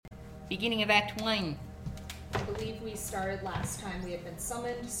Beginning of Act 1. I believe we started last time we had been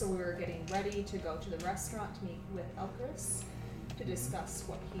summoned, so we were getting ready to go to the restaurant to meet with Elchris to discuss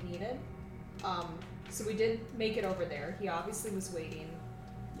what he needed. So we did make it over there. He obviously was waiting.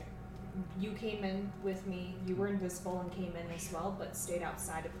 You came in with me. You were invisible and came in as well, but stayed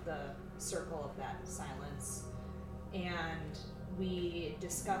outside of the circle of that silence. And we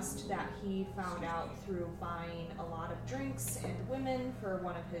discussed that he found out through buying a lot of drinks and women for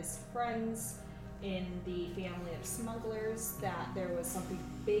one of his friends in the family of smugglers that there was something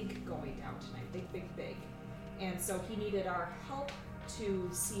big going down tonight. Big. And so he needed our help to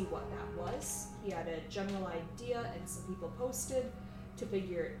see what that was. He had a general idea and some people posted to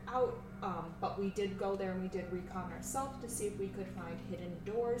figure it out, but we did go there and we did recon ourselves to see if we could find hidden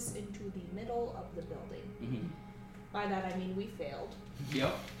doors into the middle of the building. Mm-hmm. By that I mean we failed.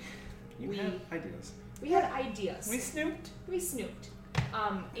 Yep. You had ideas. We had ideas. We snooped.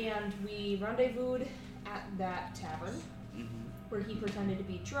 And we rendezvoused at that tavern where he pretended to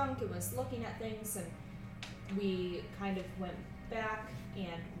be drunk and was looking at things, and we kind of went back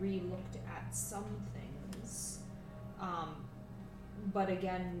and re-looked at some things. But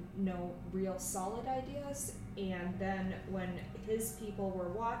again, no real solid ideas. And then when his people were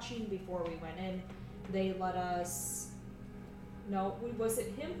watching before we went in, they let us know. Was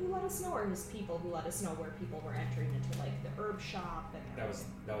it him who let us know, or his people who let us know where people were entering into like the herb shop? And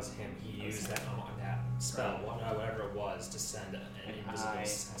that was him. He used that spell, whatever it was, to send an invisible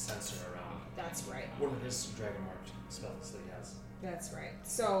sensor around. That's right. One of his dragon marked spells that he has. That's right.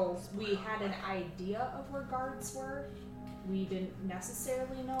 So we had an idea of where guards were. We didn't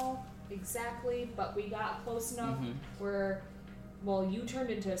necessarily know exactly, but we got close enough where, well, you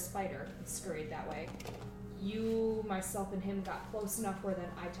turned into a spider and scurried that way. You, myself, and him got close enough where then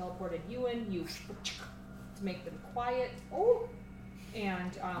I teleported you in, to make them quiet.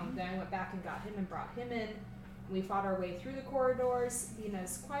 And then I went back and got him and brought him in. We fought our way through the corridors, being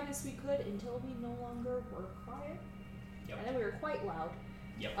as quiet as we could until we no longer were quiet. Yep. And then we were quite loud.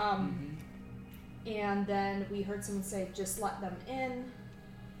 Yep. And then we heard someone say, just let them in.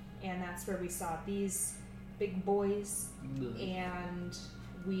 And that's where we saw these big boys. And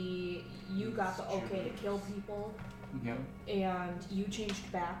you got the okay to kill people. Yep. And you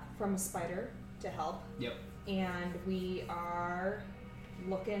changed back from a spider to help. Yep. And we are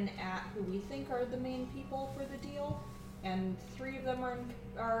looking at who we think are the main people for the deal. And 3 of them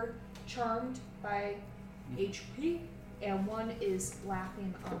are charmed by HP. And 1 is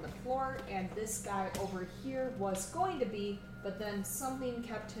laughing on the floor, and this guy over here was going to be, but then something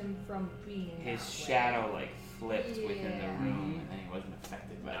kept him from being His that way. shadow flipped within the Yeah. room, and then he wasn't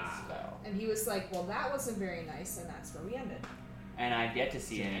affected by the spell. And he was like, well, that wasn't very nice, and that's where we ended. And I've yet to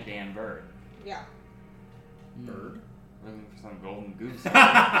see a damn bird. Yeah. Bird? Looking for some golden goose.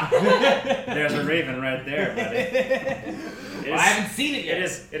 There's a raven right there, buddy. I haven't seen it yet.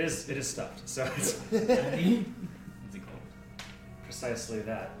 It is stuffed. So it's precisely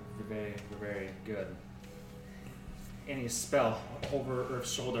that. We're very good. Any spell over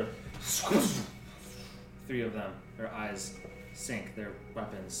Earth's shoulder. 3 of them. Their eyes sink. Their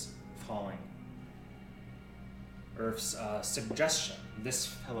weapons falling. Earth's suggestion. This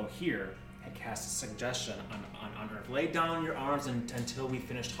fellow here had cast a suggestion on Earth. Lay down your arms until we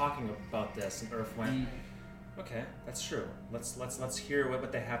finish talking about this. And Earth went, okay, that's true. Let's hear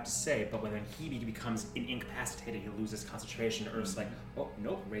what they have to say. But when he becomes incapacitated, he loses concentration. Earth's like, oh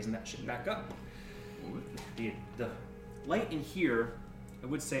nope, raising that shit back up. The light in here, I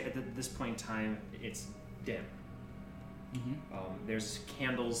would say at this point in time, it's dim. There's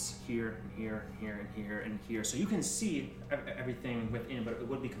candles here, and here, and here, and here, and here, so you can see everything within, but it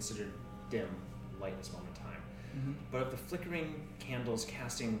would be considered dim light at this moment in time. But of the flickering candles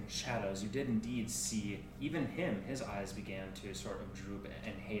casting shadows, you did indeed see even him. His eyes began to sort of droop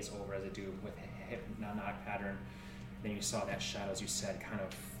and haze over as they do with a hypnotic pattern. Then you saw that shadow, as you said, kind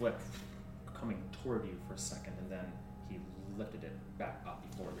of flip, coming toward you for a second, and then he lifted it back up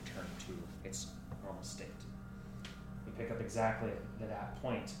before it returned to its normal state. You pick up exactly at that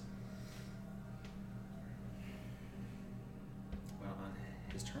point. Well, on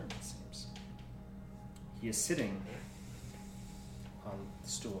his turn, it seems. He is sitting on the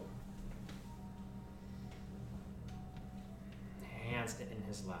stool. Hands in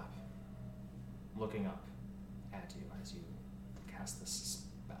his lap, looking up at you as you cast this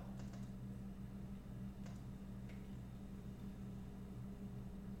spell.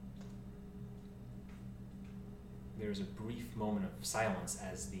 There's a brief moment of silence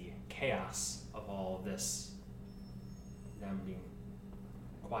as the chaos of all of this, them being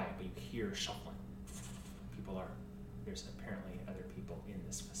quiet, but you hear shuffling. There's apparently other people in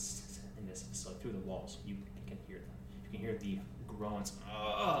this walls. You can hear them. You can hear the groans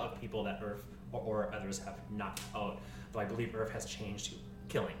of people that Earth or others have knocked out. Though I believe Earth has changed to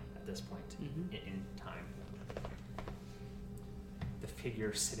killing at this point in time. The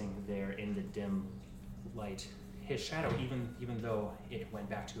figure sitting there in the dim light, his shadow, even though it went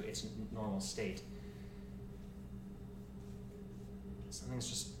back to its normal state, something's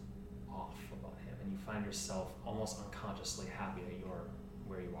just off about him, and you find yourself almost unconsciously happy that you're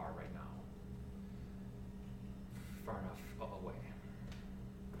where you are right now, far enough away.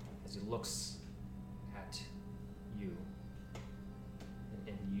 As he looks at you,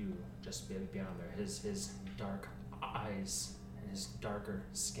 and you just beyond there, his dark eyes and his darker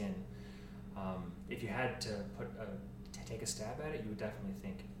skin. If you had to take a stab at it, you would definitely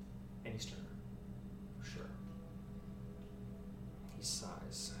think an Easterner, for sure. He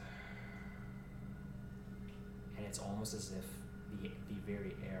sighs, and it's almost as if the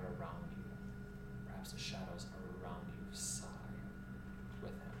very air around you, perhaps the shadows around you, sigh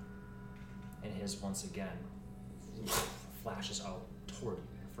with him. And his once again flashes out toward you.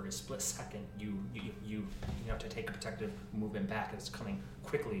 And for a split second, you have to take a protective movement back. It's coming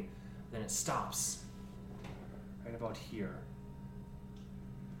quickly. Then it stops right about here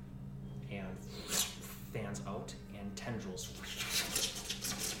and fans out, and tendrils,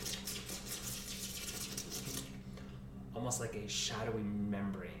 almost like a shadowy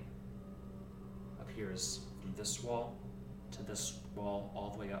membrane, appears from this wall to this wall, all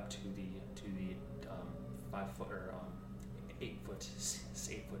the way up to the 5 foot or 8 foot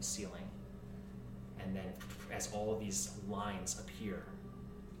ceiling. And then, as all of these lines appear,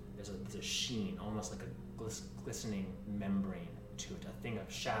 there's a sheen, almost like a glistening membrane to it, a thing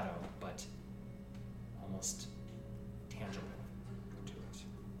of shadow, but almost tangible to it.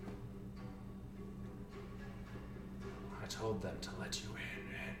 I told them to let you in.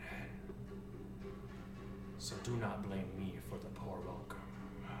 So do not blame me for the poor welcome.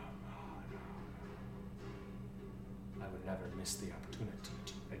 I would never miss the opportunity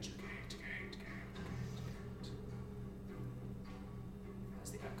to educate. As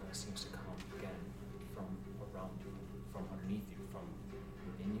the echo seems to come again from around you, from underneath you, from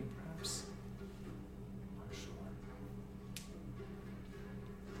within you, perhaps? Not sure.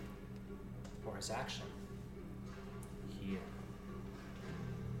 For his action, he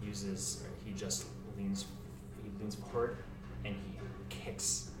leans forward and he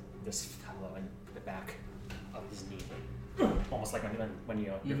kicks this fellow in the back of his knee. Almost like when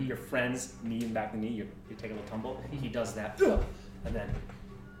your friends knee him back the knee, you take a little tumble. He does that, and then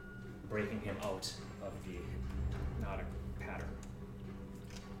breaking him out of the hypnotic pattern.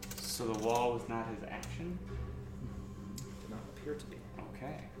 So the wall was not his action? Did not appear to be.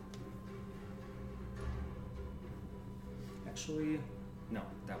 Okay. Actually, no,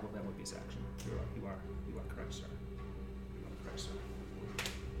 that would be his action. You are correct, sir. You are correct, sir.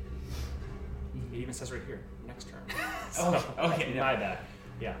 It even says right here, next term. Okay. My bad.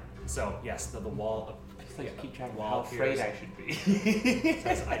 Yeah. So yes, the wall. Keep track of wall how afraid appears. I should be.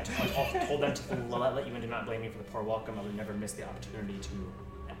 Says, I told them to let you in, do not blame me for the poor welcome. I would never miss the opportunity to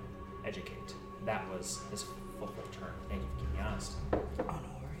educate. That was his full turn. Thank you for keeping me honest. Oh,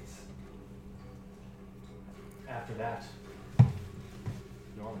 no worries. After that,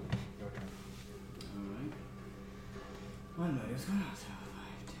 Norman, your turn. Alright. One minute, what's going on? So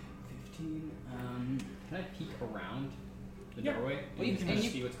 5, 10, 15. Can I peek around the doorway? Well, you and can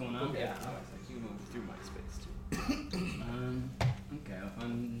see what's going on? Yeah. You move through my space too. Okay, if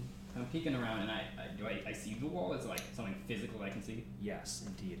I'm peeking around and I see the wall as like something physical that I can see? Yes,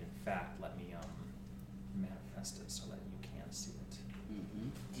 indeed. In fact, let me manifest it so that you can see it. Mm-hmm.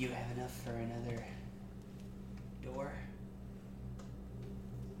 Do you have enough for another door?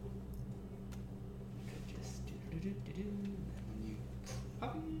 You could just do and you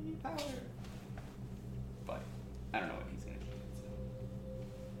puppy power. But I don't know what he's gonna do. So.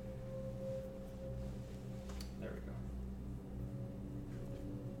 There we go.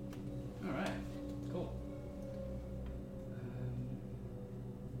 Alright, cool.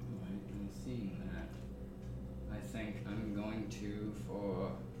 Alright, I'm seeing that. I think I'm going to,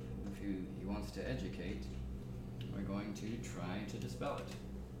 if he wants to educate, we're going to try to dispel it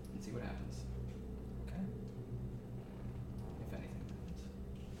and see what happens. Okay. If anything happens.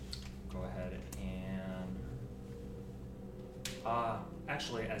 Go ahead and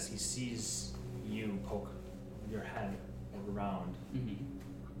actually, as he sees you poke your head around, Mm-hmm.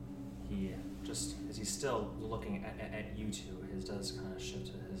 he just, as he's still looking at you two, his does kind of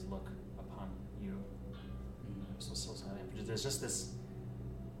shift his look upon you. So still silent. There's just this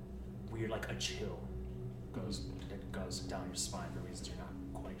weird, like a chill that goes down your spine for reasons you're not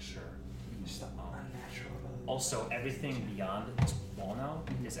quite sure. Stop. Also, everything beyond this wall now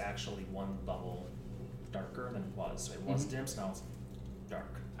is actually one level darker than it was. So it was dim, so now it's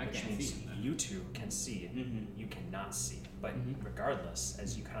dark. I Which can't means see them. you two can see, you cannot see. But regardless,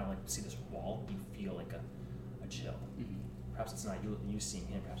 as you kind of like see this wall, you feel like a chill. Perhaps it's not you seeing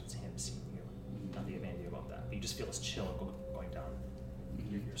him, perhaps it's him seeing you. Not that you have any idea about that, but you just feel this chill going down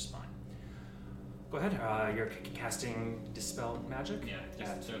your spine. Go ahead. You're casting Dispel Magic? Yeah,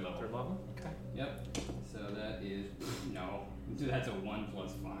 just at third level. Third level? Okay. Yep. So that is no. That's a 1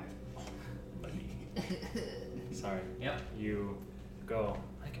 plus 5. Sorry. Yep. You go,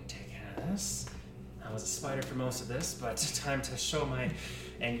 I can take care of this. I was a spider for most of this, but time to show my...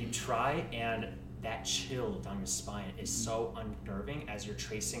 And you try, and that chill down your spine is so unnerving as you're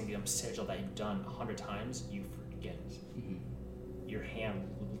tracing the sigil that you've done 100 times, you forget it. Your hand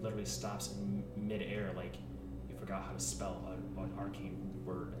literally stops in mid-air, like you forgot how to spell an arcane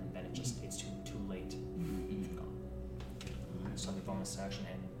word, and then it's too late. Gone. So the bonus action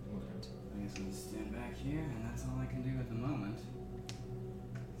and movement. I guess I'll stand back here, and that's all I can do at the moment.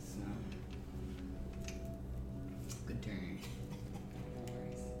 So. Good turn.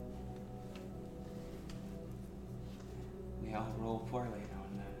 We all roll poorly now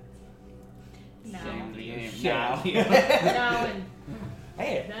and then. Now. Shame of the game. Yeah. Now and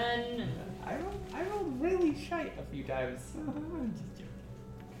Hey, then. I rolled really shite a few times.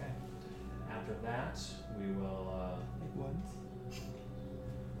 Okay. After that, we will Like once.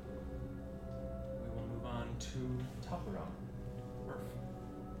 move on to Tupperone.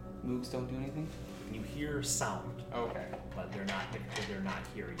 Moves don't do anything? You hear sound, Okay. but they're not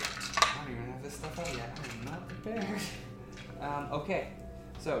here yet. I don't even have this stuff out yet. I'm not prepared. Okay.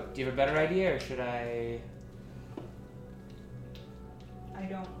 So, do you have a better idea, or should I? I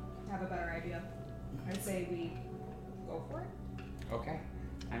don't have a better idea. I'd say we go for it. Okay.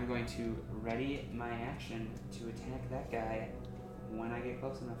 I'm going to ready my action to attack that guy when I get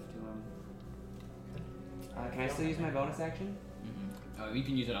close enough to him. Can I still use my bonus action? Oh, you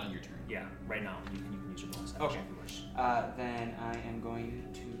can use it on your turn. Yeah, right now you can use your bonus action Okay. if you wish. Then I am going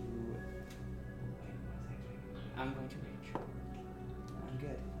to. I'm going to reach. I'm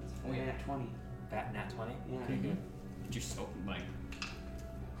good. That's Oh, yeah. at 20. That nat 20. Yeah. Okay, good. Just open like.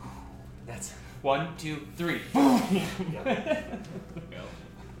 That's 1, 2, 3.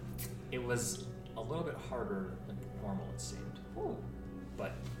 It was a little bit harder than normal, it seemed. Ooh.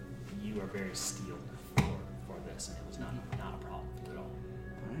 But you are very steeled for this, and it was not a problem at all.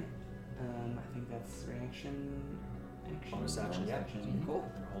 Alright. I think that's reaction. Action. Bonus action, yeah. Cool.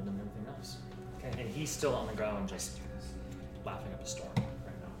 You're holding everything else. Okay. And he's still on the ground, just laughing up a storm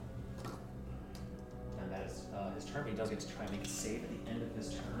right now. And that is his turn. But he does get to try and make a save at the end of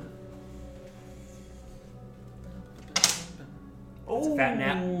his turn. It's a fat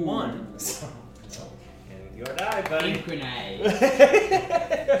nat 1. So your die, buddy. Synchronized.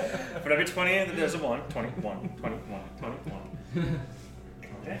 For every 20, there's a 1. 21, 21, 21.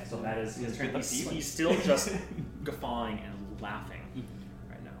 Okay, so that is his turn. He's still just guffawing and laughing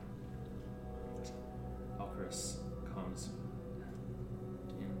right now. Alcris comes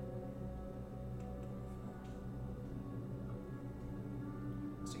to him.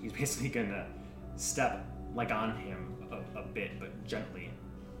 So he's basically gonna step like on him a bit, but gently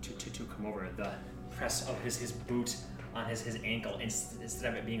to come over. The press of his boot on his ankle, instead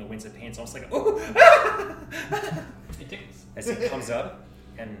of it being a wince of pain, it's almost like oh, It tickles. as he comes up,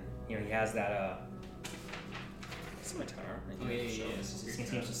 and he has that scimitar. Oh, yeah. He seems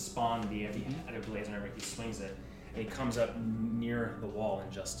to spawn the other blades whenever he swings it, and he comes up near the wall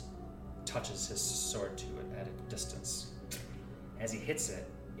and just touches his sword to it at a distance. As he hits it,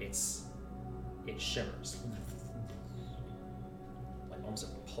 it shimmers, like almost it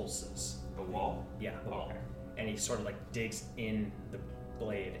pulses. The wall? Yeah, the wall. Okay. And he sort of like digs in the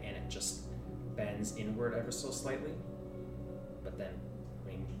blade, and it just bends inward ever so slightly. But then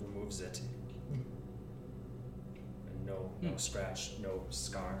when he removes it, no scratch, no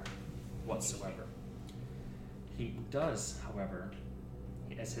scar whatsoever. He does, however,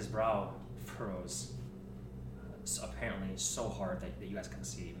 as his brow furrows, apparently so hard that you guys can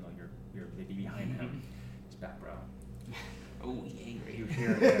see, even though you're maybe behind him, his back brow. Oh, he's angry. You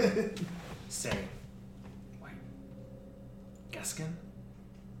hear him say, "Wait, Geskin?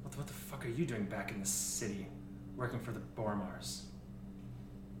 What the fuck are you doing back in the city, working for the Bormars?"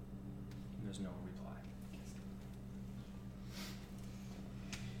 And there's no reply.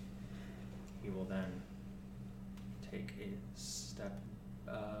 He will then take a step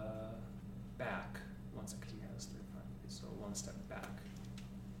back. Once he has 35 feet, so one step back,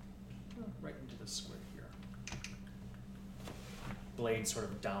 right into the square here. Blade sort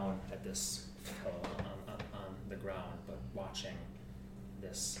of down at this fellow on the ground, but watching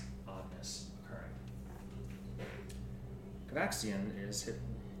this oddness occurring. Cavaxian is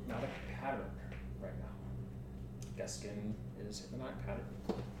hypnotic pattern right now. Geskin is hypnotic pattern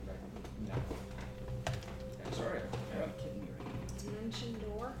right now. Yeah, sorry. Are you kidding me right now? Dimension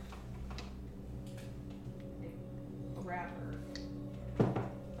door. I grab her.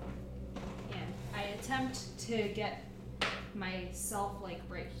 And I attempt to get myself like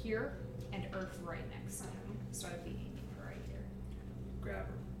right here and Earth right next to him. So I'd be aiming for right here. Grab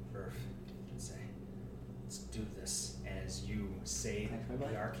Earth and say, let's do this. And as you say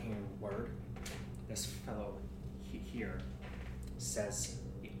the arcane word, this fellow here says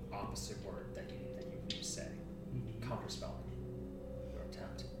the opposite word that you say. Counterspelling your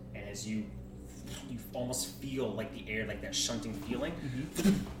attempt. And as you almost feel like the air, like that shunting feeling,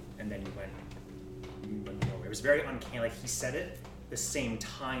 and then you went nowhere. It was very uncanny. Like he said it the same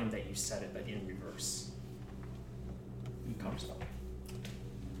time that you said it, but in reverse. Counterspell.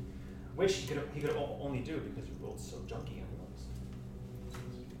 Which he could only do because you rolled so junky otherwise.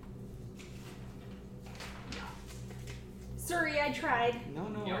 Sorry, I tried. No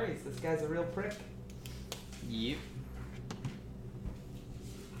Yep. worries. This guy's a real prick. Yep.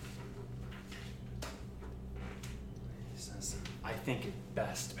 He says, I think it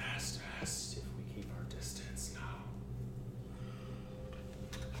best if we keep our distance now.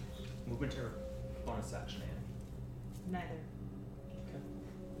 Movement or bonus action, Annie? Neither.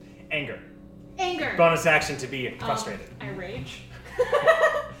 Anger. Anger. Bonus action to be frustrated. I rage.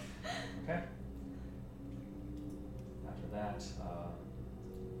 Okay. After that, back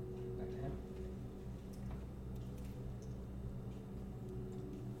to him.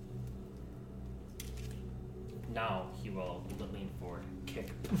 Now he will lean forward, kick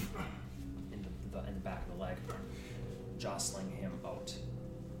in the back of the leg, jostling him out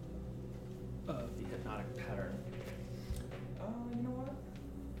of the hypnotic pattern. You know what?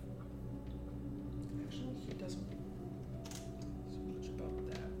 Actually, he doesn't so much about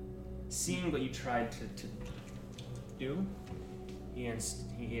that. Seeing what you tried to do, he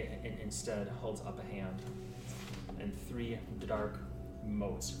instead holds up a hand, and 3 dark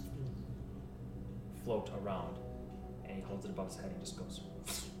motes float around, and he holds it above his head and just goes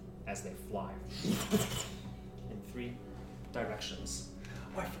as they fly in 3 directions.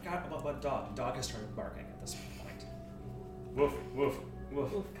 Oh, I forgot about Dog. Dog has started barking at this point. Woof, woof,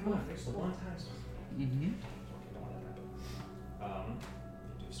 woof. Come on, there's the one time. Mm-hmm. I don't want that to happen.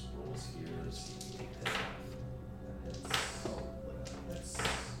 Do some rolls here. Just take this off. That's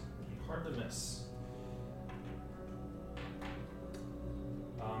hard to miss.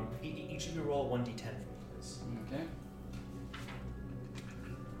 Each of you roll 1d10 for me, please. Okay.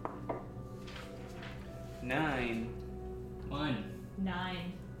 9. 1.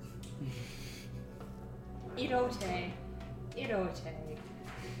 9. Irote. Irote.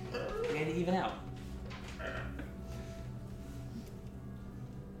 We had to even out.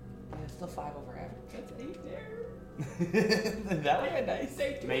 Yeah, still 5 over average. That's 8 there. That would be nice.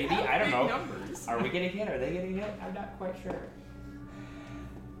 Maybe, I don't know. Numbers. Are we getting hit? Are they getting hit? I'm not quite sure.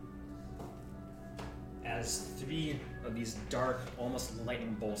 As 3 of these dark, almost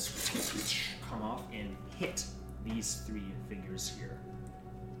lightning bolts come off and hit these 3 figures here.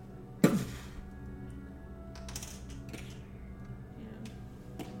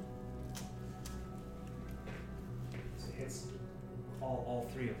 So it hits all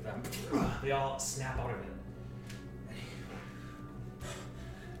 3 of them. They all snap out of it.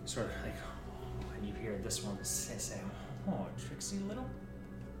 Sort of like, and you hear this one say, "Oh, tricksy little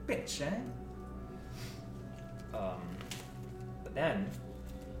bitch, eh?" But then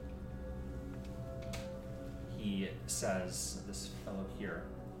he says, this fellow here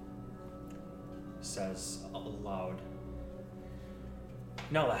says aloud,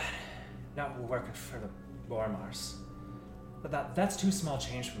 "No, lad, not working for the Bormars. But that's too small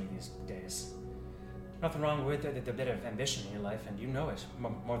change for me these days. Nothing wrong with the bit of ambition in your life, and you know it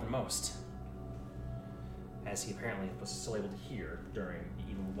more than most." As he apparently was still able to hear during,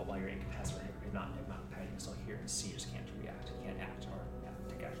 even while you're incapacitated, not padding, still hear and see, just can't react, can't act or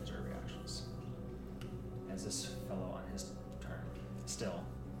take actions or reactions. As this fellow on his turn still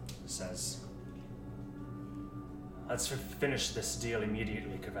says, "Let's finish this deal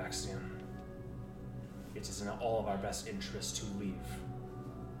immediately, Cavaxian. It is in all of our best interest to leave."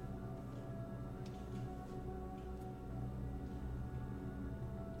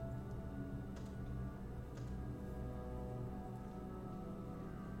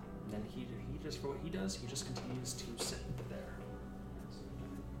 And then he just, for what he does, he just continues to sit there.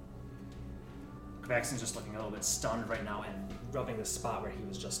 Cavaxian's just looking a little bit stunned right now and rubbing the spot where he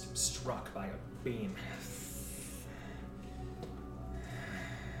was just struck by a beam.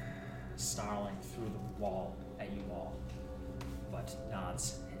 snarling through the wall at you all, but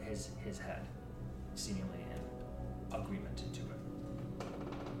nods his head, seemingly in agreement to it.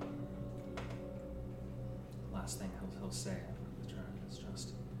 Last thing he'll say after the turn is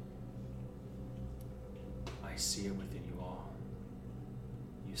just, I see it within you all.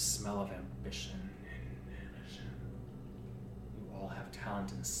 You smell of ambition and vision. You all have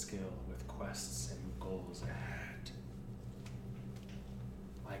talent and skill with quests and goals ahead.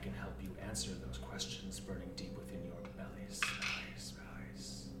 I can help you answer those questions burning deep within your bellies,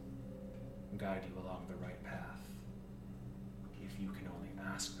 guide you along the right path. If you can only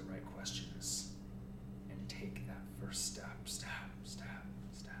ask the right questions and take that first step.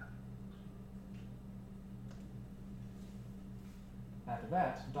 After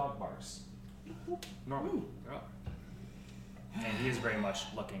that, dog barks. Normal. You're up. And he is very much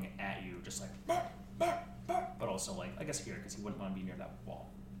looking at you, just like bark, bark, bark, but also like I guess here because he wouldn't want to be near that wall.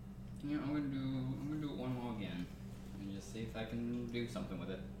 Yeah, I'm gonna do it one more again, and just see if I can do something with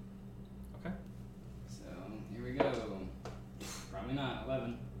it. Okay. So here we go. Probably not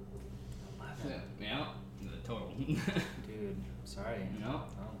 11. 11. Yeah, the total. Dude, sorry. No,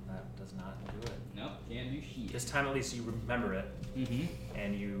 that does not do it. nope, can't do shit. This time at least you remember it, Mm-hmm.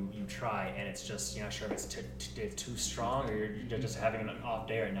 and you try, and it's just you're not sure if it's too strong or you're just having an off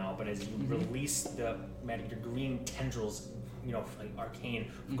day right now. But as you release the your green tendrils, like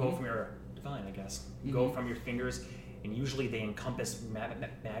arcane, go from your divine, I guess, go from your fingers, and usually they encompass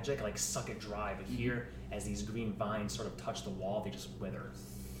magic, like suck it dry. But here, as these green vines sort of touch the wall, they just wither.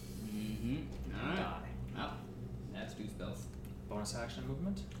 Alright. Die. Nope. That's 2 spells. Bonus action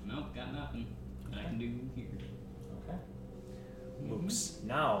movement. Nope, got nothing. I can do here. Okay. Mooks.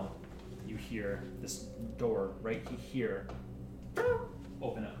 Now you hear this door right here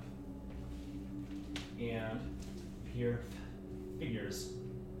open up. And you hear figures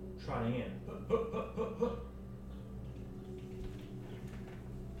trotting in.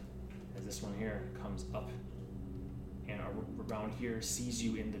 As this one here comes up and around here sees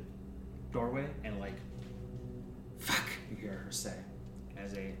you in the doorway and like, fuck, you hear her say,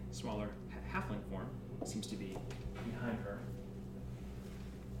 as a smaller halfling form seems to be behind her.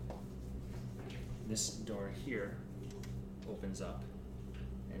 This door here opens up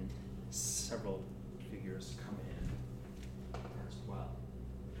and several figures come in as well.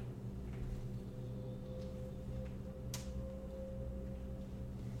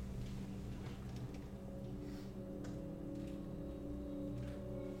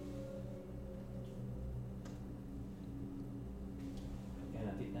 And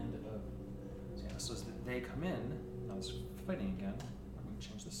at the end of, so as they come in, I was fighting again. I'm going to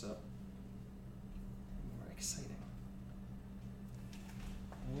change this up. More exciting.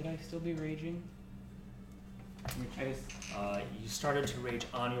 Would I still be raging? I just, You started to rage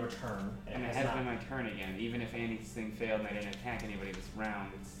on your turn. and it has been my turn again. Even if Andy's thing failed and I didn't attack anybody this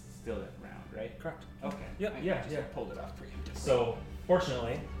round, it's still that round, right? Correct. Okay. Yep, I yeah, just yeah. pulled it off preemptively. So,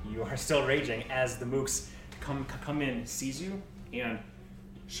 fortunately, you are still raging as the mooks come in, sees you, and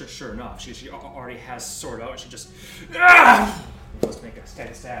sure enough, she already has sword out, and she just let's make a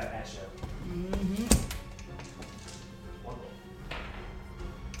stab at you. One roll.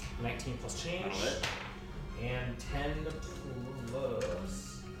 19 plus change, That'll hit. and 10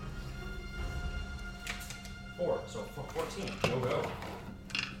 plus 4, so 14. Go.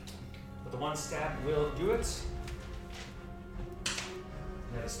 But the one stab will do it.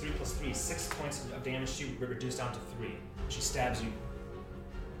 And that is 3 plus 3, 6 points of damage to you, reduced down to 3. She stabs you.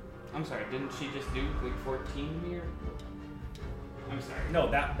 I'm sorry, didn't she just do like 14 me or? I'm sorry. No,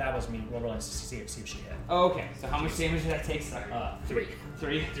 that was me rolling to see if she hit. Oh, okay. So how much damage did I take? Sorry. 3.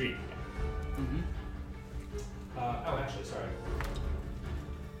 3? 3. Oh, actually, sorry.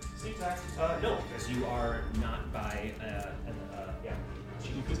 Sneak attack? No, because you are not by, yeah.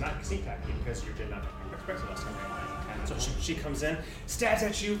 She does not sneak attack you because you did not express it last time. So she comes in, stabs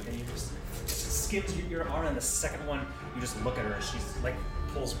at you, and you just skims your arm, and the second one, you just look at her, and she's like,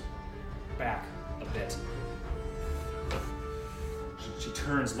 pulls back a bit. She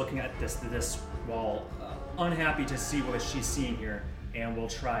turns, looking at this wall, unhappy to see what she's seeing here, and will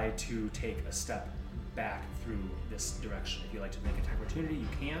try to take a step back through this direction. If you'd like to make attack opportunity, you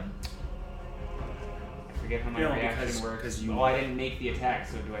can. I forget how my reaction works. you. Well, I didn't make the attack,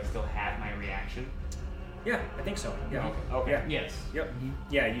 so do I still have my reaction? Yeah, I think so. Yeah. Okay. Yeah. Yes. Yep.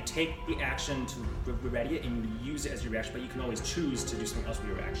 Yeah, you take the action to ready it, and you use it as your reaction, but you can always choose to do something else with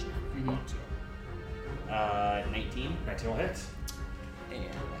your reaction if you want to. 19. 19 will hit. And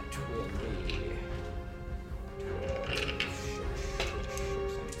that will be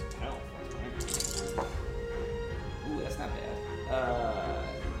 12. Ooh, that's not bad.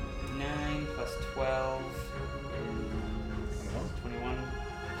 9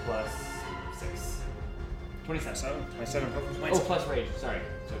 27 points. Oh, plus rage. Sorry.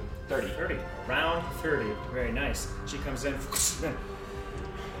 So 30. 30. Around 30. Very nice. She comes in,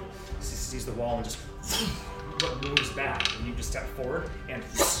 sees the wall and just moves back. And you just step forward, and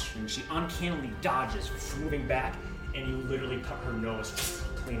she uncannily dodges, moving back, and you literally cut her nose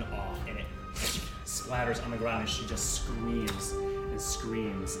clean off, and it splatters on the ground, and she just screams and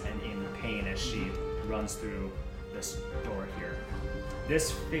screams and in pain as she runs through this door here.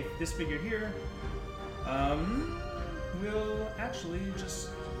 This figure here will actually just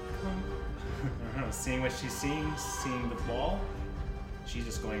come. I don't know, seeing what she's seeing the wall, she's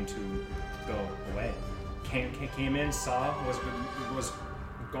just going to go away. Came in, saw what was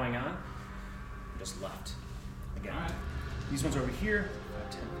going on, just left again. Alright. These ones over here,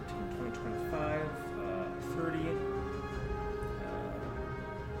 10, 15, 20, 25, 30.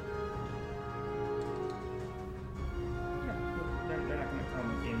 They're not going to come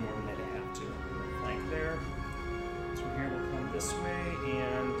in more than they have to. Flank there. So here will come this way,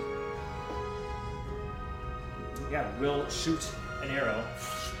 and yeah, we'll shoot an arrow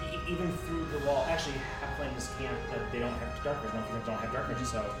even through the wall. Actually, halflings can't. They don't have dark vision. Halflings don't have dark vision,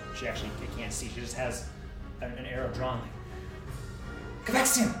 so she actually can't see. She just has an arrow drawn.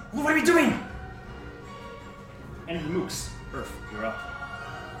 Kavexian, what are we doing? And Mooks, Earth, you're up.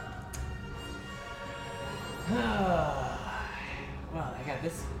 Well, I got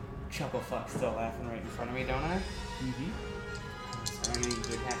this chuckle fuck still laughing right in front of me, don't I? Mm-hmm. So I'm gonna use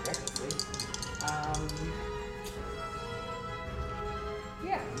attack recklessly.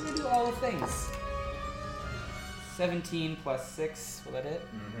 Yeah, I'm gonna do all the things. 17 plus 6, will that hit?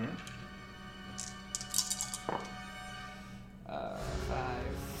 Mm-hmm. 5,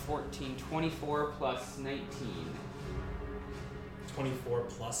 14, 24 plus 19. 24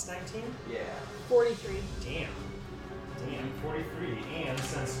 plus 19? Yeah. 43. Damn. 43. And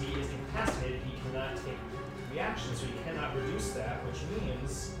since he is incapacitated, he cannot take reactions, so he cannot reduce that, which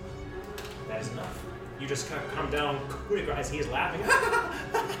means that is enough. You just kind of come down quick as he is laughing.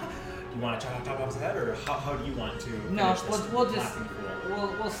 You want to chop off his head, or how do you want to? No, finish this we'll just laughing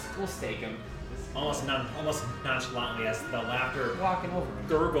fool? we'll stake him. Almost nonchalantly as the laughter Walking over him.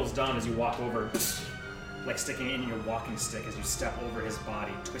 gurgles down as you walk over, like sticking it in your walking stick as you step over his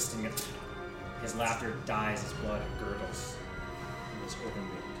body, twisting it. His laughter dies as blood gurgles in this open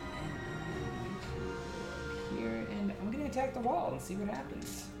wound. Here, and I'm gonna attack the wall and see what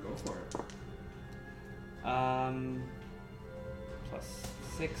happens. Go for it. Plus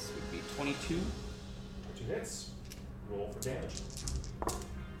 6 would be 22. 2 hits. Roll for damage.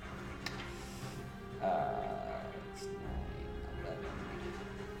 It's 9, 11.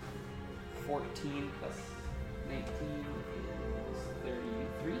 14 plus 19 is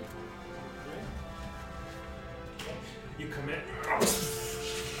 33. You commit,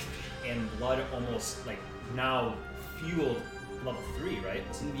 and blood almost like now fueled level 3, right?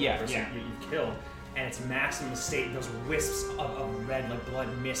 This is the Yeah, person yeah. you've killed, and it's maximum state. Those wisps of red, like blood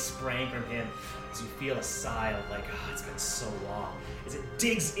mist spraying from him, as you feel a sigh of like, oh, it's been so long. As it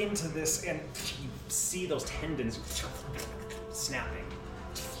digs into this, and you see those tendons snapping.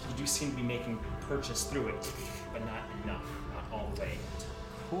 You do seem to be making purchase through it, but not enough, not all the way.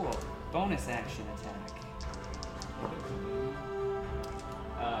 Cool. Bonus action attack.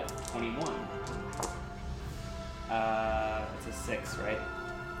 21. It's a 6, right?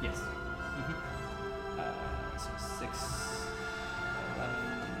 Yes. So 6,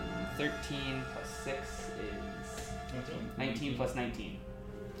 11, 13 plus 6 is 19 plus 19.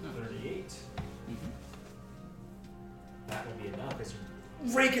 38. That will be enough as you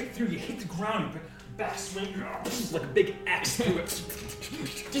rake it through. You hit the ground, you back swing, like a big axe through it.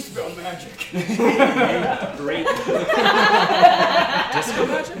 Dispel magic. Great. Disco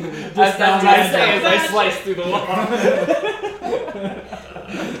magic? That's what I say as I slice through the wall.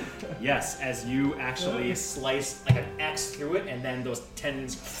 Yes, as you actually slice like an X through it, and then those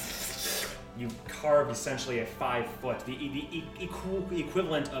tendons, you carve essentially a 5 foot. The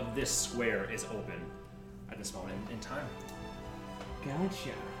equivalent of this square is open at this moment in time.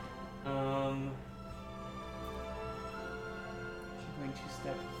 Gotcha. She's going to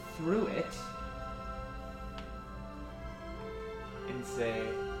step through it and say,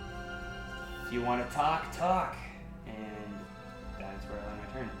 if you want to talk, talk. And that's where I'll end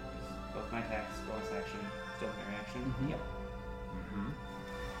my turn. Both my attacks, bonus action, still my reaction. Yep.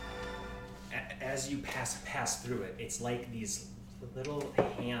 As you pass through it, it's like these little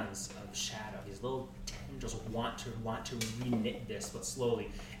hands of shadow, these little tendrils want to reknit this, but slowly,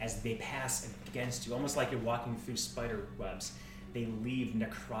 as they pass against you, almost like you're walking through spider webs, they leave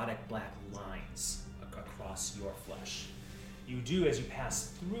necrotic black lines across your flesh. You do, as you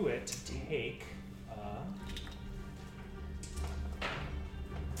pass through it, take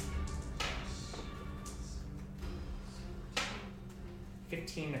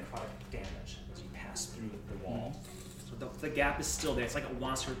 15 necrotic damage as you pass through the wall. So the gap is still there. It's like it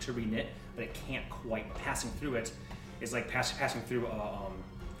wants her to reknit, but it can't quite. Passing through it is like passing through a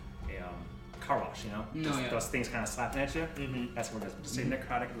car wash, you know? No, yeah. Those things kind of slapping at you. Mm-hmm. That's what it is. Just say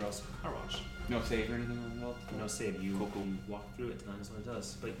necrotic gross car wash. No save or anything on the wall? No save. You, Cool. you walk through it, and that's what it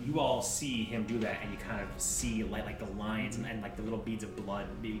does. But you all see him do that, and you kind of see like the lines and like the little beads of blood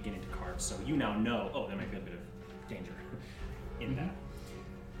beginning to carve. So you now know, oh, there might be a bit of danger in that.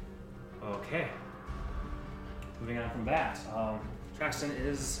 Okay. Moving on from that, Traxton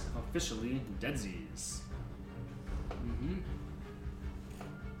is officially deadsies. Mm-hmm.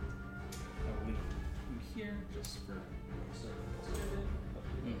 I will leave you here just for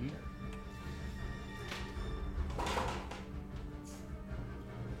Mm-hmm.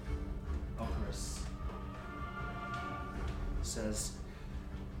 Alcaris says,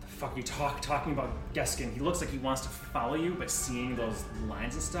 "The fuck are you talking about Geskin? He looks like he wants to follow you, but seeing those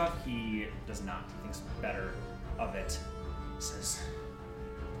lines and stuff, he does not. He thinks better of it." He says,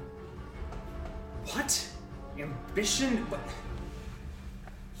 "What? Ambition? What?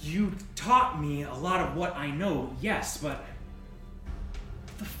 You taught me a lot of what I know, yes, but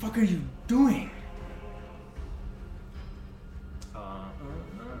what the fuck are you doing?"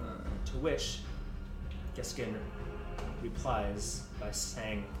 To which Geskin replies by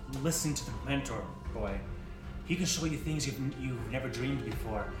saying, "Listen to the mentor, boy. He can show you things you've never dreamed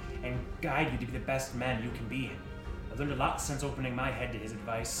before and guide you to be the best man you can be. I've learned a lot since opening my head to his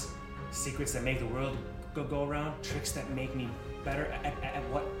advice. Secrets that make the world go around, tricks that make me better at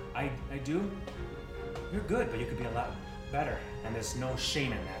what I do. You're good, but you could be a lot better, and there's no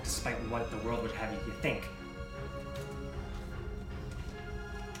shame in that, despite what the world would have you think."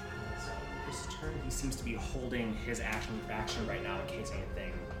 This turn, he seems to be holding his action right now in case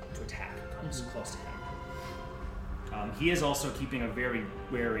anything to attack comes close to him. He is also keeping a very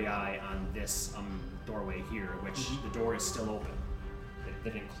wary eye on this doorway here, which the door is still open. They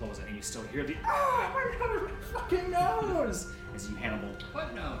didn't close it, and you still hear the my fucking nose as you Hannibal.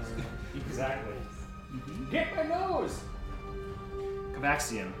 What nose? Exactly. Get my nose!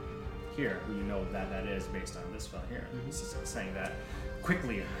 Cavaxian, here, who you know that is based on this fella here, he's saying that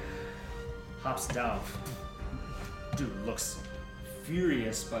quickly hops down. Dude looks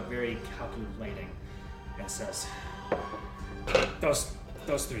furious but very calculating and says,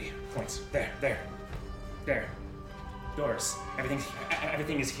 Those 3 points. There. Doors.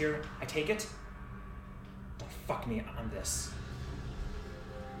 Everything is here. I take it? Don't fuck me on this."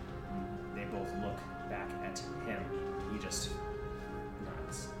 They both look back at him. He just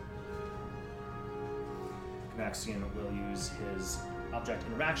nods. Cavaxian will use his object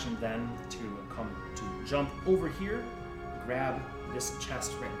interaction then to jump over here, grab this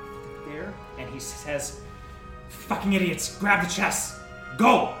chest right there, and he says, "Fucking idiots, grab the chest!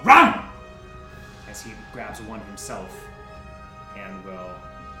 Go! Run!" As he grabs one himself and will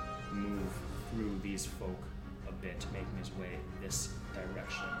move through these folk a bit, making his way this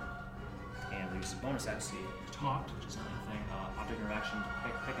direction. And we use a bonus action to talk, which is another thing. Object interaction to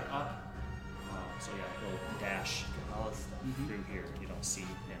pick it up. So yeah, he'll dash All this stuff. through here. You don't see him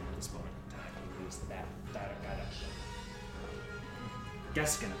at this moment in time. He moves that direction.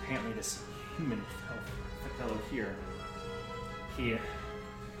 Geskin, apparently this human fellow here, he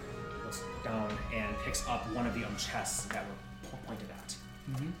looks down and picks up one of the chests that were pointed at.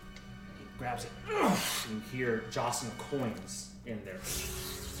 He grabs it, and you hear jostling coins in there.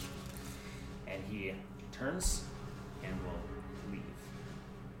 And he turns and will leave.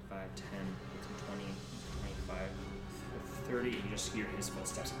 5, 10, 20, 25, 30, and you just hear his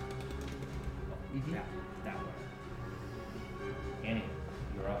footsteps. That way. Annie,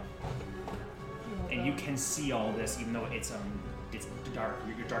 you're up. And you can see all this, even though it's dark.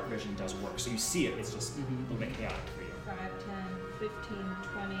 Your dark vision does work, so you see it. It's just a little bit chaotic for you. 5, 10, 15,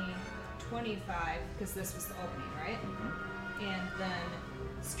 20, 25, because this was the opening, right? And then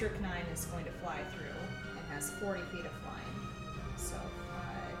Strychnine is going to fly through and has 40 feet of flying. So 5.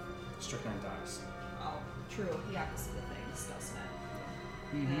 Strychnine dies. Oh, true. The opposite of things, doesn't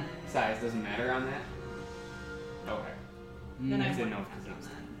it? Mm-hmm. Size doesn't matter on that? Okay. Then I didn't wouldn't know have if done it was-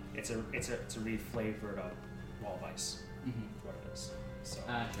 that. It's a reflavored wall of ice. What it is. So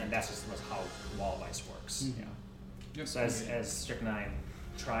Okay. and that's just how wall of ice works. Mhm. Yeah. Yep. So as Strychnine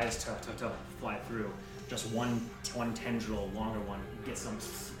tries to fly through, just one tendril, longer one, gets him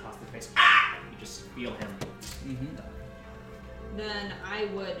across the face. Ah! You just feel him. Die. Then I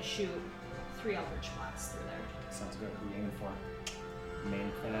would shoot 3 Eldritch Blasts through there. Sounds good. Who are you aiming for?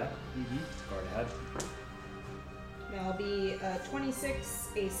 Main fad. Go right ahead. That'll be a 26,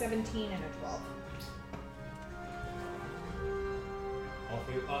 a 17, and a 12.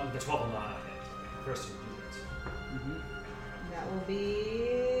 The 12 will not hit. First you do it. Mm-hmm. That will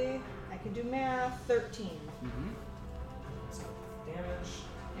be. I can do math. 13 Mm-hmm. So damage.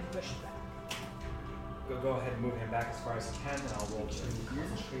 and push back. Go ahead and move him back as far as you can, and I'll roll 2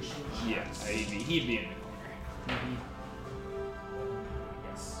 concentration. Yeah, he'd be in the corner. Mm-hmm.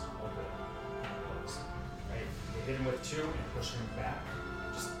 Yes. All good. Close. Right. You hit him with 2 and push him back.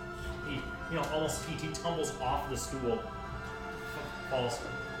 Just he tumbles off the stool, falls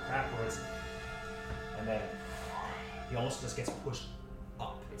backwards, and then he almost just gets pushed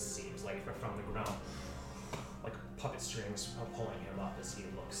up. It seems like from the ground, like puppet strings are pulling him up as he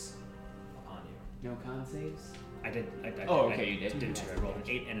looks upon you. No con saves? I did. Oh, okay, you did. Did 2. I rolled an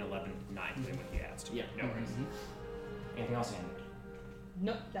 8 and 11, 9 with the adds to it. Yeah. No worries. Anything else, Andy?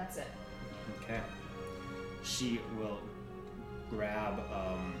 Nope, that's it. Okay. She will grab.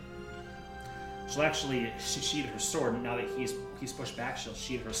 She'll actually sheath her sword. Now that he's pushed back, she'll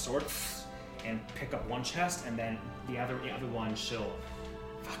sheath her sword and pick up one chest, and then the other one she'll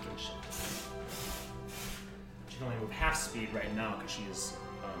she can only move half speed right now because she is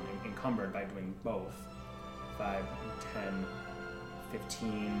encumbered by doing both. 5, 10,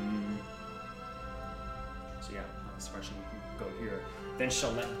 15. So yeah, as far as she can go here. Then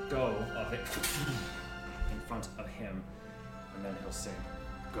she'll let go of it in front of him, and then he'll say,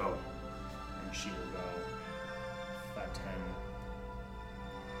 "Go," and she will go 5, 10,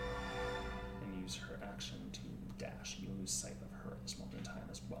 and use her action to dash. You lose sight of her at this moment in time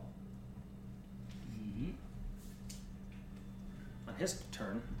as well. Mm-hmm. On his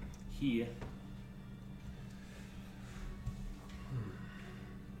turn, he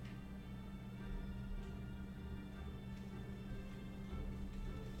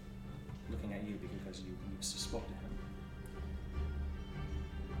looking at you because you spoke to him.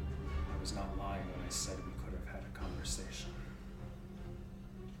 I was not lying when I said we could have had a conversation.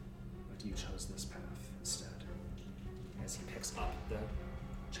 But you chose this path instead. As he picks up the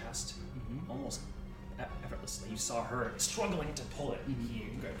chest, almost effortlessly, you saw her struggling to pull it. He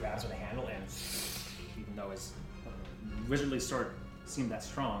grabs with a handle, and even though his wizardly sword seemed that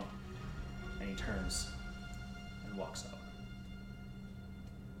strong, and he turns and walks out.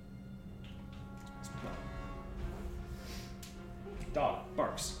 Dog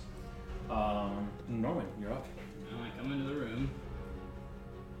barks. Norman, you're up. I come into the room.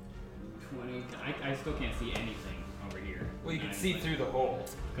 20. I still can't see anything over here. Well, you can see through the hole.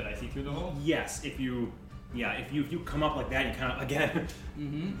 Could I see through the hole? Yes, if you come up like that, you kind of again.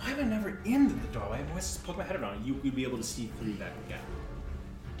 Why am I never in the doorway? I've always just poked my head around. You'd be able to see through that gap.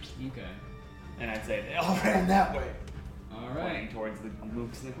 Okay. And I'd say they all ran that way. Alright. Pointing towards the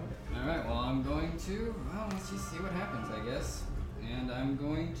mooks in the corner. Alright, well, I'm going to. Well, let's just see what happens, I guess. And I'm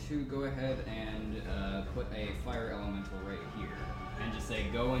going to go ahead and put a fire elemental right here. And just say,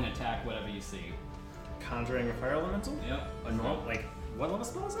 go and attack whatever you see. Conjuring a fire elemental? Yep. A normal, like, what level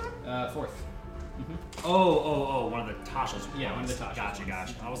spell is that? 4th. Oh, one of the Tasha's. Yeah, one of the Tasha's Gotcha.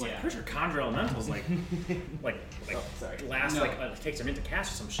 ones. I was like, Yeah. pretty sure conjure elementals like sorry. last No. takes a minute to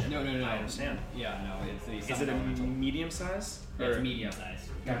cast or some shit. No. I understand. Yeah, no, it's the Is summon it a elemental. medium size? Yeah, it's medium size.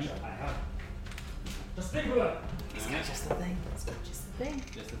 Gotcha. I have. Just think about it. It's not just the thing. It's not just the thing.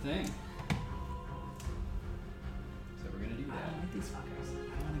 Just the thing. So we're gonna do I that. don't like these fuckers.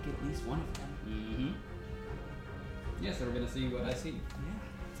 I want to get at least one of them. Yeah, so we're gonna see what I see. Yeah.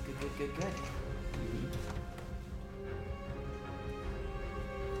 It's good.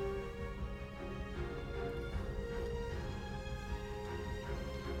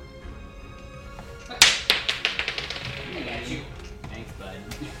 I got you. Thanks, bud.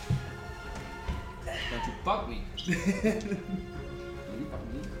 Don't you fuck me. You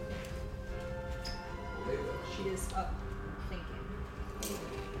fuck me. She is up thinking.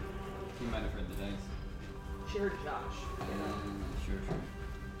 You might have heard the dice. She heard Josh. Sure.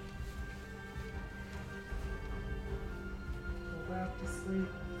 Go back to sleep.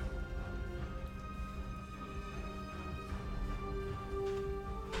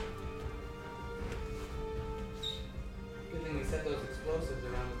 Good thing we set those explosives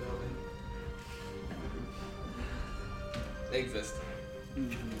around the building. They exist.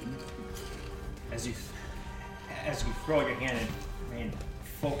 As you throw your hand and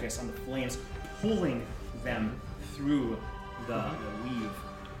focus on the flames, pulling them through the weave.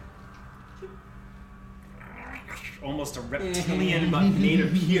 Almost a reptilian but made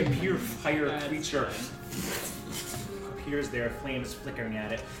of pure fire That's creature fine. appears there, flames flickering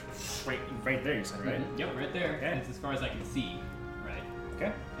at it. Right there, you said, right? Yep, right there. Okay. It's as far as I can see. Right.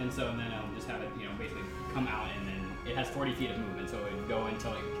 Okay. And so then I'll just have it, basically come out, and then it has 40 feet of movement, so it would go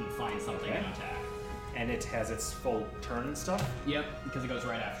until it can find something and attack. And it has its full turn and stuff. Yep, because it goes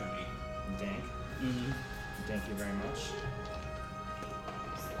right after me. Dank. Mm-hmm. Thank you very much.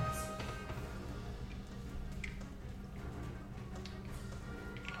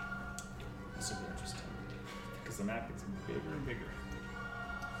 This will be interesting because the map gets bigger and bigger.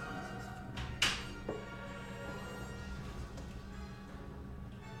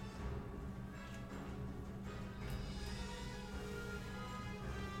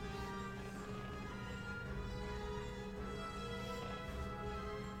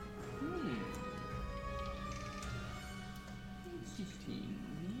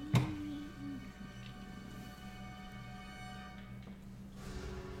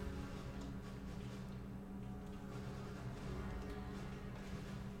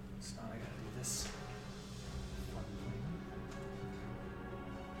 So I gotta do this. Fun thing.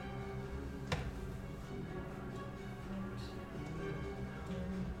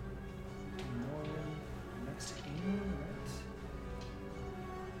 Norman, next to England, right?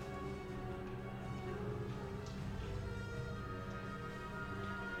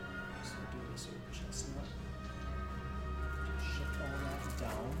 So do this with chestnut. Shift all that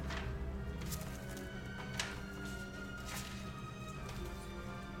down.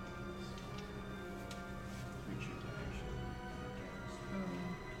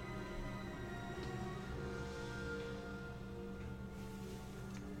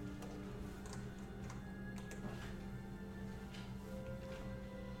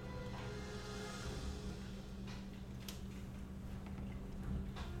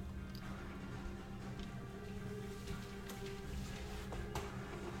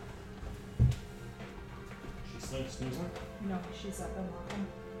 Snoozing? No, she's up and walking.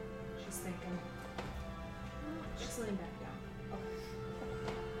 She's thinking. She's laying back down.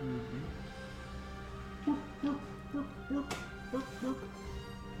 Okay.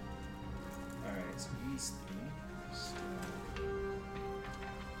 Alright, so these three stay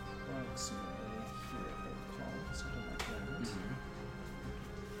approximately here, if I recall, something like that.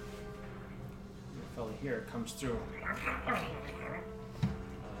 The fellow here comes through.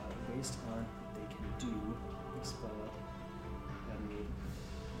 Based on what they can do, expel that need.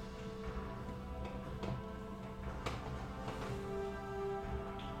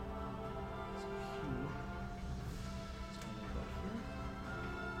 So he is going to go here.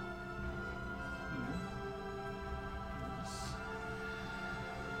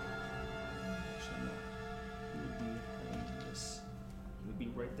 Actually, no. He would be having this. He would be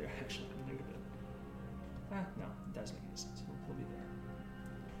right there, actually, I think of it. No, it doesn't make any sense. He'll be there.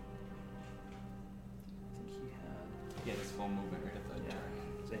 I think he had. Yeah, this full movement right at the Yeah.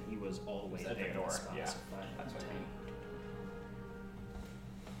 So he was all the way At the there. door, spot, yeah. so 5, That's what I 10, mean. 30.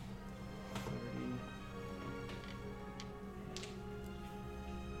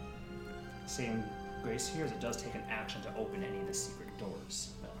 Same grace here as it does take an action to open any of the secret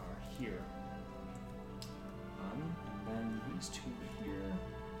doors that are here. And then these two here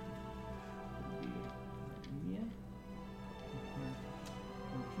would be Mia.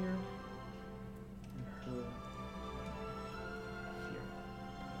 Here. And her here.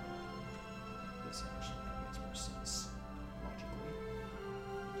 This actually makes more sense logically.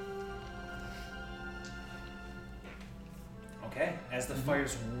 Okay, as the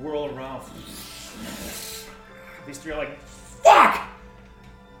fires whirl around, these three are like, fuck!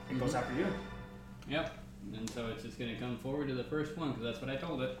 It goes after you. Yep. And so it's just going to come forward to the first one because that's what I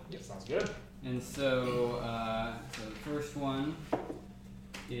told it. Yep, sounds good. And so, so the first one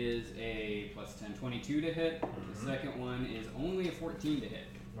is a plus 10, 22 to hit. The second one is only a 14 to hit.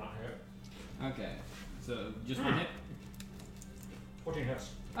 Not hit. Okay. So just one hit? 14 hits.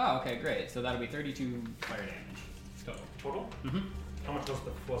 Oh, okay, great. So that'll be 32 fire damage total. Total? Mm-hmm. How much was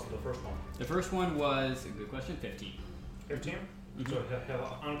the first one? The first one was, good question, 15. 15? Mhm. So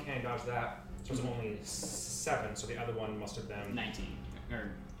he'll uncanny dodge that. So it's only 7, so the other one must have been 19.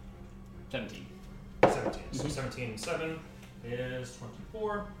 Or 17. 17. So 17, 7 is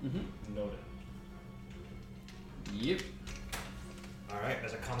 24. Mm-hmm. Noted. Yep. Alright,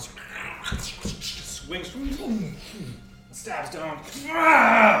 as it comes, swings, stabs down.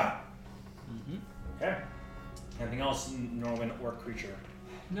 Mm-hmm. Okay. Anything else, Norwin or creature?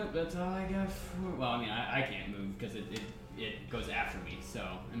 Nope, that's all I got for... Well, I mean, I can't move because it goes after me. So,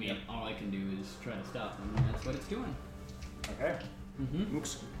 I mean, all I can do is try to stop them, and that's what it's doing. Okay. Mm-hmm.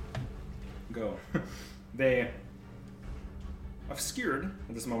 Mooks go. They are scared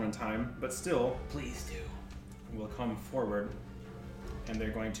at this moment in time, but still, Please do. will come forward, and they're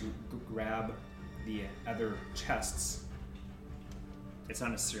going to grab the other chests. It's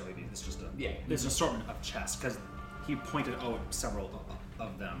not necessarily these, it's just a Yeah. there's an assortment of chests because he pointed out several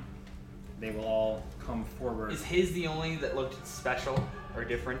of them. they will all come forward. Is his the only that looked special or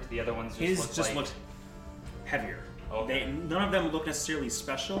different? The other ones just His looked just like... looked heavier. Okay. None of them looked necessarily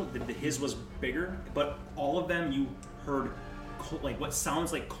special. His was bigger, but all of them you heard like what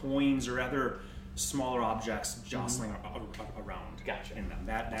sounds like coins or other smaller objects jostling around. Gotcha. And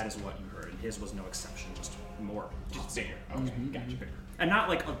that is what you heard. And his was no exception, just more. Just bigger. Okay, gotcha. Bigger. And not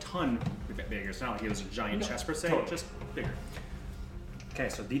like a ton bigger. It's not like he was a giant chest per se, totally. just bigger. Okay,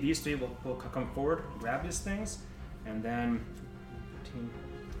 so these three will come forward, grab these things, and then 15,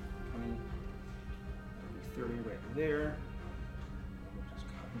 20, 30 right there.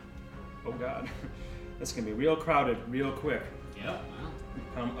 Oh god. This can be real crowded real quick. Yep.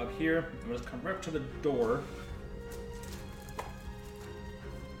 Come up here, and we'll just come right up to the door.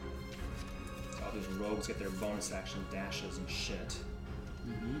 So all these rogues get their bonus action dashes and shit.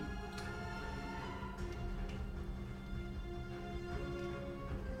 Mm-hmm.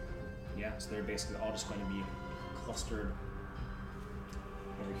 Yeah, so they're basically all just going to be clustered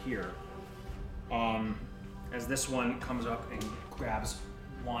over here. As this one comes up and grabs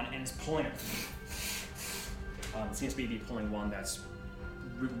one and is pulling it. Seems to be pulling one that's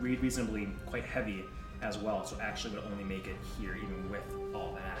reasonably quite heavy as well, so actually would only make it here even with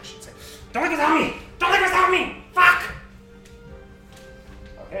all that action. Say, don't leave without me! Don't leave without me! Fuck!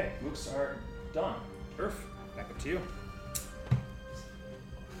 Okay, mooks are done. Earth, back up to you. 5,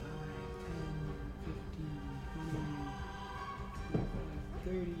 10,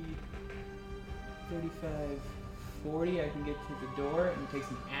 15, 20, 30, 35, 40. I can get to the door and it takes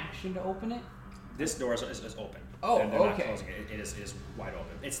an action to open it. This door is open. Oh, They're not okay. closing it. It is wide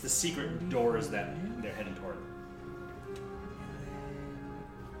open. It's the secret doors that they're heading toward. And then,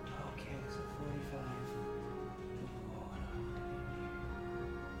 okay, so 45.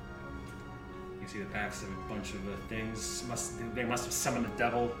 You see the backs of a bunch of things. They must have summoned a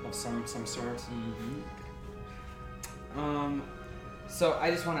devil of some sort. Mm-hmm. So I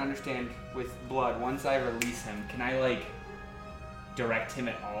just want to understand with blood, once I release him, can I like direct him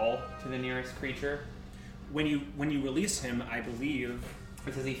at all to the nearest creature? When you release him, I believe.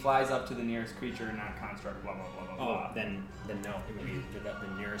 Because he flies up to the nearest creature, not construct, blah blah blah blah blah. Then no, it would be the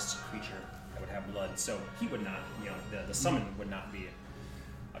nearest creature that would have blood. So he would not, the summon would not be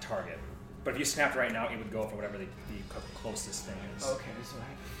a target. But if you snapped right now, it would go for whatever the closest thing is. Okay, so I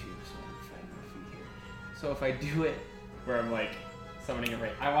have a few, so I'm 5 more feet here. So if I do it, Where I'm like summoning him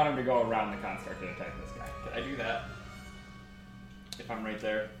right. I want him to go around the construct and attack this guy. Can I do that? If I'm right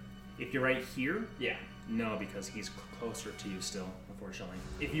there. If you're right here, Yeah. no, because he's closer to you still, unfortunately.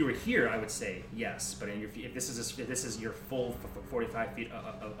 If you were here, I would say yes. But if this is your full 45 feet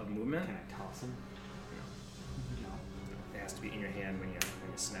of movement, Can I toss him? No. it has to be in your hand when you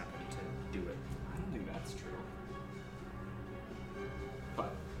snap him to do it. I don't think that's true.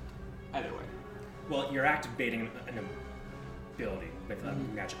 But either way. Well, you're activating an ability with a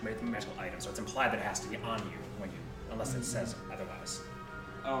magical item, so it's implied that it has to be on you unless it says otherwise.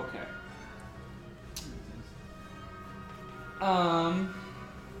 Okay.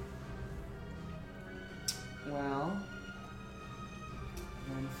 Well,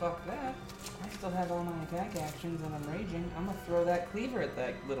 then fuck that. I still have all my attack actions and I'm raging. I'm gonna throw that cleaver at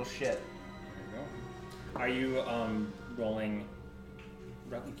that little shit. There you go. Are you rolling?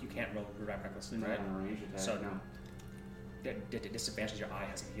 You can't roll recklessly, right? range attack. So no. Disadvantage. Your eye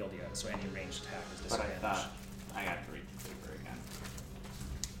hasn't healed yet, so any ranged attack is But I disadvantage. thought I got to read the paper again.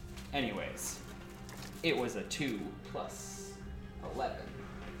 Anyways, it was a 2 plus 11.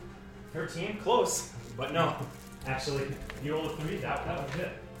 13, close, but no. Actually, you rolled a 3. That was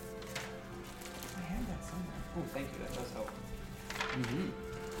it. I had that somewhere. Oh, thank you. That does help.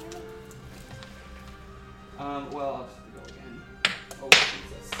 Well, I'll just go again. Oh,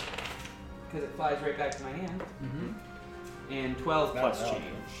 Jesus. Because it flies right back to my hand. And 12 plus That'll change.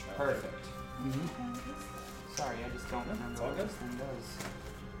 help. Perfect. Sorry, I just don't remember it's all what good. this thing does.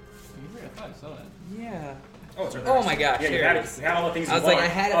 I thought I saw that. Yeah. Oh, it's right Oh there. my gosh, Yeah, you here had it it. is. You had all the things I you was like, want. I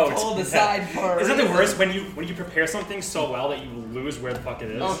had it it's- pulled aside for a Isn't that the reason. worst when you prepare something so well that you lose where the fuck it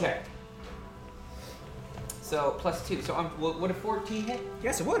is? Okay. So, plus 2. So, would a 14 hit?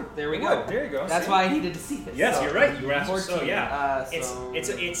 Yes, it would. There we It go. would. There you go. That's See? why I needed to see this. Yes, so, you're right. You were asking. 14. So yeah, So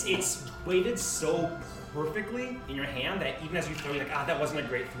it's weighted so perfectly in your hand that even as you throw, you're like, that wasn't a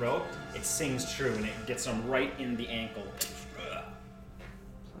great throw. It sings true and it gets them right in the ankle.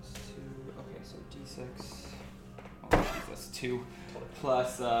 Plus 2. Okay, so d6. Oh, Jesus. 2.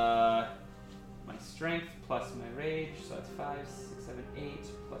 Plus my strength, plus my rage. So that's 5, 6, 7, 8.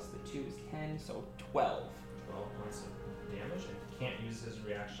 Plus the 2 is 10. So 12. 12 points of damage. And he can't use his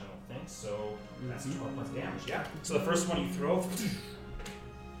reaction, I don't think, so that's 12 points of damage. Yeah. So the first one you throw,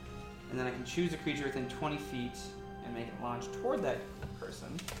 and then I can choose a creature within 20 feet and make it launch toward that person.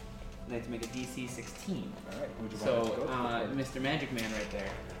 And they have to make a DC 16. Alright, who would you So, want to go for? Mr. Magic Man right there.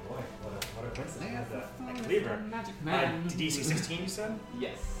 Boy, what a coincidence. Yeah, That cleaver. Magic DC 16, you said?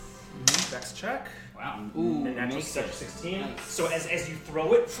 Yes. Dex check. Wow. Ooh, And natural makes it. 16. Nice. So as you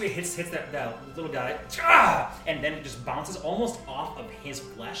throw it, it hits that little guy, ah! And then it just bounces almost off of his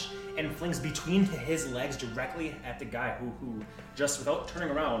flesh and flings between his legs directly at the guy who just without turning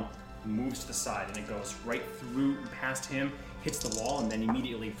around moves to the side, and it goes right through past him, hits the wall, and then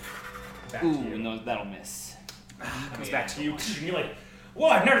immediately back Ooh, to you. and that'll miss. Comes back to you, and you're like, whoa,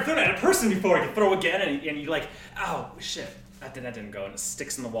 I've never thrown at a person before. You throw again, and you're like, oh, shit. That didn't go, and it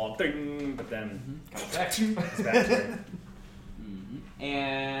sticks in the wall. Ding, but then comes back to you.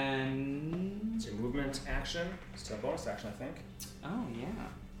 And It's your movement action. It's a bonus action, I think. oh yeah,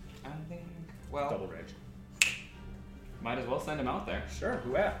 I think Double rage. might as well send him out there. Sure,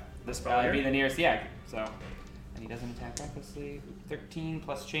 who at? This That'd probably be here. the nearest, yeah. So, and he doesn't attack recklessly. 13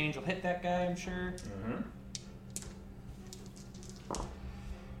 plus change will hit that guy, I'm sure. Mm-hmm.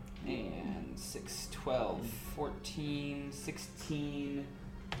 And 6, 12, 14, 16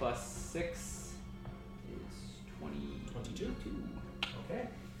 plus 6 is 22. 22. Okay.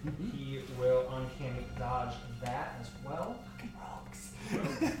 He will uncanny dodge that as well.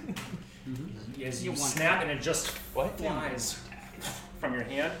 As You you want- snap, and it just What? flies from your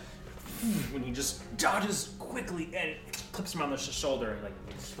hand. When he just dodges quickly and clips him on the shoulder, like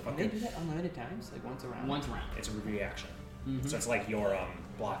it's Can they fucking. do that unlimited times? Like once around? Once around. It's a reaction. Mhm. So it's like your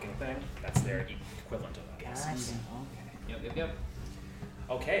blocking thing. That's their equivalent of that. Gotcha. Okay. Yep.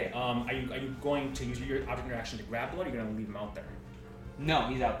 Okay. Are you going to use your object interaction to grab blood? Or are you going to leave him out there? No,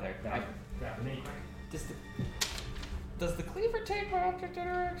 he's out there. Down. Grab the knee. Does the cleaver take my object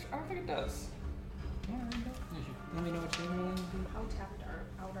interaction? I don't think it does. Let me know what you want to do. How tapped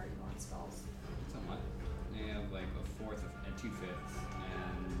out are you on spells? Somewhat. They have like a fourth and 2/5,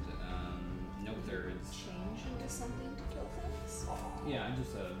 and no thirds. Change into something to kill things? Yeah, I'm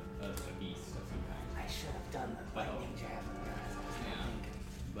just a beast of some kind. I should have done the lightning javelin. Yeah.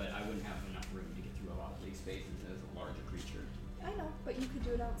 But I wouldn't have enough room to get through a lot of these spaces as a larger creature. I know, but you could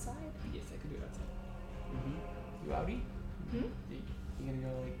do it outside. Yes, I could do it outside. Mm-hmm. You outie? Hmm? You gonna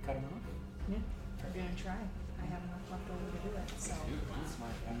go like cut him off? We're gonna try. I have enough left over to do it, so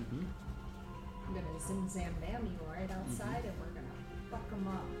Smart. Mm-hmm. I'm gonna zim zam bam you right outside and we're gonna fuck them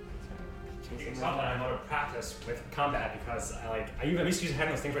up. You can tell that I'm out of practice with combat because I'm used to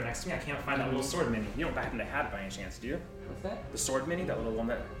having those things right next to me. I can't find that little sword mini. You don't happen to have it by any chance, do you? What's that? The sword mini, that little one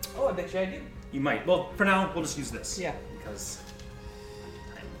that Oh, I bet you I do. you might. Well, for now, we'll just use this. Yeah. Because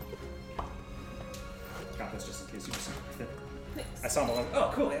got this just in case you just. I saw them all.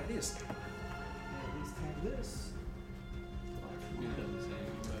 Oh, cool! I have these. At least have this. Yeah, it doesn't say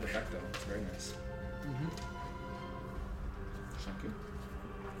anything, but- Perfecto. It's very nice. Thank you.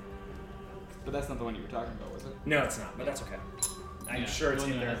 But that's not the one you were talking about, was it? No, it's not. But that's okay. I'm Yeah, sure it's the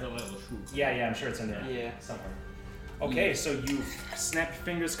in one that there. has a little swoop. Yeah, I'm sure it's in there. Yeah. Somewhere. Okay, so you snap your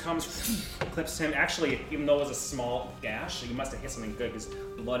fingers, comes, clips him. Actually, even though it was a small gash, you must have hit something good because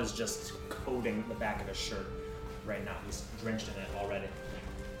blood is just coating the back of his shirt right now. He's drenched in it already.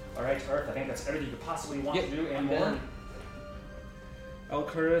 All right, Earth. I think that's everything you could possibly want Yep, to do and I'm more. done.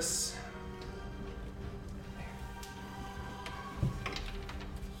 Elcurus.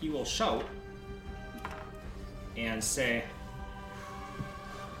 He will shout and say,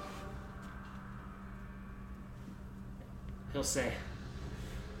 he'll say,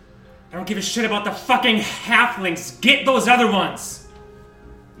 I don't give a shit about the fucking halflings. Get those other ones!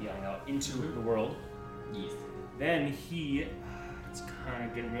 Yelling out into the world. Yes. Then it's kind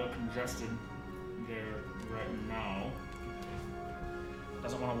of getting real congested there right now.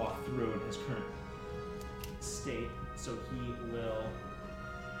 Doesn't want to walk through in his current state, so he will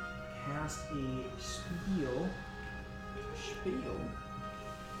cast a spiel.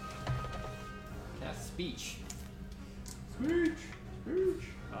 Cast speech.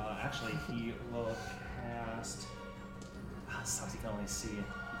 Actually, he will cast. Sucks, he can only see. He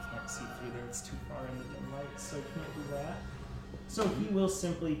can't see through there. It's too far in the dim light, so he can't do that. So he will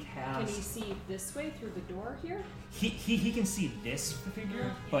simply Can cast. you see this way through the door here? He can see this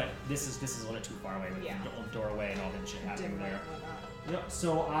figure, but this is a little too far away with Yeah. the doorway and all that shit happening Dim light there. and whatnot. Yep.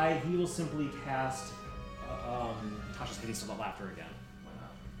 So he will simply cast. Tasha's hitting to the laughter again.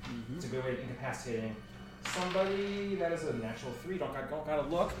 It's a good way of incapacitating somebody. That is a natural 3. Don't gotta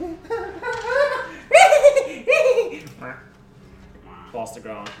look. Falls to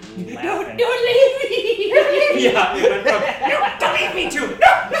ground. Laughing. Don't leave me! Yeah. It went from, no, don't leave me to. No,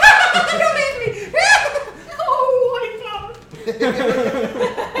 don't leave me. Oh my god!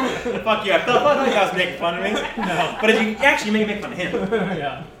 Fuck you! I thought you guys making fun of me. No, but if you actually make fun of him.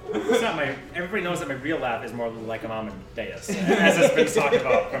 Yeah. It's not my. Everybody knows that my real laugh is more like I'm Amadeus, as has been talked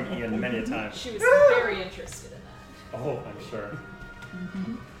about from Ian many a time. She was very interested in that. Oh, I'm sure.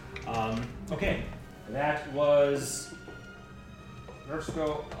 Okay, that was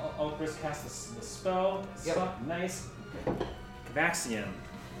Vertigo. Chris cast the spell. Yep. Suck. Nice. Vaxian.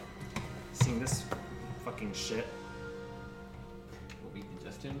 Seeing this fucking shit. We'll be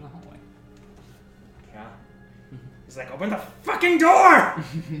just in the hallway. Yeah. He's like, open the fucking door!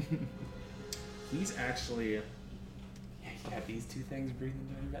 He's actually. Yeah, you have these two things breathing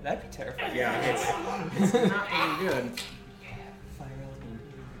down your back. That'd be terrifying. Yeah, it's not any good. Fire element.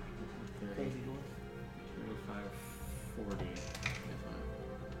 Crazy dwarf. 35, 40.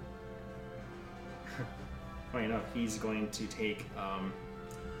 Funny enough, he's going to take. Can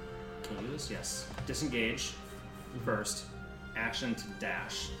you do this? Yes. Disengage first. Action to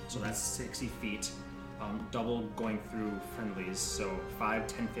dash. So that's 60 feet. Double going through friendlies. So 5,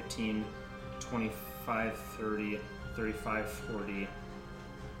 10, 15, 25, 30, 35, 40,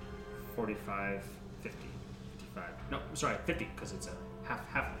 45, 50. 55. No, sorry, 50 because it's a half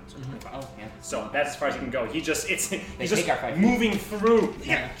lane, so 25. Oh, yeah. So that's as far as you can go. He's just take just our 5 feet. moving through.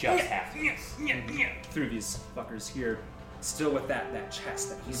 Just half. Through these fuckers here, still with that chest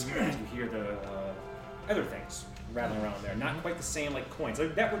that he's. You hear the other things rattling around there. Not quite the same like coins.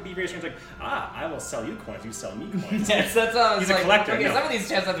 Like that would be very strange. Like I will sell you coins. You sell me coins. Yes, that's all. He's a collector. Okay, no. some of these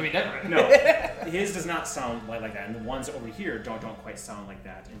chests have to be different. No, his does not sound like that, and the ones over here don't quite sound like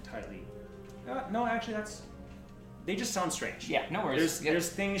that entirely. No, actually, they just sound strange. Yeah, no worries. There's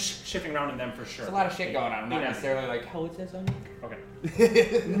things shifting around in them for sure. There's a lot of shit going on. I'm not Yeah. necessarily like, how it says on you. Okay.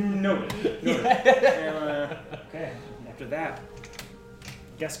 Noted. Okay. After that,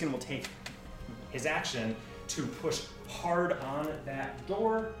 Geskin will take his action to push hard on that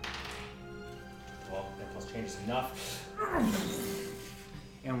door. Well, that plus change is enough.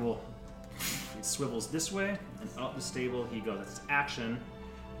 And it swivels this way and up the stable he goes. That's his action.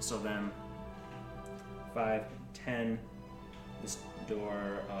 So then 5, 10, this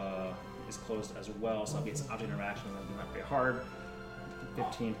door is closed as well, so that'll be its object interaction. That'll be not very hard.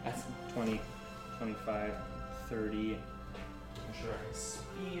 15, 20, 25, 30. I'm sure his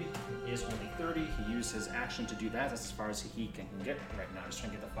speed is only 30. He used his action to do that. That's as far as he can get right now. Just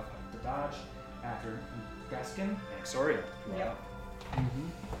trying to get the fuck out of the dodge. After Gaskin and Exoria. Yep.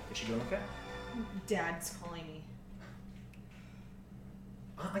 Is she doing okay? Dad's calling me.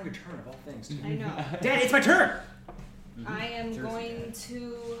 On your turn of all things. Too. I know. Dad, it's my turn! I am going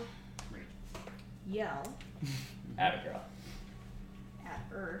to yell Abigail. at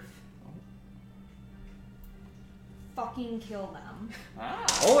Earth. Fucking kill them. Ah.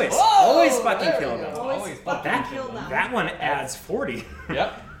 Always fucking there kill we them. go. Always fucking That, kill them. that one adds 40.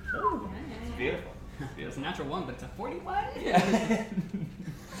 Yep. Oh. It's beautiful. It's a natural 1, but it's a 41. Yeah.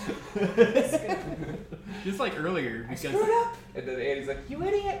 Just like earlier, because And then Andy's like, You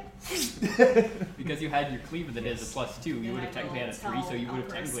idiot! because you had your cleaver that is a +2, you And would I have technically had a will 3, so you tell would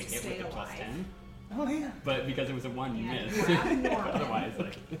have Elbrus technically to hit with stay a alive. +10. oh yeah. But because it was a 1, you And missed. grab Norman. Otherwise,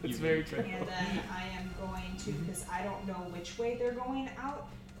 like, It's you very true. And then I am going to, because I don't know which way they're going out,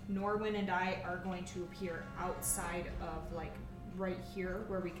 Norwin and I are going to appear outside of, like, right here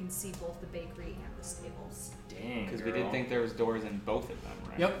where we can see both the bakery and the stables. Dang. Because we girl. did think there was doors in both of them,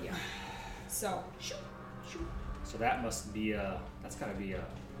 right? Yep. Yeah. So, shoot, shoot. So that must be that's gotta be a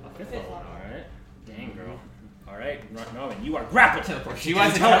fifth Fifth level, level. alright? Dang, girl. Alright, Norman, you are grappled. Teleport. She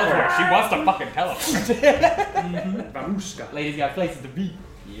wants to teleport. She wants to fucking teleport. Babushka. Lady's got places to be.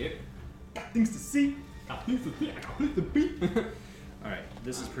 Yep. Got things to see. Got things to see, I got things to beat. Alright,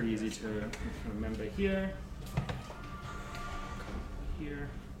 this is pretty easy to remember here. Come here.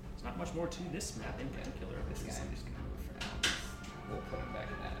 There's not much more to this map in particular. This guy I'm just gonna move for now. We'll put him back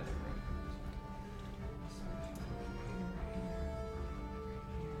in that as a room.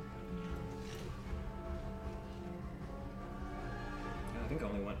 I think I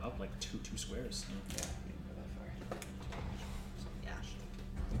only went up like two squares. Yeah, we didn't go that far. Yeah.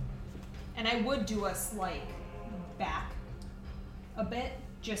 And I would do us, like, back a bit,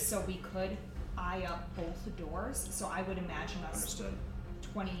 just so we could eye up both the doors. So I would imagine us Understood.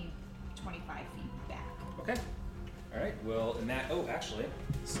 20, 25 feet back. Okay. Alright, well, in that. Oh, actually,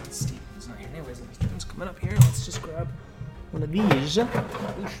 since Steven's not here anyways, and Steven's coming up here, let's just grab one of these. Set him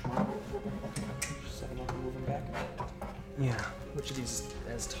up and move him back a bit. Yeah. Which of these is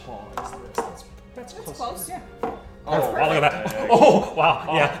as tall as this? That's That's close. Yeah. Oh, wow, look at that. perfect. Oh, wow.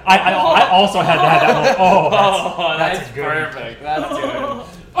 Yeah. I also had to have that moment. Oh, Oh, that's good. perfect. That's good.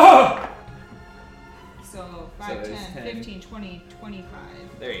 So 5, 5, there's 10, 15, 20, 25.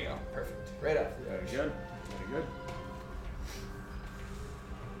 There you go. Perfect. Right up. Very good. Very good.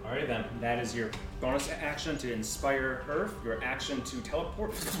 Alrighty then. That is your bonus action to inspire Earth. Your action to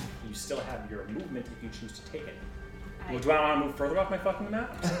teleport. You still have your movement if you choose to take it. I- Well, do I want to move further off my fucking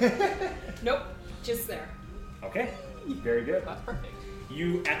map? Nope, just there. Okay. Very good. That's perfect.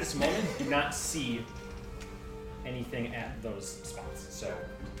 You, at this moment, do not see anything at those spots. So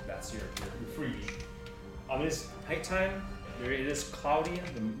that's your freebie. On this nighttime, it is cloudy.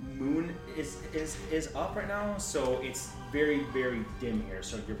 The moon is up right now, so it's very, very dim here.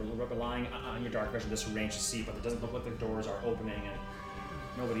 So you're relying on your dark vision, this range to see, but it doesn't look like the doors are opening, and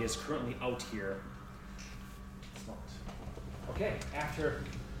nobody is currently out here. It's not. Okay, after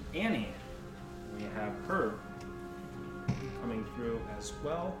Annie, we have her coming through as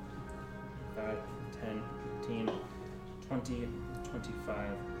well. 5, 10, 15, 20,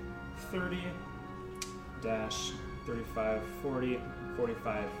 25, 30, dash 35, 40,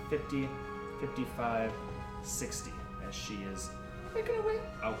 45, 50, 55, 60, as she is making her way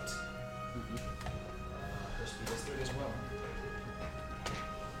out. Her speed is 30 as well.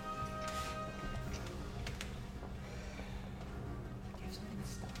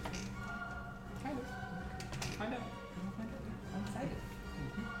 Find out. I'm excited.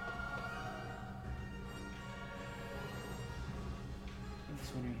 I'm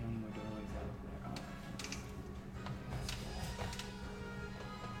just wondering how many more doorways out there are.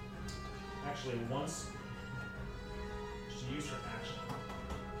 Actually, once she used her action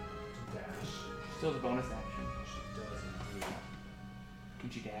to dash, Still the bonus action. she does indeed. Can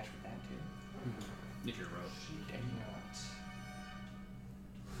you dash with that too? If you're a rogue. She cannot.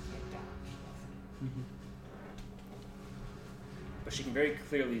 But she can very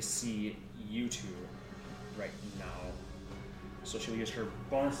clearly see you two right now. So she'll use her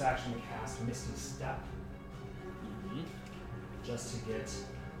bonus action to cast Misty Step just to get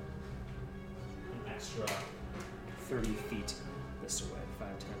an extra 30 feet this way. 5,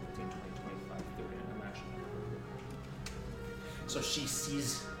 10, 15, 20, 25, 30. I'm actually. So she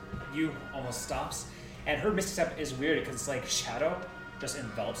sees you, almost stops. And her Misty Step is weird because it's like shadow just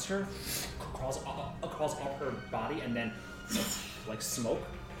envelops her, crawls up her body, and then like smoke.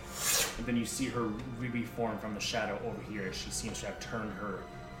 And then you see her reform from the shadow over here as she seems to have turned her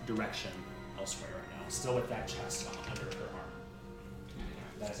direction elsewhere right now. Still with that chest under her arm.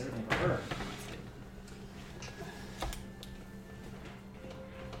 That is everything for her.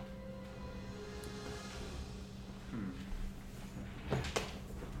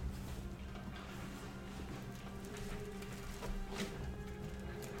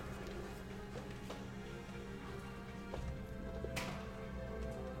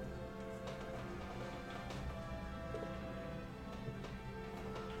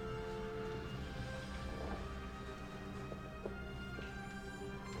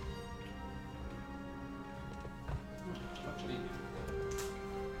 Actually,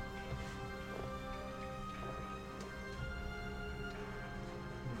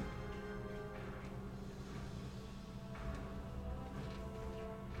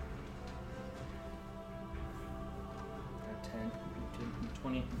 10,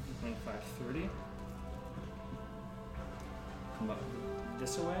 20, 25, 30. Come up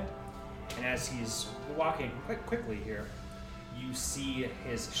this way. And as he's walking quite quickly here, you see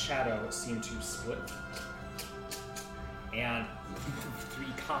his shadow seem to split. And 3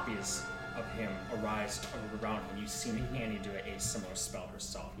 copies of him arise around him. You've seen Annie do a similar spell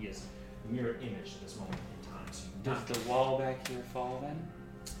herself. He is mirror image at this moment in time. So you does the wall back here fall then?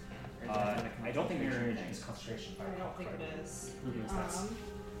 Or is that not a I don't think mirror concentration image thing? is concentration. If I I recall don't think correctly. it is.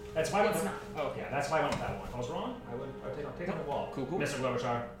 That's why I went It's with, not. Oh, yeah, that's why I went with that one. If I was wrong, I would take down the wall. Cool, cool. Mr.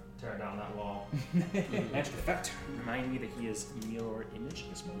 Gloverchar, tear down that wall. Magic effect. Remind me that he is mirror image at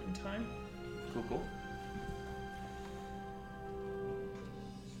this moment in time. Cool, cool.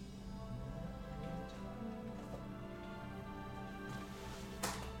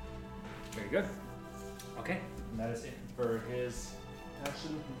 Very good. Okay, and that is it for his action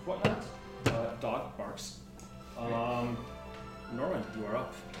and whatnot. Dog barks. Norman, you are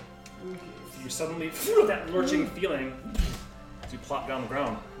up. You suddenly feel that lurching feeling as you plop down the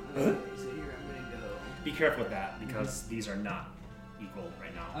ground. So here I'm gonna go. Be careful with that because these are not equal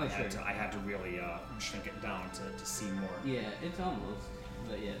right now. Oh, I had to really shrink it down to see more. Yeah, it's almost,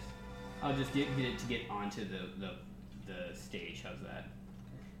 but yes. I'll just get it to get onto the stage. How's that?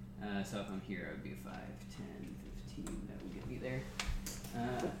 So if I'm here, I would be 5, 10, 15. That would get me there.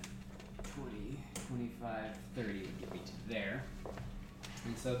 20, 25, 30 would get me to there.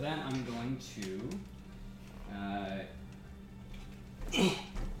 And so then I'm going to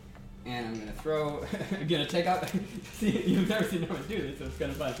And I'm gonna throw. I'm gonna take out. See, you've never seen anyone do this, so it's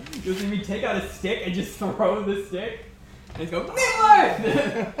kind of fun. You'll see me take out a stick and just throw the stick, and go Leroy!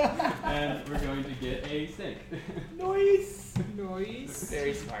 And we're going to get a snake. Noise. Noise.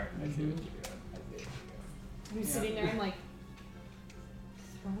 Very smart. I see what you're doing. I'm sitting there, I'm like,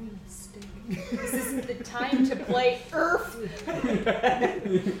 throwing a stick. This isn't the time to play Earth.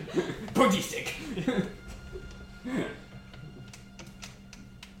 Boogie stick.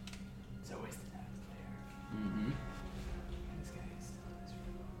 It's always the time there. Mm-hmm. This guy is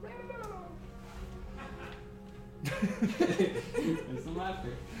There's some laughter.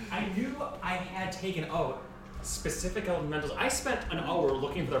 I knew I had taken out specific elementals. I spent an hour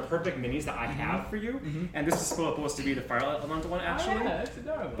looking for the perfect minis that I have for you, and this is supposed to be the fire elemental one actually. Oh, yeah, that's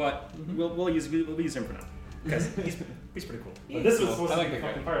adorable. But we'll use him for now because he's pretty cool. But He's this was cool. supposed I to like be the the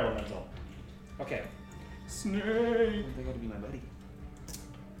fucking guy. fire elemental. Okay. Snake. They gotta be my buddy.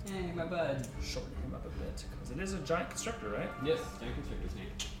 Hey, my bud. Shorten him up a bit because it is a giant constructor, right? Yes, giant constructor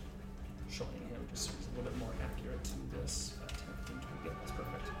snake. Shortening him just so he's a little bit more accurate to this. 10, 15, 20. Yeah, that's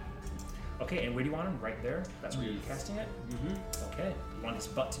perfect. Okay, and where do you want him? Right there? That's where you're Yes. casting it? Mm-hmm. Okay. You want his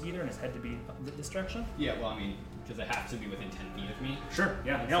butt to be there and his head to be this direction? Yeah, well, I mean, because it has to be within 10 feet of me. Sure,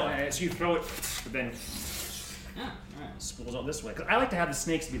 yeah. No, so you throw it, but then Ah, alright. spools out this way. Because I like to have the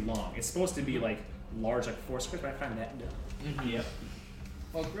snakes be long. It's supposed to be like large, like 4 squares, but I find that dumb. Yep.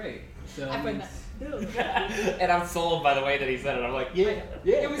 Well, great. So I find that. And I'm sold by the way that he said it. I'm like, yeah,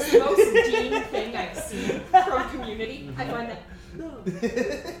 yeah. It was the most Dean thing I've seen from Community. I find that.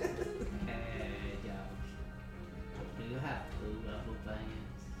 You have to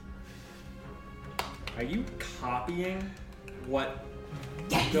Are you copying what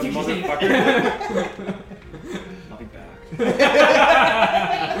the Interesting. motherfucker? I'll be back.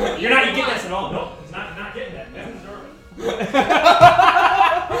 You're not getting this at all. No, he's not getting that. That's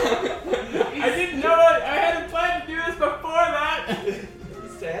I didn't know it. I hadn't planned to do this before that.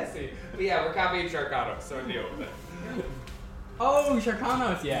 He's sassy. But yeah, we're copying Sharkano, so deal with it. Oh,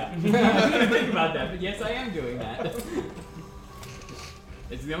 Sharkanos, yeah. I didn't think about that, but yes, I am doing that.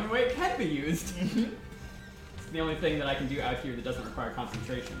 It's the only way it can be used. It's the only thing that I can do out here that doesn't require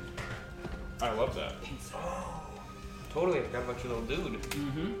concentration. I love that. Oh, totally. I forgot about your little dude.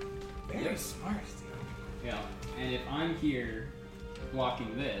 Mm-hmm. Very smart, dude. Yeah. And if I'm here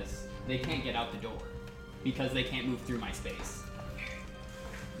blocking this, they can't get out the door because they can't move through my space.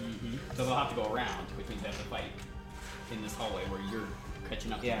 Mm-hmm. So they'll have to go around, which means they have to fight in this hallway where you're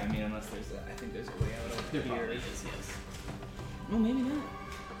catching up. Yeah, to I them. mean, unless there's I think there's a way out over There here. probably is, yes. Well, maybe not.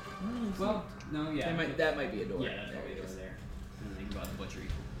 Well, no, yeah. That might be a door. Yeah, that's probably over there. I don't think about the butchery.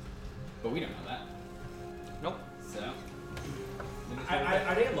 But we don't know that. Nope. So.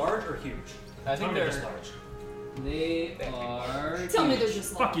 Are they large or huge? I think Tell me they're. just large. They are. Tell me they're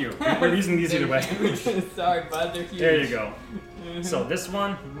just Fuck you. We're using these either way. Sorry, bud, they're huge. There you go. So this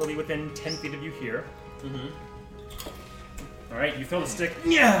one will be within 10 feet of you here. Mm-hmm. All right, you throw the stick.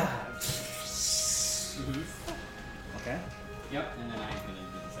 Yeah. Mm-hmm. Okay. Yep, and then I'm gonna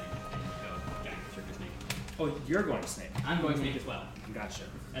do the same and go giant circus snake. Oh, you're going snake. I'm going snake as well. Gotcha.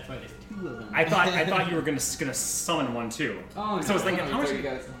 That's why there's 2 of them. I thought you were gonna summon one too. Oh, no. So I was thinking, how much? You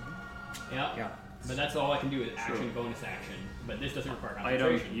guys. Yep. Yeah. But that's all I can do is action, Sure. bonus action. But this doesn't require Item,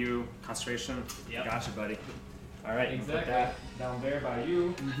 concentration. you, concentration. Yep. Gotcha, buddy. All right, you put Exactly. that down there by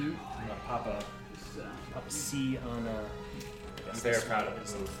you. Mm-hmm. I'm gonna pop a C on a. I'm very proud of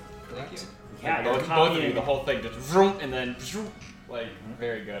this move. Thank you. Yeah, both, you're both of copying. you, the whole thing just vroom and then vroom. Like,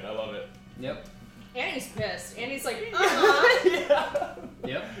 very good. I love it. Yep. Annie's pissed. Annie's like, uh-huh.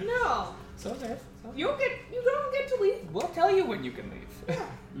 Yep. No. So there. You don't get to leave. We'll tell you when you can leave.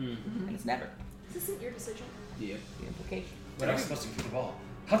 Mm-hmm. And it's never. This isn't your decision. Yep. The implication. What are we supposed to do with the wall?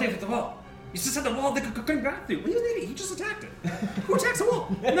 How'd they hit the wall? You just said the wall they couldn't back through. What are you an idiot? You just attacked it. Who attacks a wall?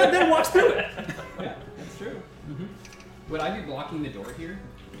 And then walks through it. Yeah, that's true. Mm-hmm. Would I be blocking the door here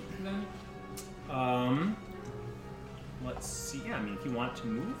then? Let's see. Yeah, I mean, if you want to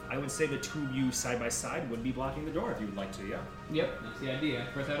move, I would say the 2 of you side by side would be blocking the door if you would like to, yeah. Yep, that's the idea.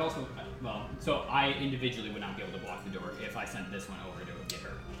 Of course, I'd also, well, so I individually would not be able to block the door if I sent this one over to get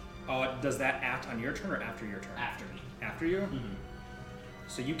her. Does that act on your turn or after your turn? After me. After you? Mm-hmm.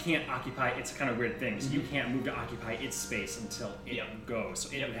 So you can't occupy, it's a kind of weird thing, so you can't move to occupy its space until it Yep. goes. So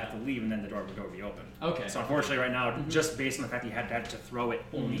it Yep. would have to leave and then the door would go be open. Okay. So unfortunately right now, just based on the fact that you had to throw it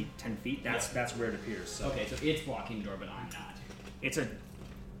only Mhm. 10 feet, that's where it appears. So Okay, so it's blocking the door, but I'm not. it's a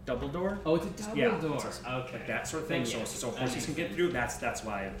double door. Oh, it's a double Yeah, door. it's Okay. like that sort of thing. Then yes, So that horses makes can get sense. through. That's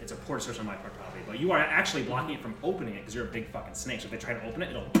why it's a poor decision on my part probably. But you are actually blocking it from opening it because you're a big fucking snake. So if they try to open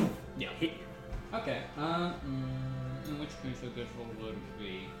it, it'll Yeah. hit you. Okay. In which case I guess what would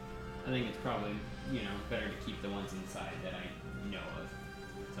be? I think it's probably, better to keep the ones inside that I know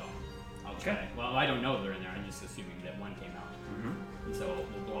of. So I'll try. Okay. Well, I don't know they're in there. I'm just assuming that one came out. Mm-hmm. And so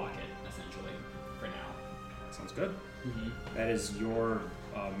we'll block it, essentially, for now. Sounds good. Mm-hmm. That is your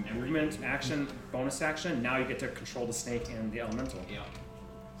movement, action, bonus action. Now you get to control the snake and the elemental. Yeah.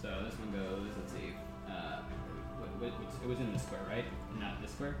 So this one goes, let's see. It was in the square, right? Not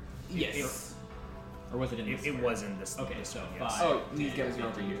this square? Yes. Or was it in the square? It was in this. Okay, this so one, 5, yes. Oh, 10, these guys are 15,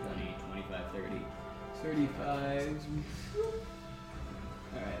 over here 20, 25, 30. 35.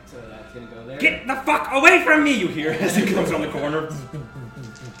 Alright, so that's gonna go there. Get the fuck away from me! You hear as it comes around the corner.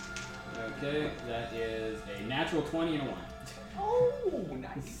 Okay, that is a natural 20 and a 1. Oh,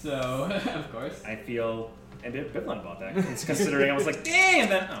 nice. So, of course. I feel a bit ambivalent about that, considering I was like, dang,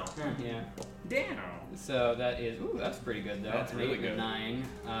 and then Yeah. damn. So that is, that's pretty good though. That's really 8 and good.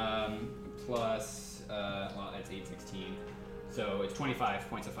 9, plus, that's 8, 16. So it's 25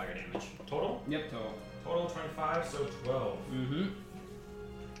 points of fire damage. Total? Yep, total. Total 25, so 12. Mm-hmm.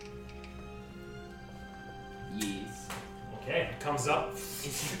 Yes. Okay, it comes up.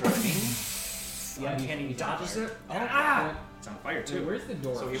 Is he burning? Uncanny he's on dodges fire. it. Oh, Ah! It's on fire Wait, too. where's the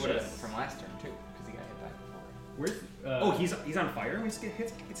door? So he of would have this? from last turn too, because he got hit by it before. Where's, Oh, he's on fire when he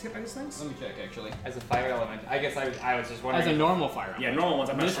gets hit by these things? Let me check actually. As a fire element, I guess I was just wondering. As a normal fire. Yeah, element. normal ones.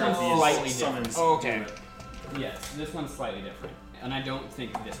 I'm not This sure if one's these slightly summons. different. Oh, okay. do it. Yes, this one's slightly different. And I don't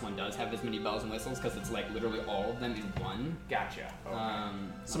think this one does have as many bells and whistles because it's like literally all of them in one. Gotcha. Okay.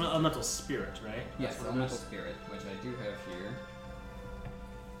 Some elemental spirit, right? Yes, That's what it elemental is. spirit, which I do have here.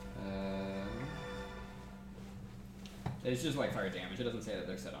 It's just like fire damage. It doesn't say that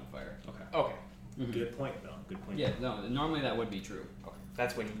they're set on fire. Okay. Okay. Good point, though. Good point. Yeah, no, normally that would be true. Okay.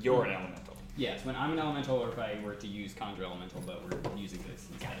 That's when you're an elemental. Yes, when I'm an elemental or if I were to use conjure elemental, but we're using this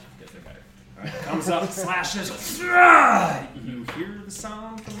instead because they're better. Alright, comes up, slashes. You hear the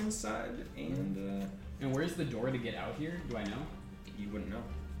sound from inside, and And where's the door to get out here? Do I know? you wouldn't know.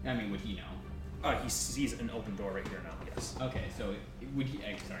 I mean, would he know? Oh, he sees an open door right here now. Yes. Okay, so would he?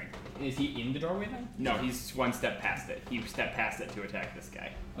 Sorry, is he in the doorway then? No, he's one step past it. He stepped past it to attack this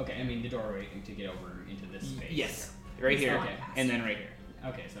guy. Okay, I mean the doorway to get over into this space. Yes. Right here. Okay. And then right here.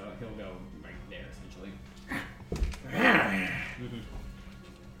 Okay, so he'll go right there essentially.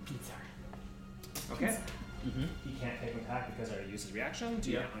 Sorry. Okay. Mm-hmm. He can't take an attack because I already used his reaction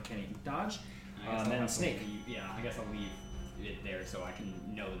to Yeah. uncanny dodge. I guess I'll Then have to snake. leave- yeah, I guess I'll leave it there so I can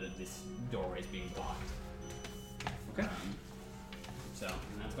know that this doorway is being blocked. Okay. So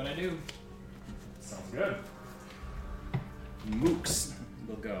and that's what I do. Sounds good. Mooks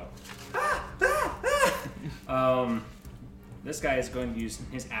will go. This guy is going to use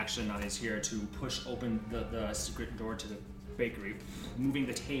his action on his here to push open the secret door to the bakery, moving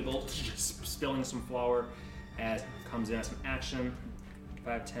the table, spilling some flour as comes in as an action.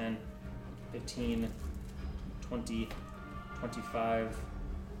 5, 10, 15, 20, 25.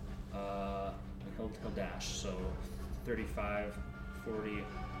 He'll dash, so 35, 40,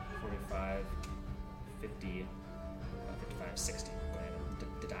 45, 50, 55, 60. Go ahead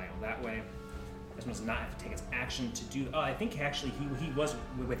and dial that way. This one does not have to take its action to do. I think actually he was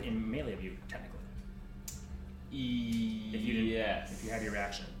within melee of you technically. If you didn't, Yes. if you have your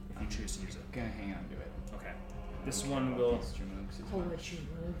action, if you choose to use it. Gonna hang on to it. Okay. This one will. Holy shit.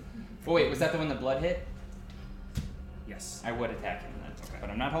 Oh wait, was that the one that blood hit? Yes. I would attack him then. Okay. But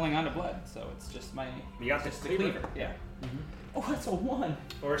I'm not holding on to blood, so it's just my. You got just the the cleaver. cleaver. Yeah. Oh, that's a 1.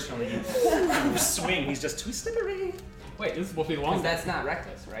 Fortunately, you swing. He's just too slippery. Wait, this is supposed to be the Because long. that's not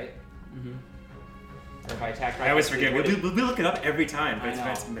reckless, right? Mm-hmm. Or if I attack recklessly. I always forget. would it- We look it up every time. But I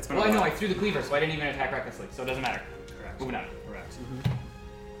know. it's been Well, a I know while. I threw the cleaver, so I didn't even attack recklessly, so it doesn't matter. Correct. Moving on. Correct.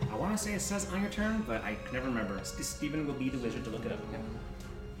 I want to say it says on your turn, but I can never remember. Stephen will be the wizard to look it up.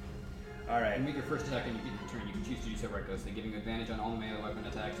 All right. And make your first attack on your turn. You can choose to do so recklessly, giving you advantage on all melee weapon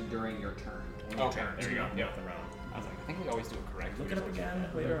attacks during your turn. Okay, There you go. Yeah. The round. I was like, I think we always do it correct. Look it up again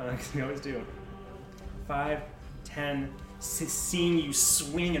later on, because we always do. 5, 10. Seeing you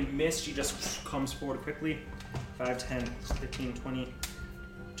swing and miss, she just comes forward quickly. 5, 10, 15, 20,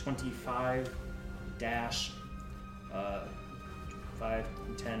 25, dash. 5,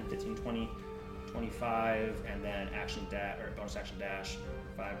 10, 15, 20, 25, and then action dash, or bonus action dash.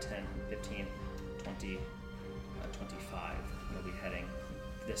 5, 10, 15, 20, 25. We'll be heading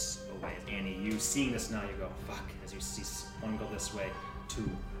this way. Annie, you seeing this now, you go, fuck, as you see one go this way, 2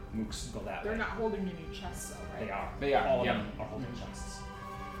 mooks go that They're way. not holding any chests though, right? They are. They are, All of yep. them are holding chests.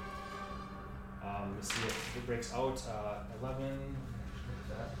 Let's see if it breaks out. 11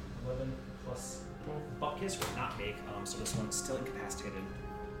 plus Buckus would not make, so this one's still incapacitated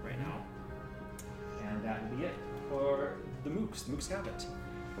right now. And that will be it for the mooks. The mooks have it.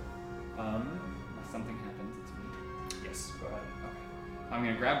 Unless something happens, it's me. Yes. Go ahead. Okay. I'm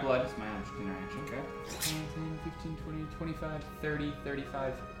gonna grab blood. It's my object interaction. Okay. 10, 15, 20, 25, 30,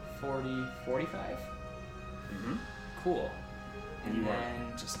 35, 40, 45. Mm-hmm. Cool. And And you then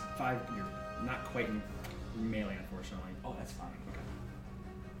are just 5. You're not quite in melee, unfortunately. oh, that's fine. Okay.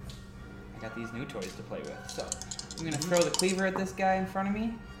 I got these new toys to play with. So I'm gonna throw the cleaver at this guy in front of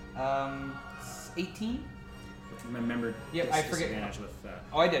me. 18. Remember. Yep, I forget. Disadvantage with.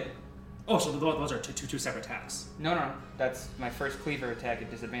 Oh, I did. Oh, so those are two separate attacks. No. That's my first cleaver attack at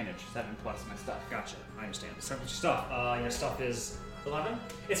disadvantage. 7 plus my stuff. Gotcha. I understand. So your stuff. Your stuff is 11.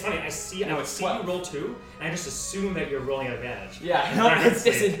 It's funny. I see. No, I it's see 12. you roll 2, and I just assume that you're rolling at advantage. Yeah, no, Alright, it's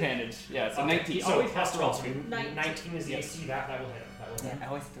sweet. disadvantage. Yeah, so Okay, 19. So Always plus 12. So 19. 19 is the Yes. AC. That will hit. That will hit. Yeah, I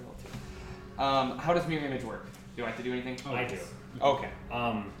always have to roll 2. How does mirror image work? Do I have to do anything? I do. Okay.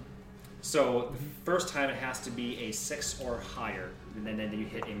 So the first time it has to be a 6 or higher, and then you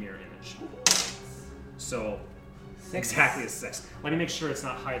hit a mirror image. So 6. exactly a 6. Let me make sure it's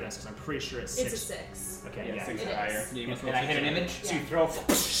not higher than 6. I'm pretty sure it's 6. It's a 6. Okay, Yeah, yeah. 6 It or is. higher. Yeah, you must And roll I hit an 6 or image? So you throw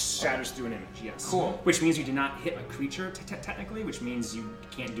shatters through an image, yes. Cool. Which means you did not hit a creature technically, which means you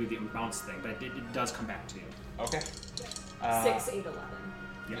can't do the bounce thing, but it does come back to you. Okay. 6, 8, 11.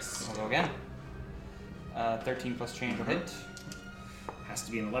 Yes. I'll go again. 13 plus change will hit. Has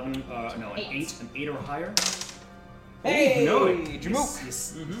to be an 11, no, an 8. 8, an 8 or higher. Hey! No, Jamook!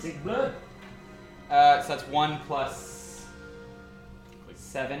 Yes. Take blood. So that's 1 plus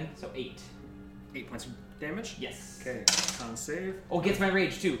 7, so 8. 8 points of damage. Yes. Okay, con save. Oh, gets my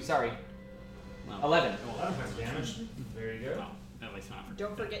rage too. Sorry. Well, 11. Oh, 11 points of damage. Very good. well, at least not for.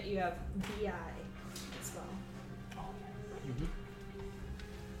 Don't forget you have BI as well.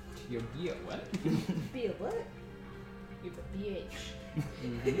 Your gear, what? B a what? You have a BH.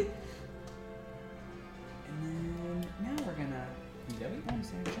 And then now we're gonna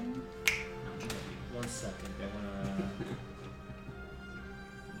bonus action. 1 second. I wanna.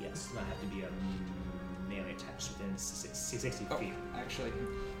 Yes, not have to be a melee attack within 60 Oh, feet. actually.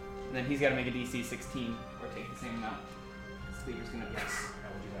 And then he's got to make a DC 16 or take the same amount. Cleaver's gonna. Yes, I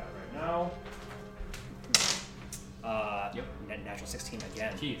will do that right now. Yep. Natural 16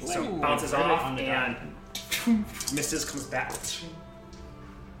 again. Jeez. So Ooh, bounces really off on the and misses, comes back. That's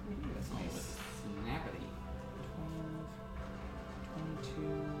nice. Snappity. 12, 22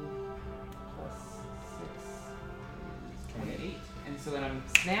 plus 6 is 28. And so then I'm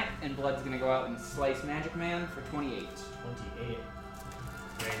snap, and blood's gonna go out and slice Magic Man for 28. 28.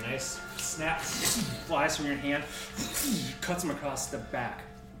 Very nice. Snap flies from your hand, cuts him across the back.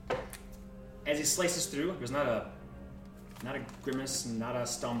 As he slices through, there's not a grimace, not a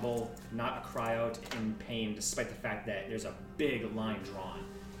stumble, not a cry out in pain, despite the fact that there's a big line drawn.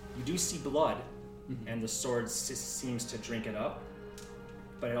 You do see blood, and the sword seems to drink it up,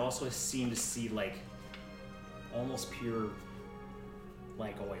 but it also seems to see like almost pure,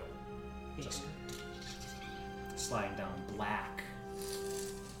 like oil, just sliding down black,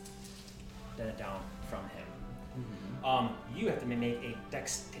 down from him. You have to make a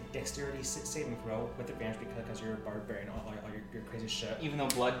dexterity saving throw with advantage because you're a barbarian, all your crazy shit. Even though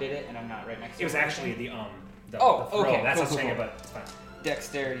blood did it, and I'm not right next to It was him. actually the Oh, the throw. okay, That's cool, what I'm saying, cool, but it's fine.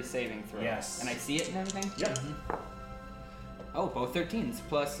 Dexterity saving throw. Yes. And I see it and everything? Yep. Oh, both 13s.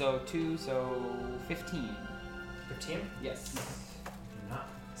 Plus, so 2, so 15. 15. Yes. Do not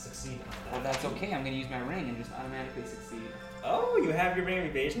succeed on that. Well, that's okay. I'm going to use my ring and just automatically succeed. Oh, you have your ring of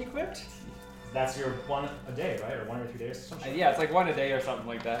evasion equipped? That's your one a day, right? Or 1 or 2 days? Or something? Yeah, it's like 1 a day or something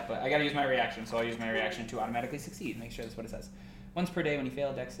like that. But I got to use my reaction, so I'll use my reaction to automatically succeed. Make sure that's what it says. Once per day, when you fail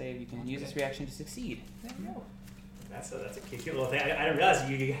a dex save, you can use this reaction to succeed. There you go. That's a cute little thing. I didn't realize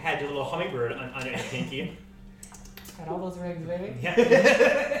you had your little hummingbird on your pinky. Got all those rings, baby. Yeah.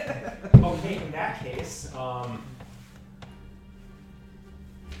 Okay, in that case, yes.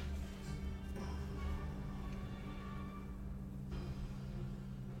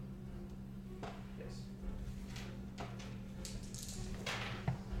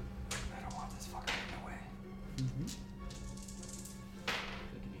 I don't want this fucker in the way.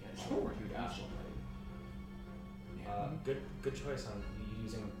 Good choice on you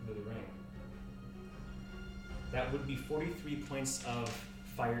using the ring. That would be 43 points of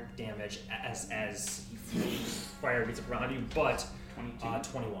fire damage as fire beats around you, but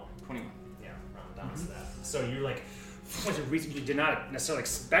 22. 21. 21. Yeah, round down to that. So you're like, for some reason you did not necessarily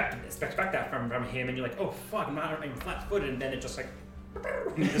expect that from him, and you're like, oh fuck, I'm flat-footed, and then it just like,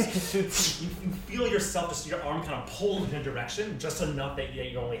 you feel yourself, just your arm kind of pulled in a direction, just enough that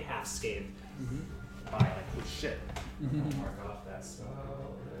you're only half scathed by like, oh shit. Mark off that spell.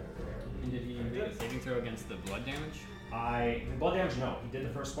 And did he make a saving throw against the blood damage? The blood damage, no. He did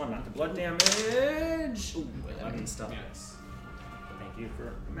the first one, not the blood damage. Ooh, 11 stuff. Yes. Thank you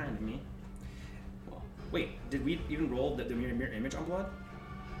for reminding me. Well, wait, did we even roll the mirror image on blood?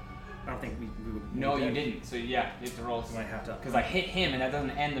 I don't think we would. No, you didn't. So yeah, you have to roll. So I have to. Because I hit him, and that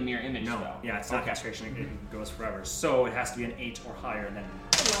doesn't end the mirror image. No, though. yeah, it's not concentration. It goes forever. So it has to be an 8 or higher, and then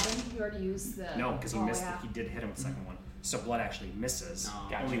 11. You already used the. no, because he oh, missed. Yeah. He did hit him with the second one. So blood actually misses. Oh,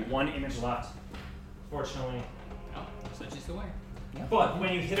 gotcha. Only one image left. Fortunately. Oh, so just away. But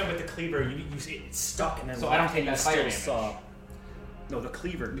when you hit him with the cleaver, you see it's stuck, and then So I don't left think hand that's you fire still damage. saw. No, the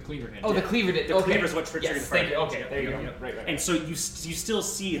cleaver. The cleaver hit. Oh, the cleaver did. The okay. cleaver is what triggered Yes, the fire thank you. damage. Okay, Yeah, there you go. yeah. Right. And so you still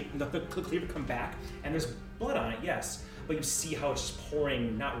see the cleaver come back, and there's blood on it, yes, but you see how it's just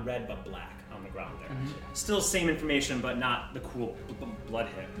pouring, not red but black on the ground there. Still same information, but not the cool blood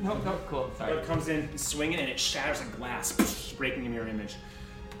hit. No, cool. Sorry. Blood comes in, swinging, and it shatters like glass, breaking in your image.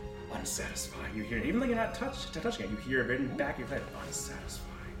 Unsatisfied. You hear it, even though you're not touching it, you hear it in the back of your head. Unsatisfied.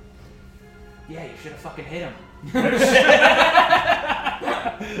 Yeah, you should have fucking hit him.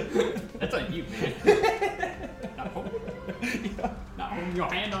 That's on you, man. Not holding your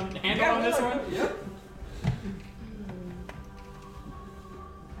handle on this one. Yep.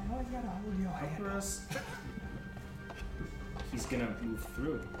 Alvarez. He's gonna move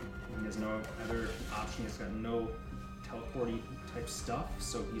through. He has no other option. He's got no teleporty type stuff,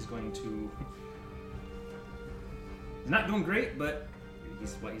 so he's going to. He's not doing great, but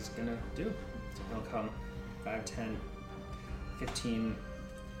he's what he's gonna do. So he'll come 5, 10, 15,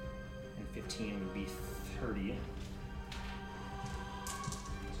 and 15 would be 30.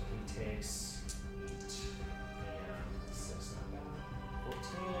 So he takes 8 and 6, not bad. 14,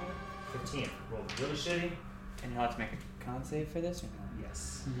 15. Rolled really shitty. And you'll have to make a con save for this, or no?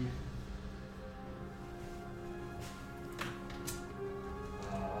 Yes.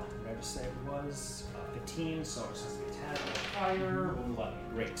 What did I just say it was? 15, so it just has to be a tad higher. Wouldn't let me.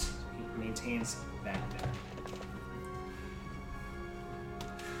 Great. So he maintains that there.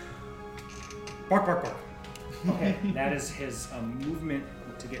 Bark, bark, bark. Okay, that is his movement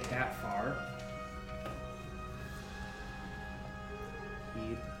to get that far.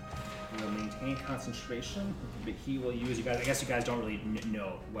 He will maintain concentration, but he will use. You guys, I guess you guys don't really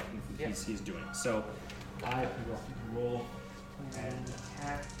know what he's doing. So I will roll and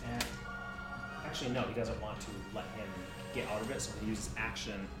attack. And actually, no, he doesn't want to let him get out of it, so he uses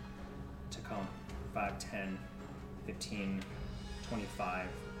action to come 5, 10, 15, 25,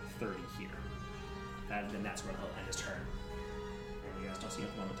 30 here. Then that's where he'll end his turn. And you guys don't see it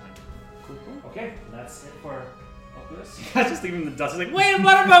one more time. Cool. Okay, that's it for Oculus. You guys just leave him in the dust. He's like, wait,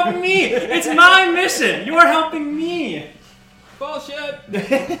 what about me? It's my mission. You're helping me. Bullshit.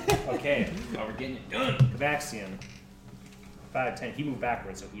 Okay. Oh, we're getting it done. Vaxian. 5, 10. He moved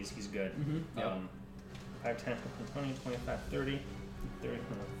backwards, so he's good. Yep. 5, 10, 20, 25, 30, 30,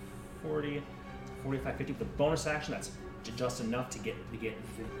 40, 45, 50. With the bonus action, that's just enough to get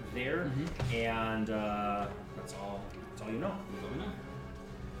there. And that's all you know.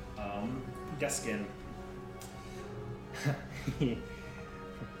 Deskin.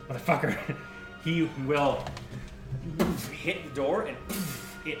 Motherfucker. He will hit the door and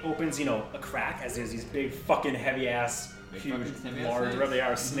it opens, a crack as there's these big fucking heavy ass, huge, heavy-ass large, snakes. whatever they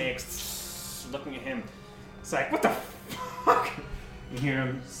are, snakes looking at him. It's like, what the fuck? You hear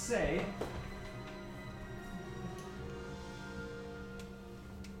him say,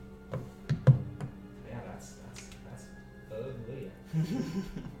 yeah, that's ugly.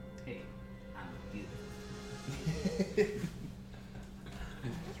 Hey, I'm beautiful.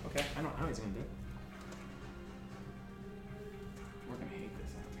 Okay, I know what he's gonna do. We're gonna hate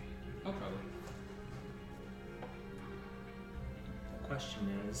this, aren't we? Oh, probably. The question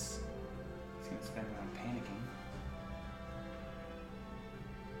is, He's gonna spend it on panicking.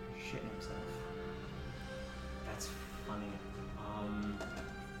 Shitting himself. that's funny.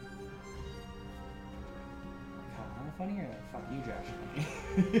 Kind of funny or like, fuck you, Josh?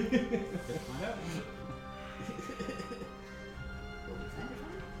 Find out.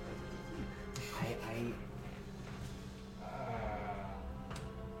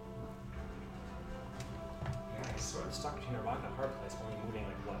 Yeah, he's sort of stuck between a rock and a hard place, only moving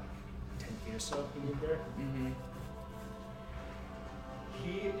like what, 10 feet or so he moved there? Mm-hmm.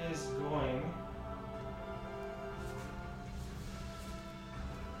 He is going.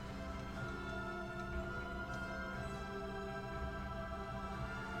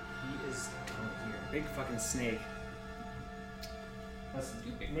 He is going here. Big fucking snake. Let's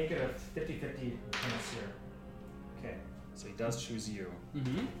make it a 50-50 chance here. Okay, so he does choose you,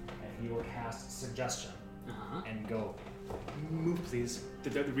 and he will cast Suggestion and go, move please.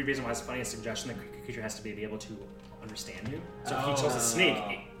 The reason why it's funny is Suggestion, the creature has to be able to understand you. So if he chose a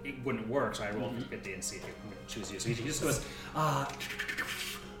snake, it wouldn't work. So I rolled 50 and see if he would choose you. So he just goes,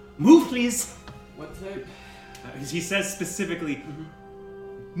 move, please. What type? He says specifically,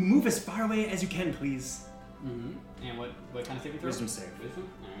 move as far away as you can, please. Mm-hmm. And what kind of saving throw? Wisdom save. Wisdom?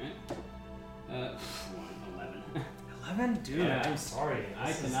 Alright. 11. 11? Dude, Yeah, I'm I'm sorry.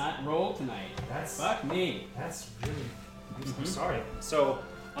 I cannot roll tonight. That's Fuck me. That's really. I'm sorry. So,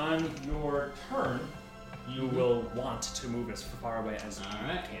 on your turn, you will want to move as far away as you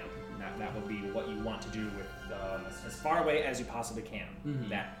Alright. can. That will be what you want to do with as far away as you possibly can.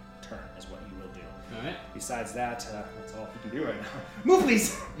 That turn is what you will do. Alright. Besides that, that's all you can do right now. Move,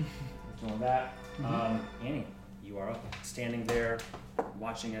 please! Doing that. Annie, you are up, standing there,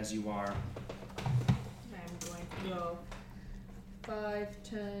 watching as you are. I'm going to go 5,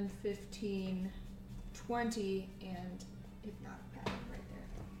 10, 15, 20, and hypnotic pattern right there.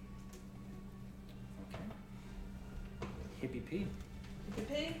 Okay. Hippie P. The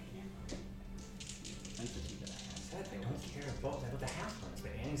pig? Said they don't care about the half ones,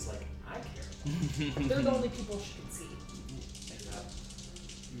 but Annie's like, I care about. They're the only people she can see.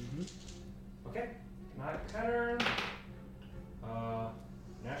 Okay, hypnotic pattern.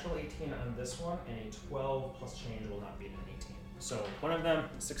 Natural 18 on this one, and a 12 plus change will not beat an 18. So one of them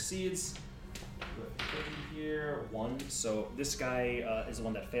succeeds with 30 here, 1. So this guy is the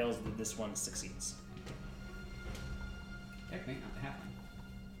one that fails, this one succeeds. Technically, not the half one.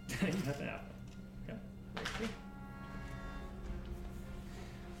 Nothing happened. Okay.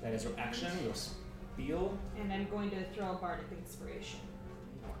 That is your action, your spiel. And I'm going to throw a bardic inspiration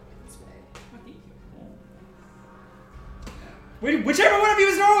this way. What the? Wait, whichever one of you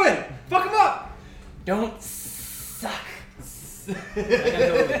is Norwin! Fuck him up! Don't suck. I gotta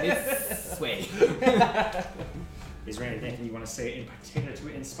go this way. Is there anything you want to say in particular to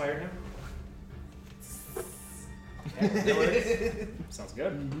inspire him? Okay, that works. Sounds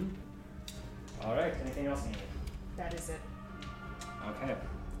good. Alright, anything else, Amy? That is it. Okay.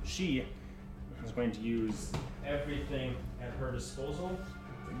 She is going to use Everything at her disposal.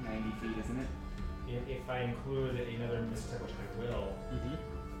 90 feet, isn't it? If I include another mistake, which I will.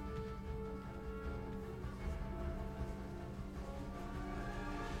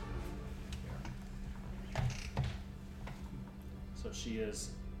 So she is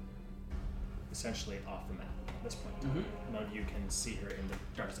essentially off the map at this point. None of you can see her in the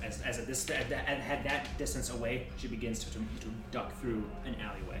darkness. As at that distance away, she begins to duck through an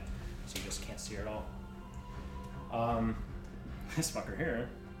alleyway. So you just can't see her at all. This fucker here.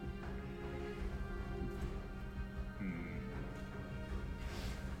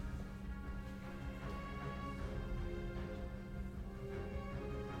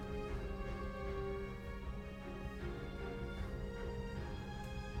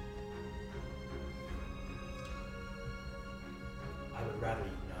 I would rather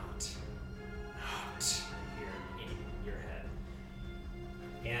you not hear in your head.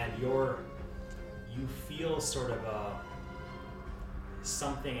 And you feel sort of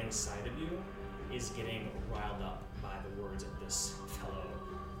something inside of you is getting riled up by the words that this fellow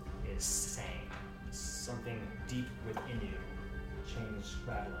is saying. Something deep within you changed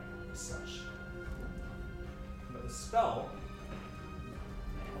rattling as such. But the spell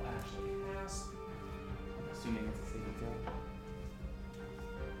that will actually cast Assuming it's a saving throw.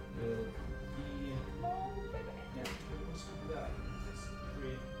 will be. Yeah, let's do that. 3,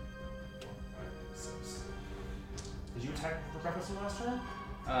 4, 5, 6. Did you attack for breakfast last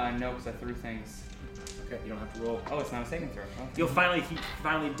turn? No, because I threw things. Okay, you don't have to roll. Oh, it's not a saving throw. Oh. He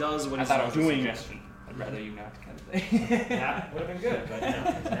finally does what I he's thought it was doing. a suggestion. I'd rather you not kind of thing. That would have been good, but He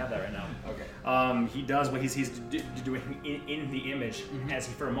doesn't have that right now. Okay. He does what he's doing in the image as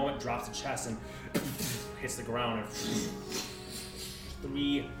he for a moment drops the chest and hits the ground and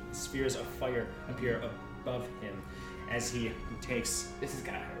 3 spheres of fire appear above him as he takes This is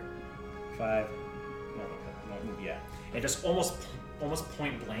gonna hurt. 5. Well, won't move yet. And just almost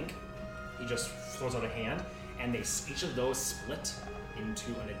point blank, he just throws out a hand, and each of those split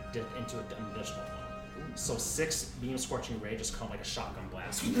into an additional one. So 6 beam scorching ray just come like a shotgun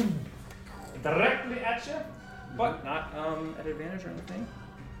blast directly at you, but not at advantage or anything.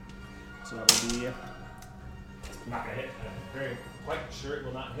 So that will be not gonna hit. I'm very quite sure it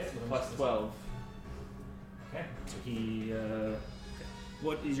will not hit. But I'm Plus just- 12. okay. So he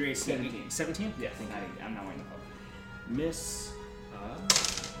what is your AC? 17. 17? Yes, I'm not wearing the cloak. Miss.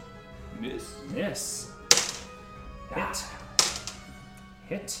 Miss. Miss. Hit.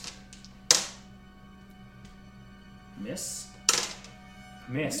 Hit. Miss.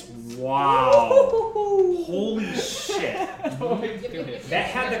 Miss. Wow. Holy shit. That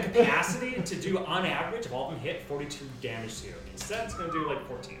had the capacity to do, on average, if all of them hit, 42 damage to you. Instead, it's going to do like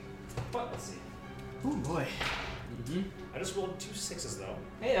 14. But let's see. Oh boy. I just rolled 2 6s though.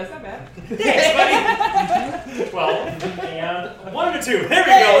 Hey, that's not bad. Thanks, buddy. 12 and 1 to 2. There we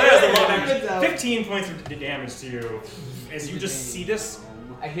go. There's the low Good damage. job. 15 points of damage to you. As you just see this.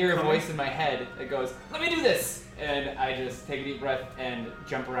 I hear a voice in my head that goes, "Let me do this," and I just take a deep breath and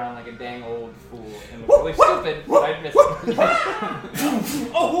jump around like a dang old fool and look really stupid, but I miss.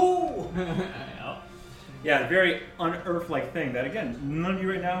 Oh! Yeah, very unearth-like thing that again none of you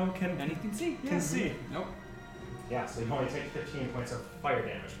right now can see. see. Nope. Yeah, so you only take 15 points of fire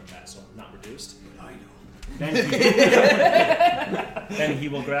damage from that, so not reduced. I know. Then he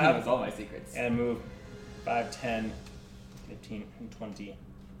will He grab knows all my secrets. and move 5, 10, 15, and 20,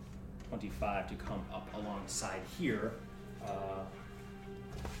 25 to come up alongside here.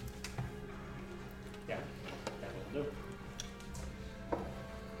 Yeah, that will do.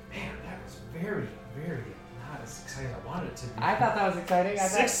 Man, that was very, very not as exciting as I wanted it to be. I thought that was exciting. I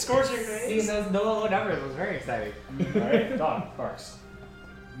 6 scorching thought seeing rays. those no numbers was very exciting. Alright, dog, barks.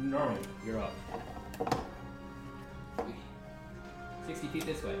 Normally, you're up. 60 feet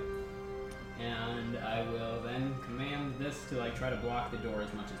this way. And I will then command this to like try to block the door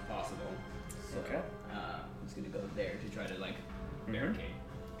as much as possible. So, Okay. I'm just gonna go there to try to like Mhm. barricade.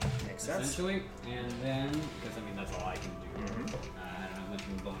 Makes sense. Essentially, and then because I mean that's all I can do. Mhm. I don't have much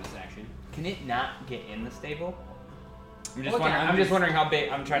of a bonus action. Can it not get in the stable? I'm just Okay, wondering. I'm I'm just just- wondering how big.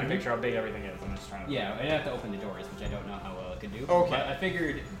 I'm trying to picture how big everything is. I'm just trying to. Yeah, I'd have to open the doors, which I don't know how well it could do. Okay. But I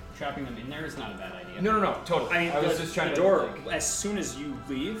figured trapping them in there is not a bad idea. No, totally. I mean, was the, just trying the to door. like- As soon as you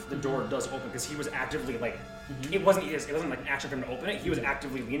leave, the door does open because he was actively like. It wasn't like an action for him to open it. He was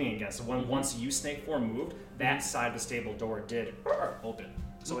actively leaning against. So once you snake form moved, that side of the stable door did open.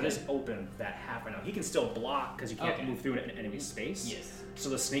 So it is open that half right now. He can still block because you can't Okay. move through an enemy space. Yes. So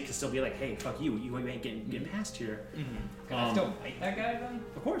the snake can still be like, "Hey, fuck you! You ain't getting past here." Can I still bite that guy then?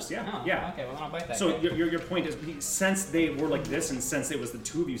 Of course, yeah, Oh, yeah. Okay, well then I'll bite that So guy. your point is, since they were like this, and since it was the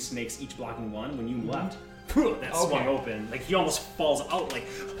two of you snakes each blocking one, when you left, that swung open. Like he almost falls out. Like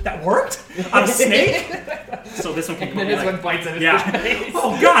that worked on a snake. So this one can And then go this like, one bites at his yeah. face.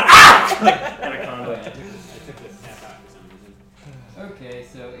 Oh god! Ah! Like anaconda. I took this snap out for some reason. Okay,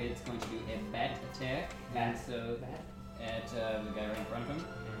 so it's going to do a bat attack, and so at the guy right in front of him.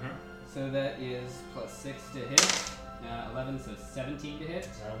 So that is plus 6 to hit, 11, so 17 to hit,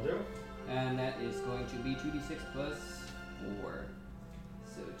 That'll do. and that is going to be 2d6 plus 4.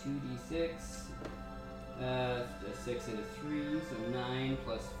 So 2d6, a 6 and a 3, so 9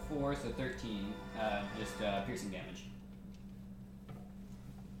 plus 4, so 13, just piercing damage.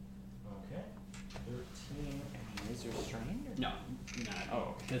 Okay. 13. Is there strain? No,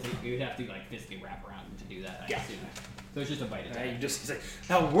 Oh, because you would have to like physically wrap around him to do that, I Yeah. assume. So it's just a bite attack. He's like,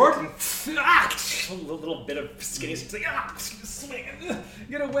 that worked. And, a little bit of skinny. He's like, swing it.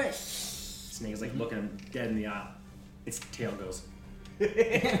 Get away. Snake's like looking him dead in the eye. Its tail goes.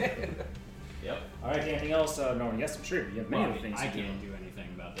 Yep. All right. Anything else, Norman? Yes, I'm sure. You have many Well, other things I to do. can't do anything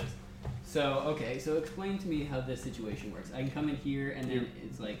about this. So, okay, so explain to me how this situation works. I can come in here and then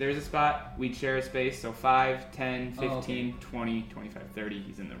it's like... There's a spot. We share a space. So 5, 10, 15, Oh, okay. 20, 25, 30.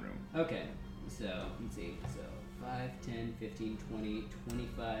 He's in the room. Okay, so, let's see. So, 5, 10, 15, 20,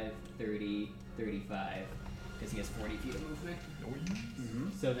 25, 30, 35. Because he has 40 feet of movement.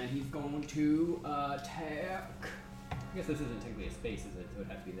 So then he's going to attack... I guess this isn't technically a space, is it? So it would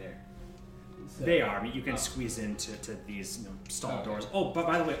have to be there. So, They are. I mean, you can Oh. squeeze into these stall Okay. doors. Oh, but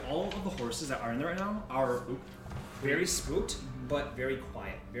by the way, all of the horses that are in there right now are very spooked, but very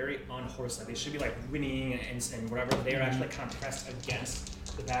quiet, very unhorse-like. They should be like whinnying and whatever. They are actually kind of pressed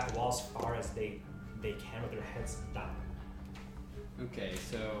against the back wall as far as they can with their heads down. Okay,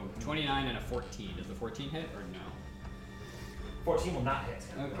 so 29 and a 14. Does the 14 hit or no? 14 will not hit.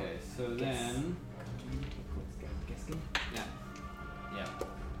 Okay, so then... Yeah. Yeah.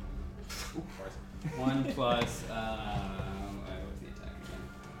 Of course. 1 plus, what's the attack again?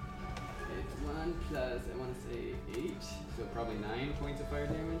 It's 1 plus, I want to say 8, so probably 9 points of fire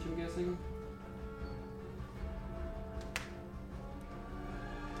damage, I'm guessing.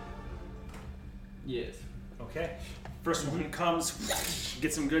 Yes. Okay. First one comes,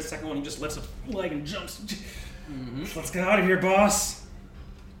 gets him good. Second one, he just lifts a leg and jumps. Let's get out of here, boss.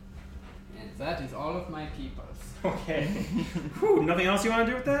 And that is all of my peoples. Okay. Whew, nothing else you want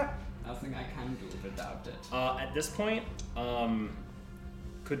to do with that? Nothing I can do without it. At this point,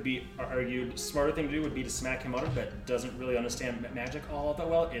 could could be argued smarter thing to do would be to smack him out of that doesn't really understand magic all that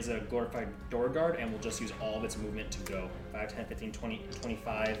well is a glorified door guard and will just use all of its movement to go 5, 10, 15, 20,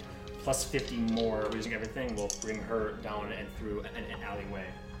 25 plus 50 more using everything will bring her down and through an alleyway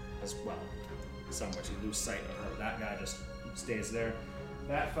as well. Somewhere to lose sight of her. That guy just stays there.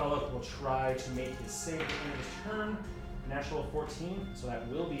 That fella will try to make his save in his turn. Natural 14, so that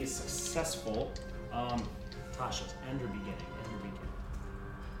will be successful. Tasha's end or beginning?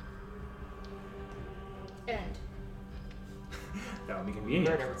 End. That would be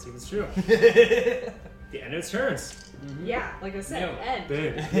convenient. Let's see if it's true. The end of its turns. Yeah, like I said, end.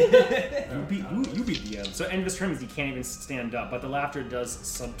 Big. you beat the end. So end of his turn means he can't even stand up, but the laughter does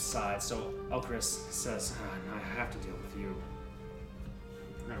subside. So Elchris says, now I have to deal with you.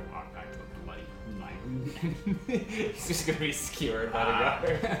 We're gonna walk back to a bloody knife. He's just gonna be skewered by the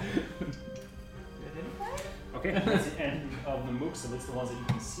guard. Okay, that's the end of the mooks, so it's the ones that you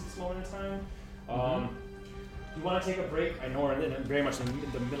can see this moment in time. You want to take a break? I know we're very much in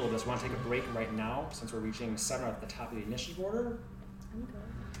the middle of this. We want to take a break right now since we're reaching 7 at the top of the initiative order. I'm good.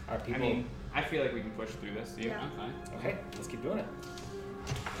 Are people? I mean, I feel like we can push through this. Yeah. I'm fine. Okay, let's keep doing it.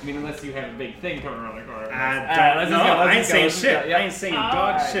 I mean, unless you have a big thing coming around the corner. I ain't saying shit. I ain't saying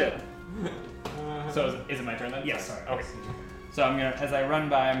dog shit. So is it my turn then? Yes, sorry. Okay. So I'm gonna, as I run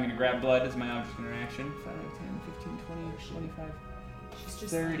by, I'm gonna grab blood as my object interaction. 5, 10, 15, 20, 25, She's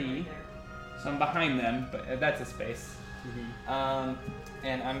just 30. right there. So I'm behind them, but that's a space. And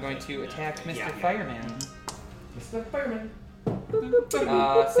I'm going to attack Mr. Fireman. Mr. Fireman.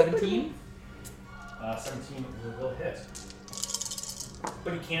 17. 17 will hit.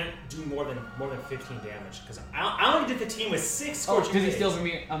 But he can't do more than 15 damage because I only did 15 with 6 scorching. Oh, because he steals a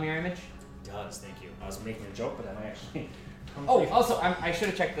mirror image? Does, thank you. I was making a joke, but that might actually come Oh, true. also, I should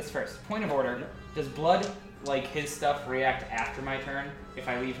have checked this first. Point of order. Does blood, like his stuff, react after my turn if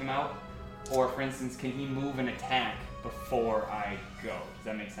I leave him out? Or, for instance, can he move and attack before I go? Does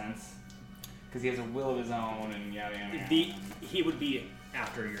that make sense? Because he has a will of his own and yada yada yada. He would be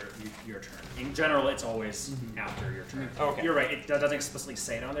after your turn. In general, it's always after your turn. Okay. You're right. It doesn't explicitly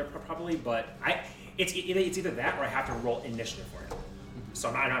say it on there probably, but it's either that or I have to roll initiative for him. So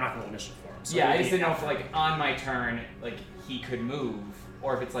I'm not going to roll initiative for him. So Yeah, it I would just be didn't know if, after. like, on my turn, like, he could move,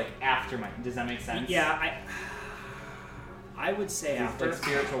 or if it's, like, after my... Does that make sense? Yeah, I would say It's after. like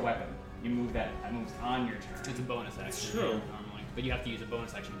spiritual weapon. You move that moves on your turn. It's a bonus action. True. Normally, but you have to use a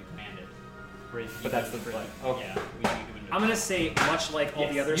bonus action to command it. Whereas you But that's can the free- blood. Okay. Yeah. We can do it I'm gonna say much like all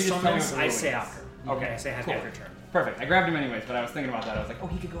the Yes, other you just tell me summons, what the I rule say is. after. Okay, I say cool. after your turn. Perfect. I grabbed him anyways, but I was thinking about that. I was like, oh,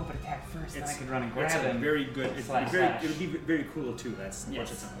 he could go up and attack first, then I could run and grab It's a him. very good. It's Slash, very. slash. It would be very cool too. That's Yes.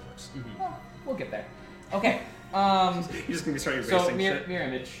 that's how it works. Well, we'll get there. Okay. You're just gonna be starting So racing mirror shit.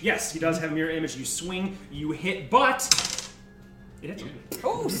 image. Yes, he does have mirror image. You swing, you hit, but it hits you.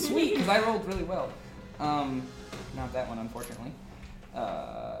 Oh, sweet, because I rolled really well. Not that one, unfortunately.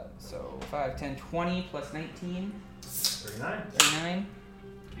 So 5, 10, 20 plus 19, 39. 39.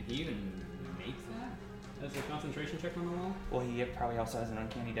 Can he even make that as a concentration check on the wall? Well, he probably also has an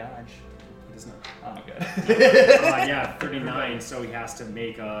uncanny dodge. He does not. Oh, good. Yeah, 39. So he has to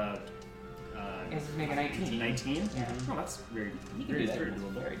make a. He has to make a 19. 19. Yeah. Oh, that's very, He can very, do that. very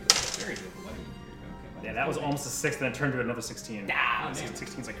doable. Very doable. Very doable. Okay. Yeah, that was almost a 6, then it turned to another 16. Ah, Oh, damn.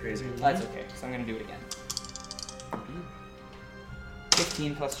 16's like crazy. That's okay, so I'm going to do it again.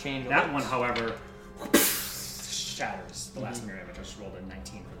 15 plus change. That alerts. one, however, shatters. The last mirror image. I just rolled a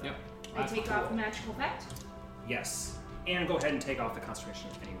 19 for that. Yep. I take off the magical effect. Yes. And go ahead and take off the concentration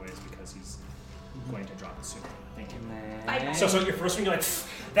anyways because he's going to drop it sooner. Thank you. And then... So your first one, you're like,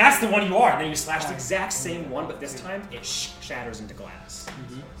 that's the one you are. And then you slash the exact same one, but this time it shatters into glass.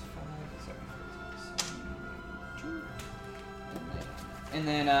 And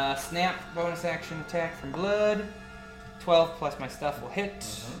then snap, bonus action attack from blood. 12 plus my stuff will hit.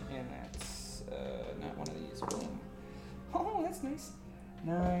 And that's not one of these. Boom. Oh, that's nice.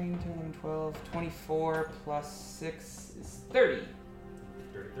 9, 10, 11, 12, 24 plus 6 is 30.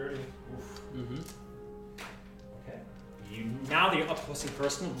 30. Oof. Okay. Now that you're up close and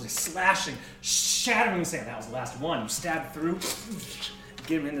personal, really slashing, shattering, saying that was the last one. You stab through,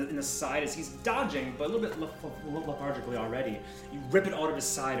 get him in the side as he's dodging, but a little bit lethargically already. You rip it out of his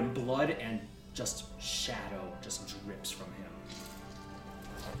side, and blood and just shadow just drips from him.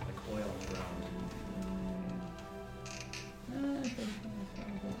 Like oil on the ground.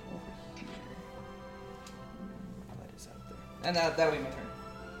 Blood is out there. And that'll be my turn.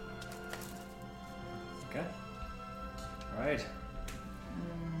 Okay. Alright.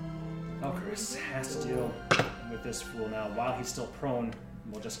 Elchris has to deal with this fool now. While he's still prone,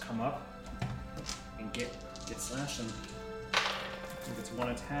 we'll just come up and get slashing. If it's one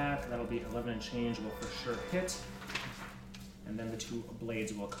attack, that'll be 11 and change, will for sure hit. And then the two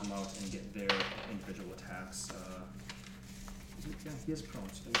blades will come out and get their individual attacks. Yeah, he is prone,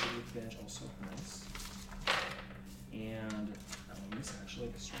 so they will get advantage also. Nice. And that one miss actually,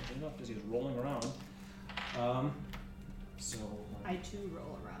 strangely enough, because he's rolling around. So I too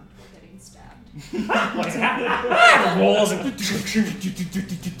roll around while getting stabbed. what's happening? Rolls and You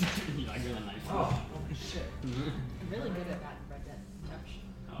like really nice. oh, holy shit. I'm really good at that Red Dead Redemption.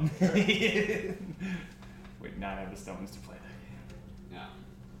 Oh, Wait, now I have the stones to play that yeah.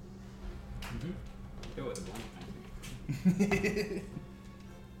 game. Do it with a blunt. He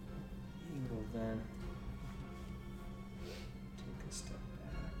will then take a step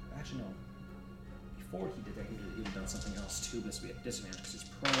back. Actually, no. Before he did that, he would have done something else too. This would be at disadvantage because he's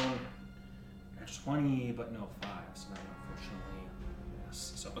prone. That's 20, but no 5. So that unfortunately,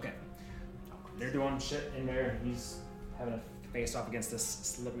 yes. So okay, they're doing shit in there, and he's having a face off against this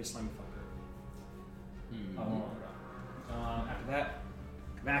slippery slimy fucker. After that,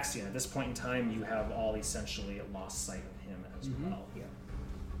 Maxian. At this point in time, you have all essentially lost sight of him as well. Yeah.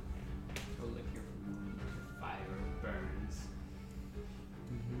 Go lick your wound. Fire burns.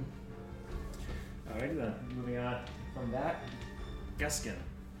 Alrighty then. Moving on from that, Guskin.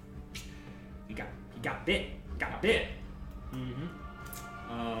 He got bit. Got bit.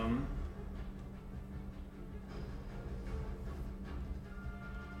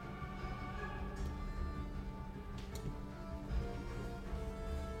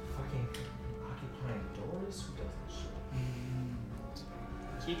 Fucking occupying doors? Who does that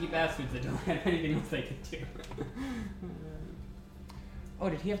shit? Cheeky bastards that don't have anything else they could do. Oh,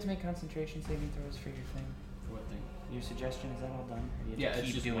 did he have to make concentration saving throws for your thing? What thing? Your suggestion, is that all done? Or do you have Yeah, to it's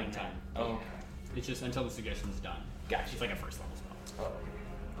keep just doing one that? time. Oh, okay. It's just until the suggestion's done. Gotcha. It's like a first level spell. Oh,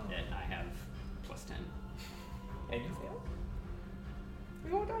 And I have plus 10. and you failed?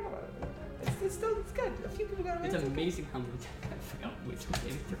 We won't talk about it. It's still it's good. A few people got it. It's amazing how many times I forgot which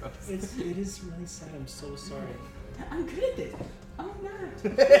saving throws. It is really sad. I'm so sorry. I'm good at this. I'm not.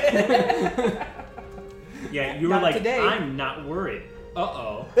 Yeah, you were Not like, today. I'm not worried.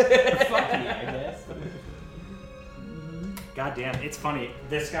 Uh-oh. Fuck me, I guess. God damn, it's funny.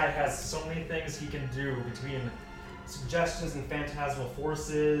 This guy has so many things he can do between suggestions and phantasmal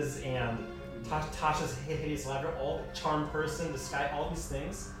forces and Tasha's hideous laughter, all charm person, this guy, all these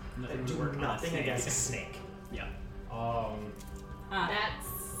things Nothing that would do work on a nothing snake. against a snake. Yeah. That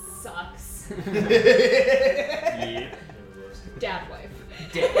sucks. Yeah. Dad wife.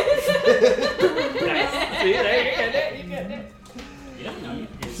 See, there you get it. You get it. Yeah, no.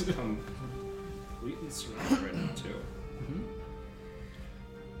 He's completely surrounded right now, too.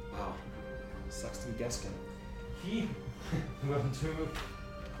 Wow. Sucks to be Guskin. He will do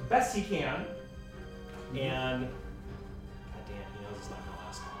the best he can, and god damn, he knows it's not gonna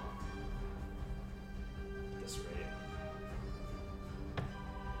last long. At this rate.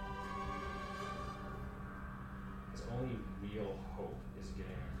 His only real hope is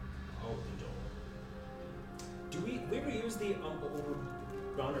getting out the door. Do we ever use the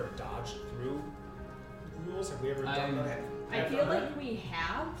overrun or dodge through rules? Have we ever done that? I feel like we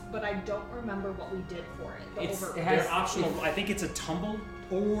have, but I don't remember what we did for it. The It's- over- it has- They're optional. I think it's a tumble,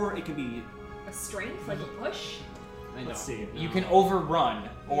 or it can be. a strength, like a push. I know. Let's see. You can overrun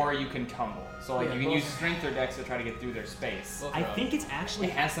or you can tumble. So like Yeah, you can both. use strength or dex to try to get through their space. Both I are think it's actually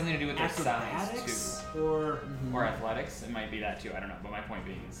It has something to do with their acrobatics size or. too, or athletics. It might be that too. I don't know. But my point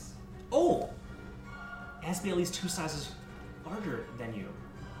being is, Oh! It has to be at least 2 sizes larger than you.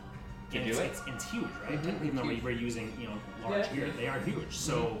 You And do it's, it? It's huge, right? Mhm, Even though huge. we're using, large Yeah. here, they are huge.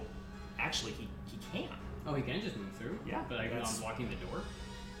 So, actually, he can. Oh, he can just move through? Yeah, But I'm that's- blocking the door?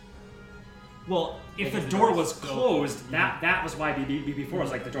 Well, if Because the the door door was is still- closed, that was why before it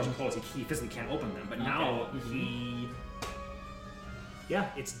was like the doors are closed, he physically can't open them. But Okay. now he. Yeah,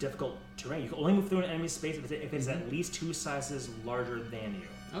 it's difficult terrain. You can only move through an enemy's space if it's at least 2 sizes larger than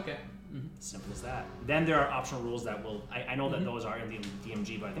you. Okay. Simple as that. Then there are optional rules that will. I know that those are in the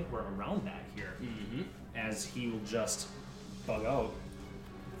DMG, but I think we're around that here. As he will just bug out.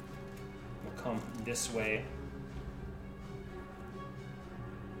 Will come this way.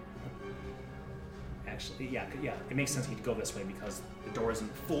 Actually, yeah, it makes sense he'd go this way because the door isn't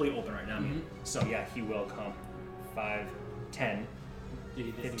fully open right now. So yeah, he will come 5, 10, Did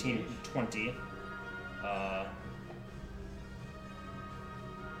he 15, disengage? 20.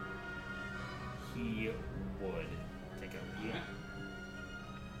 He would take a Okay.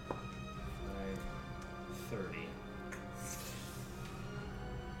 5, 30.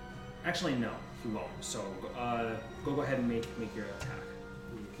 Actually, no, he won't. So go ahead and make your attack.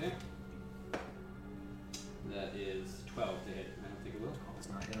 Okay. That is 12 to hit. I don't think it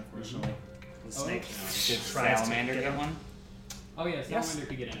the snake. Did Tries to Salamander get get him. one? Oh yeah, Yes. Salamander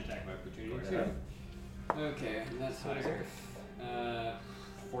could get an attack of opportunity Go too. ahead. Okay, and that's higher.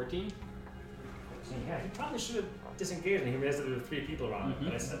 14. Yeah, he probably should have disengaged, and he realized that there were 3 people around him.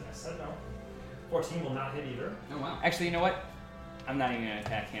 But I said no. 14 will not hit either. Oh wow. Actually, you know what? I'm not even gonna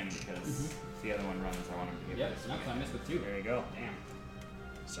attack him because if the other one runs, I want him to get Yep, this. so I missed with 2. There you go. Damn.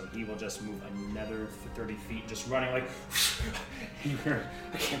 So he will just move another 30 feet, just running like.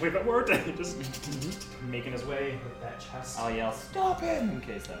 I can't believe that worked. Just Making his way with that chest. I'll yell, "Stop him!" in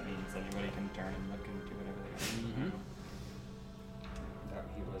case that means anybody can turn and look and do whatever they want. That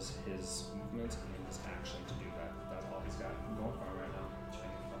he was his movement and his action to do that. That's all he's got going for him right now.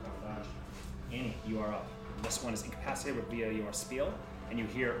 Trying to fuck up dodge. Annie, you are up. This one is incapacitated via your spiel, and you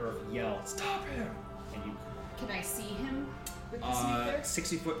hear Earth yell, "Stop him!" And you Can I see him with the sneak there?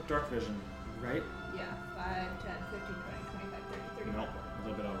 60-foot dark vision, right? Yeah, 5, 10, 15, 20, 25, 30, 30. Nope, a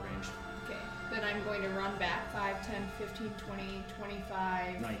little bit out of range. Okay, then I'm going to run back 5, 10, 15, 20,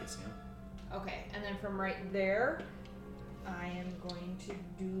 25. Now you can see him. Okay, and then from right there, I am going to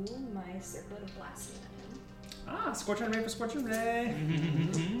do my circlet of blasting at him. Ah, Scorching Ray for Scorching Ray.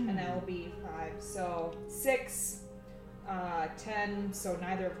 And that will be 5. So 6, 10, so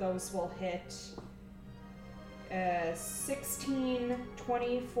neither of those will hit. 16,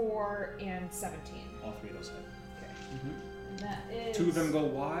 24, and 17. All 3 of those hit. Okay. And that is 2 of them go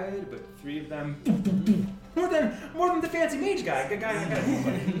wide, but 3 of them more than the fancy mage guy. Good guy.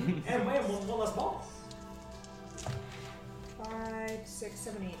 And wait, one less ball. 5, 6,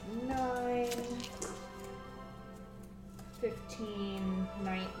 7, 8, 9, 15,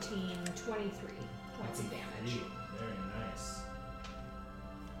 19, 23 points of damage. Very nice.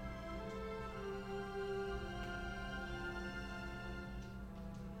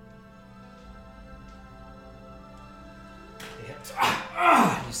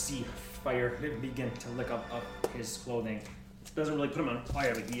 You see fire begin to lick up his clothing. It doesn't really put him on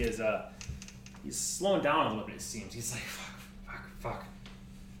fire, but he is he's slowing down a little bit. It seems he's like fuck.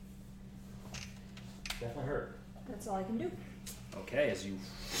 Definitely hurt. That's all I can do. Okay, as you.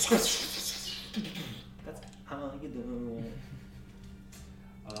 That's how you do.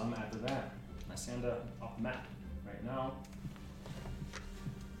 After that, Lysanda off the map right now.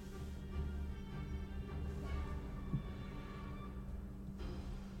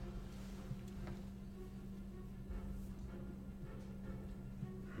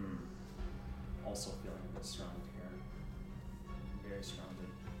 Also feeling a bit surrounded here. Very surrounded.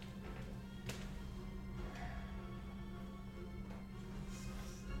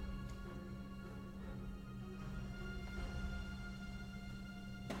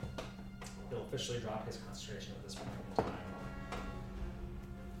 He'll officially drop his concentration at this point in time.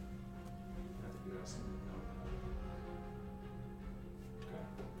 I have to do that something. Okay.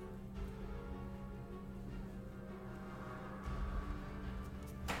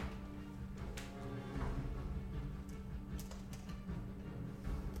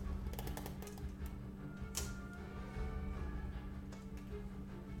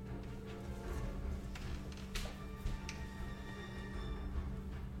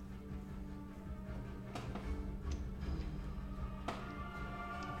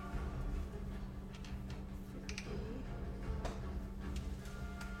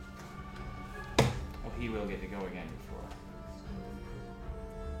 Well, he will get to go again before.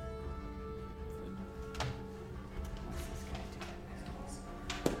 What's this guy doing now?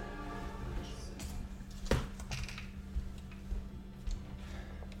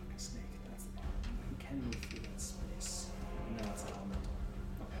 Like a snake, that's the problem. Who can move through that space? No, it's not elemental.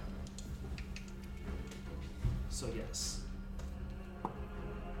 Okay. So yes.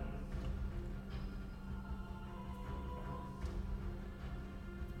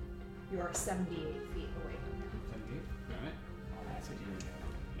 You are 78 feet away from him. Alright. Oh, that's what you were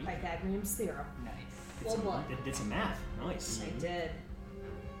doing. Pythagorean's theorem. Nice. Full blood. Did some math. Nice. I did.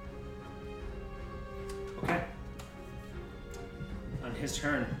 Okay. On his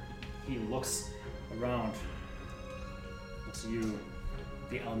turn, he looks around. Looks at you,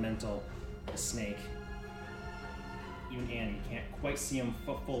 the elemental, the snake. Even Annie can't quite see him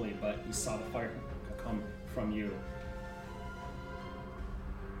fully, but he saw the fire come from you.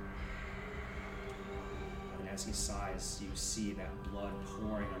 And as he sighs, you see that blood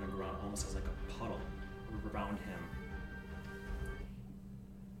pouring on the ground, almost as like a puddle around him.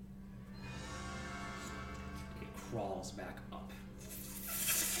 It crawls back up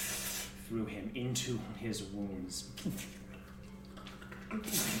through him into his wounds.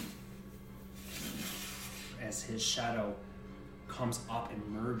 As his shadow comes up and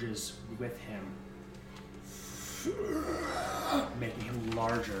merges with him, making him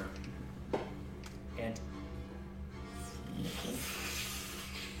larger.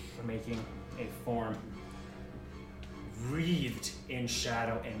 for making a form wreathed in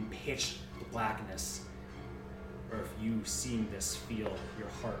shadow and pitch blackness. Or if you seeing this, feel your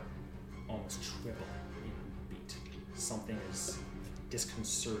heart almost triple in beat. Something is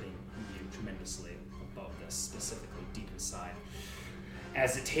disconcerting you tremendously about this, specifically deep inside.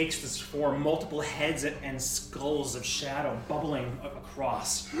 As it takes this form, multiple heads and skulls of shadow bubbling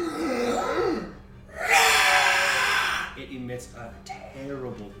across. It emits a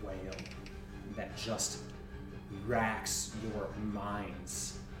terrible wail that just racks your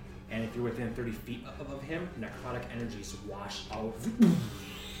minds. And if you're within 30 feet of him, necrotic energies wash out from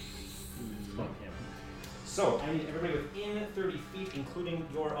him. So, I need everybody within 30 feet, including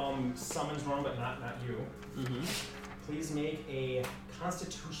your summons, Norm, but not you. Please make a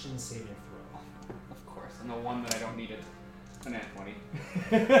Constitution saving throw. Of course, and the one that I don't need it. A nat 20.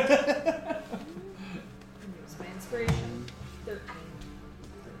 Use my inspiration. 13.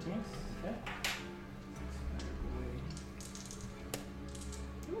 13? Okay.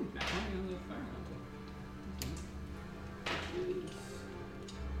 Ooh, nat 20 on the fire elemental.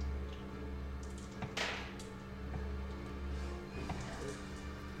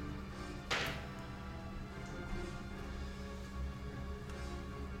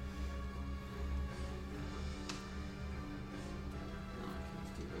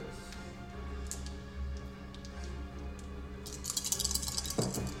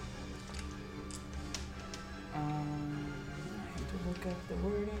 I have to look up the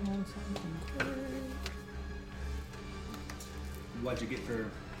wording on something quick. What'd you get for your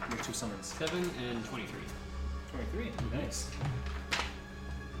two summons? 7 and 23. 23. Nice.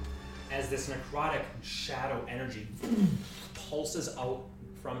 As this necrotic shadow energy pulses out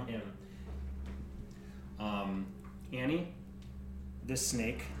from him, Annie, this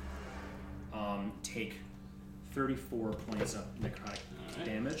snake, take 34 points of necrotic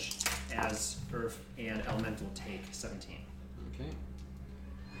damage, as Earth and Elemental take 17. Okay.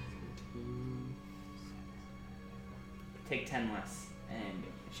 Take 10 less, and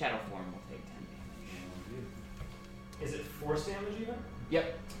Shadow Form will take 10 damage. Is it force damage even?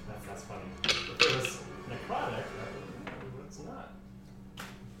 Yep. That's funny. If it was necrotic, it's not.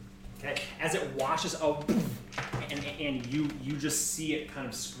 Okay, as it washes out, and you just see it kind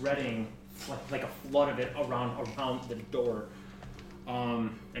of spreading like a flood of it around the door.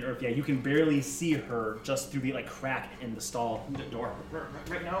 And Earth, yeah, you can barely see her just through the crack in the stall door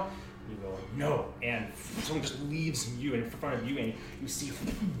right now. You go no, and someone just leaves you in front of you, and you see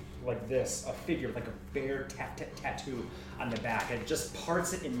like this, a figure with like a bear tattoo on the back. And it just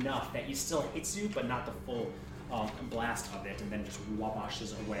parts it enough that it still hits you, but not the full blast of it, and then just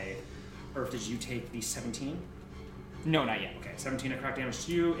washes away. Earth, did you take the 17? No, not yet. Okay, 17 necrotic damage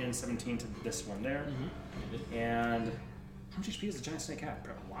to you, and 17 to this one there. And how much HP does the giant snake have?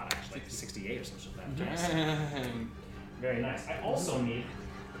 A lot, actually. Like 68 or something like that. Very nice. I also need...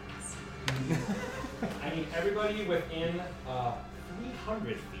 I need everybody within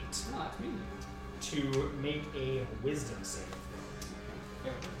 300 feet Oh, that's me. to make a wisdom saving throw.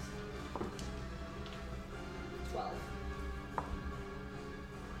 There it is. 12.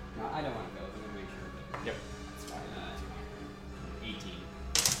 No, I don't want to go. I'm going to make sure that. Yep. That's fine.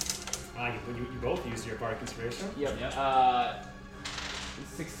 18. You both used your bardic inspiration? Yep. Yep.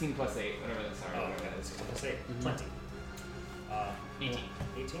 16 plus 8, whatever that's. Sorry. Oh, okay. That's say plenty. 18.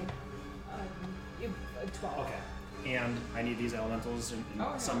 18? 12. Okay. And I need these elementals and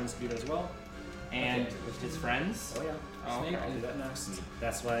Oh, yeah. summons to do that as well. And his friends. Oh, yeah. Oh, Snake okay. I'll do that next.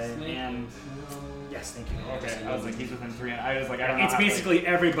 That's why... Snake. And Yes, thank you. okay, I was like, he's within 3. I was like, I don't know. It's how to, basically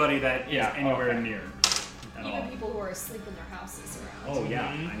everybody that is Yeah, anywhere okay. near. At all. Even people who are asleep in their houses around. Oh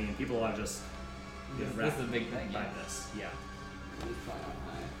yeah, Mhm. I mean people are just This is wrapped a big thing. by Yeah. this. Yeah. He's probably not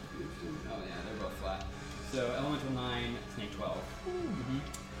high. Oh, yeah, they're both flat. So, Elemental 9, Snake 12.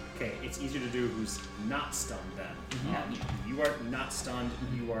 Okay, it's easier to do who's not stunned then. You are not stunned.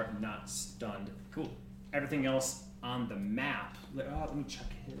 You are not stunned. Cool. Everything else on the map. Let me check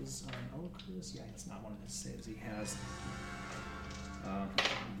his Elocris. Yeah, it's not one of his saves. He has.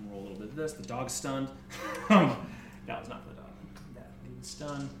 Roll a little bit of this. The dog's stunned. No, it's not for the dog. That dude's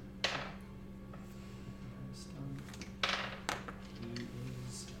stunned. Stunned. He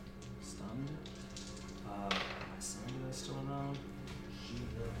is stunned. Sandra is still around. She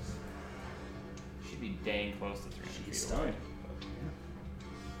is. Should be dang close to 300 feet She's away. stunned.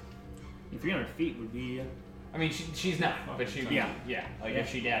 And 300 feet would be. I mean, she's not, but she'd be, Yeah. like Yeah. if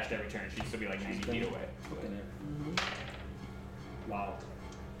she dashed every turn, she'd still be like 90 feet away. Wow.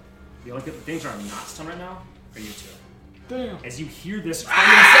 The only things that are not stunned right now are you two. Damn. As you hear this from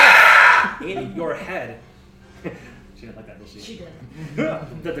yourself in your head, She didn't like that, did she? She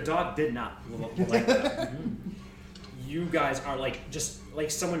did. The dog did not like that. You guys are like, just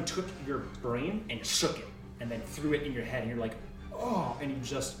like someone took your brain and shook it and then threw it in your head and you're like, oh, and you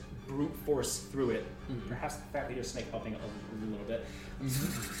just brute force through it. Perhaps the fact that you're snake helping a little bit.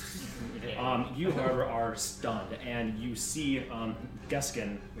 You, however, are stunned and you see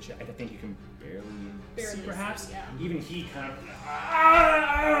Geskin, which I think you can barely see perhaps. See, yeah. Even he kind of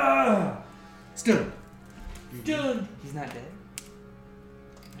stunned. Dude. He's not dead.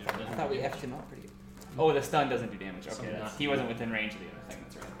 Yeah, I thought we effed him up pretty good. Oh, the stun doesn't do damage. Okay, Stun that's, not he do wasn't within range of the other thing.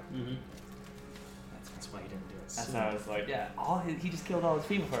 That's right. Mm-hmm. That's why he didn't do it. That's how I was like, yeah, he just killed all his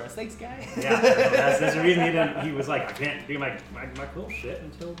people for us. Thanks, guy. Yeah, that's the reason he didn't. He was like, I can't do my cool shit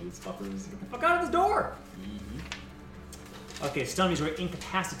until these fuckers get the fuck out of this door. Okay, stun means you're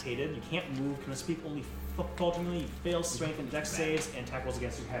incapacitated. You can't move. Can speak only falteringly. You fail strength and dex saves, and tackles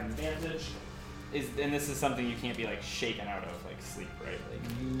against you have advantage. And this is something you can't be like shaken out of, like sleep, right? Like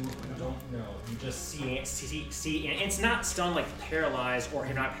You don't know. You just see, and it's not stunned like paralyzed or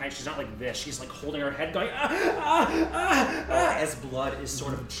hypnotized. She's not like this. She's like holding her head, going as blood is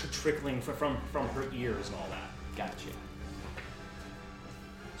sort of trickling from her ears and all that. gotcha.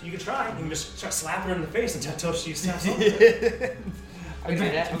 So you can try. You can just try slap her in the face until she snaps up. I'm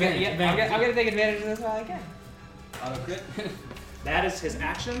gonna take advantage of this while I can. Auto crit. That is his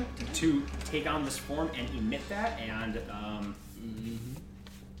action to take on this form and emit that. And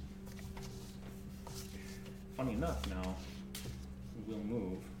funny enough, now we'll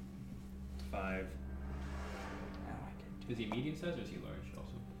move 5. Is he medium sized or is he large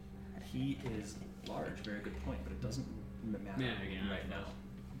also? He is large. Very good point, but it doesn't matter right now.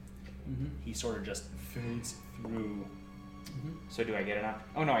 He sort of just fades through. So do I get it up?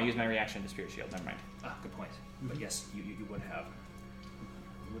 Oh no, I use my reaction to Spirit Shield. Never mind. Ah, good point. But yes, you would have.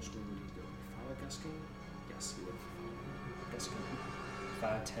 Which way would you go? Follow Geskin? Yes, you would follow Geskin.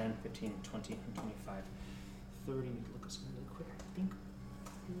 5, 10, 15, 20, 25, 30. Need to look at something really quick, I think.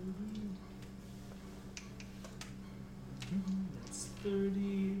 That's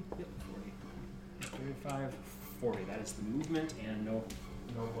 30. Yep, 40. 35, 40. That is the movement and no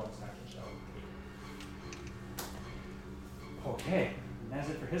bonus action shall take. Okay, and that's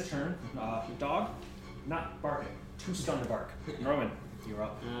it for his turn. Your dog, not barking. Too stunned to bark. Norman, you're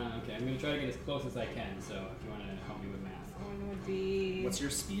up. Okay, I'm gonna try to get as close as I can. So if you want to help me with math, One would be. What's your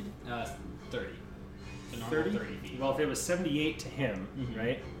speed? 30. The normal 30 feet. Well, if it was 78 to him,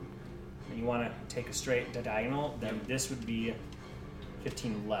 right, and you want to take a straight diagonal, then this would be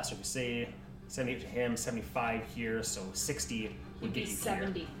 15 less. So if you say 78 to him, 75 here, so 60 would You'd get be you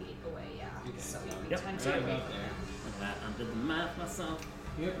 70 here. feet away, yeah. Okay. So you'd be Yep. 10 feet Right away. about there. Look at that. I did the math myself.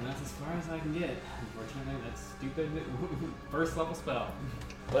 Yep, and that's as far as I can get. Unfortunately, that's stupid first level spell.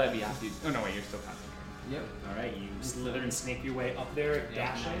 Well, that'd be after. Oh no, wait, you're still concentrating. Yep. All right, you slither and snake your way up there,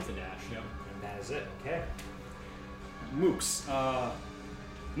 dashing. It's a dash. Yep. And that is it. Okay. Mooks.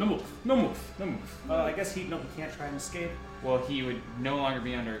 No move. I guess he can't try and escape. Well, he would no longer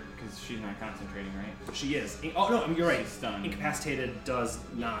be under because she's not concentrating, right? She is. Oh no, I mean, you're right. She's stunned. Incapacitated does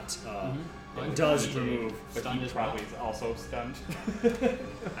not. It does DJ, remove. But Stunned he as well? probably is also stunned.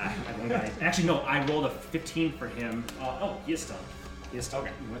 Actually, no. I rolled a 15 for him. He is stunned. He is stunned.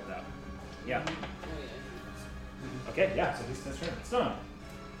 Okay, with that. Yeah. Okay. Yeah. So this is turn. Stunned.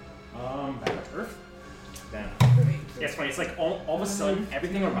 Back to Earth. Then. Yeah, it's funny. It's like all of a sudden,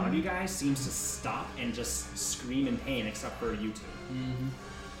 everything around you guys seems to stop and just scream in pain, except for you two. And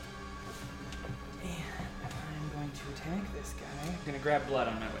I'm going to attack this guy. I'm gonna grab blood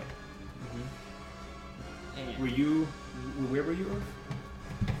on my way. And Where were you, Earth?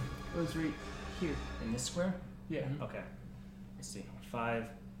 it was right here. In this square? Yeah. Okay. Let's see. 5,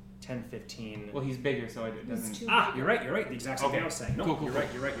 10, 15. Well, he's bigger, so it doesn't. too You're right. The exact same thing I was saying. No, Cool. you're right.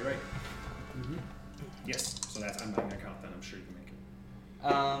 You're right. Yes. So that's. I'm not gonna count that. I'm sure you can make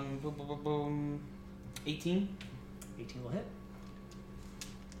it. Boom. 18. 18 will hit.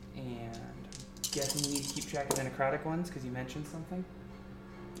 And guessing you need to keep track of the necrotic ones because you mentioned something.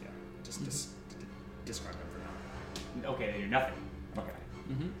 Yeah. Just discard them for now. Okay, they do nothing. Okay.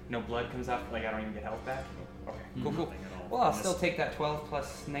 No blood comes up. Like I don't even get health back. Okay. Cool. Nothing at all. Well, I'll still take that 12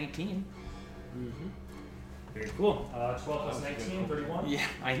 plus 19. Very cool. 12 plus 19, 31. Yeah,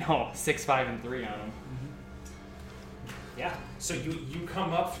 I know. 6, 5, and 3 on them. Yeah. So you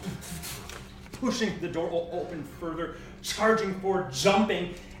come up, pushing the door open further, charging forward,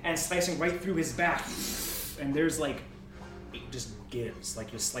 jumping, and slicing right through his back. And there's like, it just gives,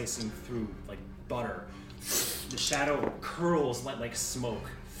 like you're slicing through like butter. The shadow curls like smoke,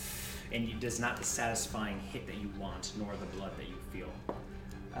 and it does not the satisfying hit that you want, nor the blood that you feel.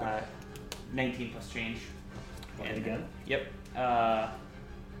 19 plus change. Want it again? Yep.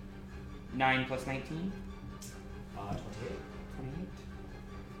 9 plus 19. 28. 28.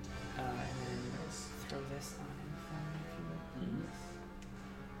 And then let's throw this on him from if you would,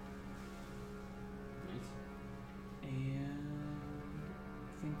 please. And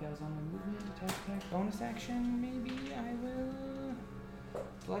I think that was on the movement, attack, bonus action. Maybe I will.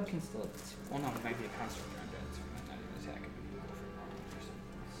 Blood can still. Well, no, it might be a construct round dead, so it might not even attack him. Go for a normal person.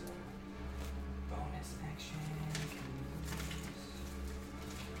 So, bonus action.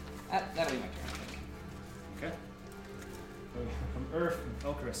 That'll be my turn, I think. Okay. From Earth,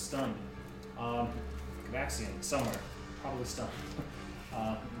 Elkarus stunned. Gavaxian somewhere, probably stunned.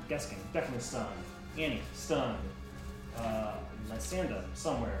 Geskin definitely stunned. Annie stunned. Lysanda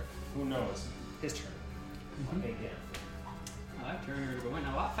somewhere, who knows? His turn. Okay, again. Oh, that turn went a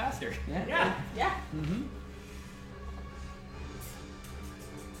lot faster. Yeah. Yeah. Mm-hmm.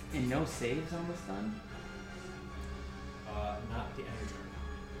 And no saves on the stun? Not the end of your turn.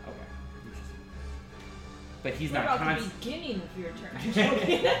 Okay. But he's What not about the beginning of your turn?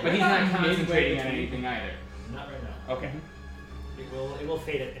 But he's not concentrating on anything either. Not right now. Okay. It will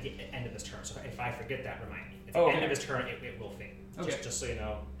fade at the end of his turn. So if I forget that, remind me. At the Oh, end okay. of his turn, it will fade. Okay. Just so you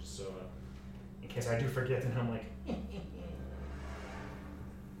know, just so in case I do forget, and I'm like,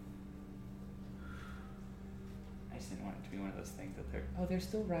 I just didn't want it to be one of those things that they're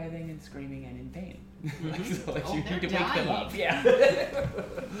still writhing and screaming and in pain. So like Oh, you they're need to wake them up. dying. Yeah.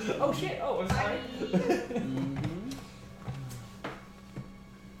 Oh shit, oh I'm sorry. Mm-hmm.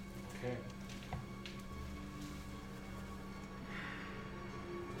 Okay.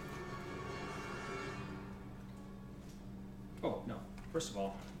 Oh, no. First of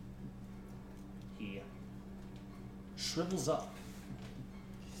all, he shrivels up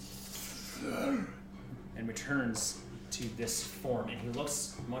and returns to this form, and he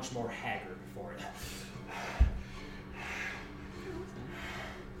looks much more haggard for it.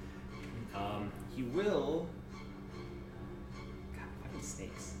 He will. God, fucking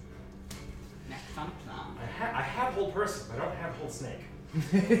snakes. Next on plan. I have hold person, but I don't have hold snake.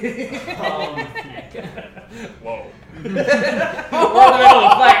 Whoa. We're in the middle of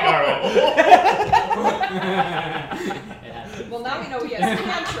a fight, Garbo. Well, now we know he has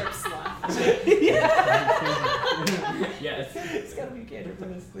cantrips left. Yes. It's gotta be cantrip for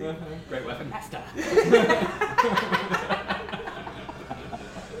this thing. Great weapon master.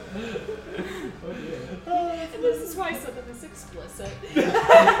 And this is why I said that it's explicit.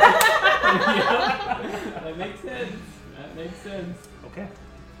 That makes sense. That makes sense. Okay.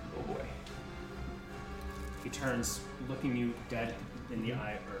 Oh boy. He turns, looking you dead in the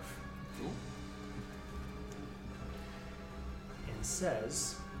eye, Earth. And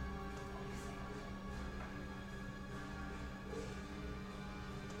says,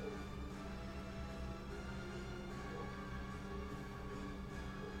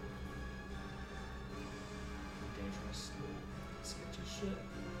 dangerous, sketchy shit.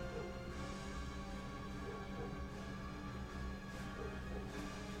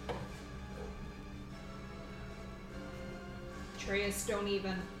 Atreus, don't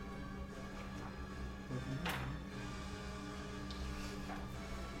even.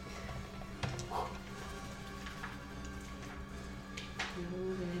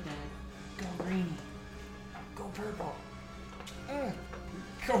 Go green. Go purple.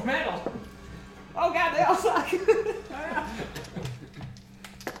 Go metal. Oh god, they all suck. Okay.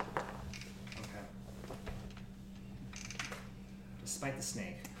 Despite the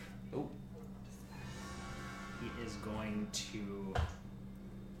snake, he is going to.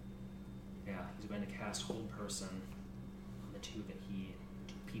 Yeah, he's going to cast Hold Person on the two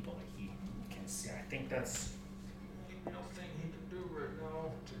people that he can see. I think that's the thing he can do right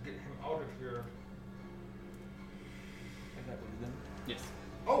now to get him out of here. Is that wisdom? Yes.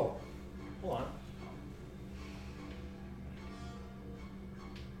 Oh, hold on.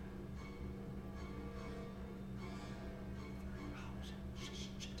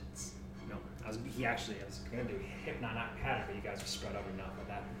 No, he actually is going to do Hypnon Pattern, but you guys are spread out enough that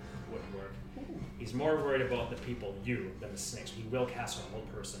that wouldn't work. He's more worried about the people, you, than the snakes. He will cast on a whole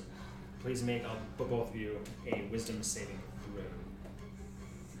person. Please make both of you a wisdom saving throw.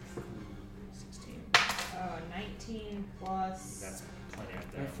 16. 19 plus. That's plenty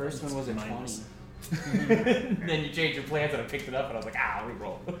up there. My first one was a 20. Minus. Then you changed your plans and I picked it up and I was like, I'll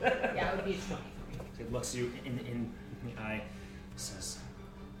reroll. Yeah, it would be a 20 for me. It looks you in the eye, says,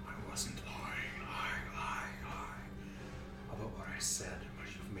 I wasn't lying about what I said, but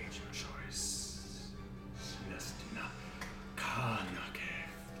you've made your choice. Celestina Kanake.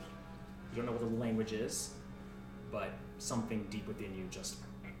 You don't know what the language is, but something deep within you just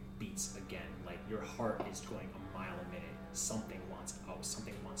beats again. Like your heart is going a mile a minute. Something wants out.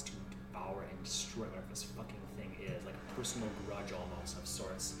 Something wants to devour and destroy whatever this fucking thing is, like a personal grudge almost of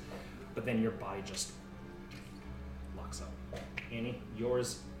sorts. But then your body just locks up. Annie,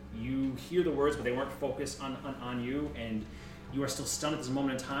 yours, you hear the words, but they weren't focused on you, and you are still stunned at this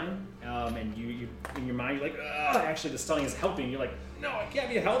moment in time. And you in your mind, you're like, ugh, actually the stunning is helping. You're like, no, I can't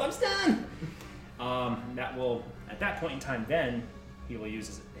be held, I'm stunned. That will, at that point in time, then he will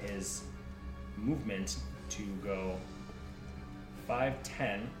use his movement to go 5,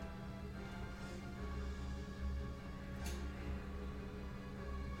 10.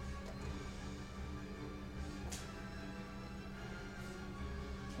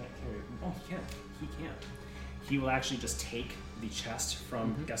 Oh, he can't. He can't. He will actually just take the chest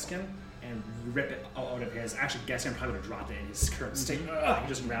from Guskin and rip it out of his. Actually, Guskin probably would have dropped it in his current state. He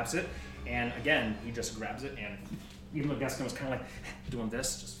just grabs it, and again, he just grabs it, and even though Guskin was kind of like doing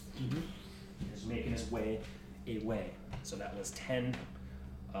this, just making his way away. So that was 10,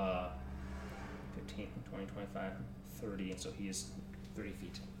 15, 20, 25, 30, and so he is 30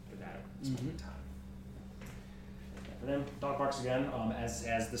 feet for that at this moment in time. And then dog barks again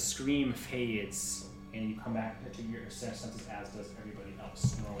as the scream fades and you come back to your senses, as does everybody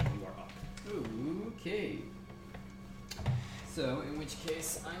else, knowing you are up. Okay. So, in which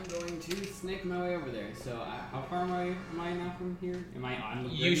case, I'm going to snake my way over there. So, how far am I now from here? Am I on the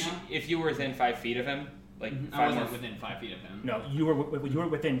grid now? If you were within 5 feet of him, like I wasn't within 5 feet of him. No, you were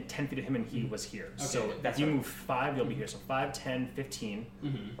within 10 feet of him and he was here. Okay, so if you move 5, you'll be here. So 5, 10, 15,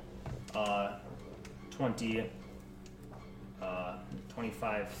 20,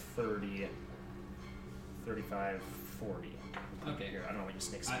 25, 30, 35, 40. Okay. Here, I don't know what your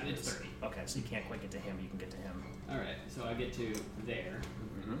snake speed It's is. 30. Okay, so you can't quite get to him, but you can get to him. Alright, so I get to there.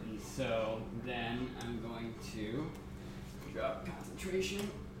 And so then I'm going to drop concentration,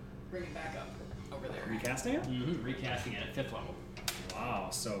 bring it back up over there. Recasting it? Recasting it at 5th level. Wow,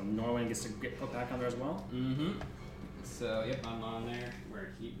 so Norway gets to get put back on there as well? So yep, I'm on there. We're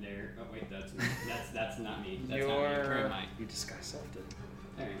there. Oh wait, that's not me. That's not me. Where am I? You disguise self did.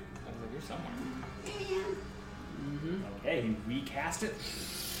 There. I believe you're somewhere. Okay, you recast it,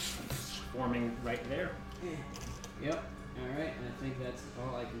 forming right there. Yep. Alright, and I think that's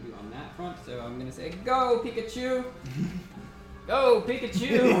all I can do on that front, so I'm gonna say, go Pikachu! Go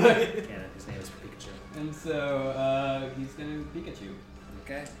Pikachu! Yeah, his name is Pikachu. And so, he's gonna Pikachu.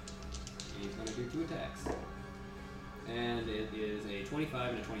 Okay. He's gonna do 2 attacks. And it is a 25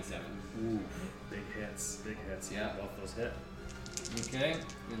 and a 27. Ooh, big hits, yeah, both those hit. Okay,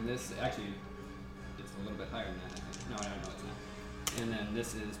 and this, actually, it's a little bit higher than that, I think. No, it's not. And then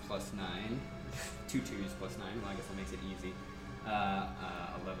this is plus 9. 2 2s plus 9, well I guess that makes it easy.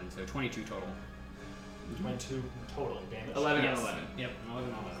 11, so 22 total. 22 total damage. 11 Yes. and 11. Yep, 11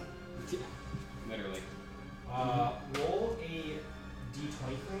 and 11. Literally. Roll a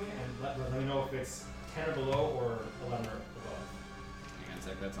d20 for me and let me know if it's 10 or below or 11 or above. Hang on a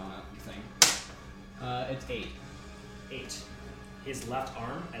sec, that's on a thing. It's 8. 8. His left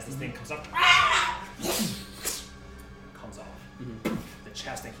arm, as this thing comes up, comes off. The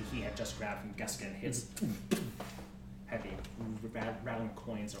chest that he had just grabbed from Guskin hits heavy, rattling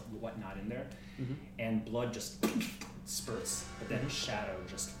coins or whatnot in there, and blood just spurts, but then shadow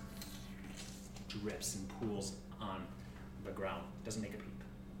just drips and pools on the ground. Doesn't make a peep.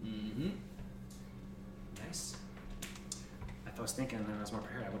 Nice. If I was thinking and I was more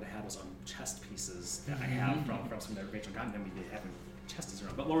prepared, I would have had those chest pieces that I have from some that Rachel got, and then we'd be having chests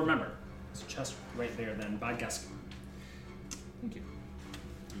around. But we'll remember, there's a chest right there then by Guskin. Thank you.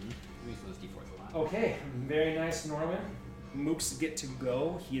 We use those d4s a lot. Okay, very nice, Norman. Mooks get to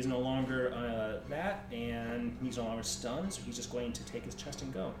go. He is no longer that, and he's no longer stunned, so he's just going to take his chest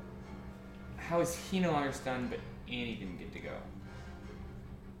and go. How is he no longer stunned, but Annie didn't get to go?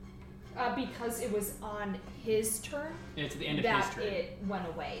 Because it was on his turn It's at the end of that his turn. it went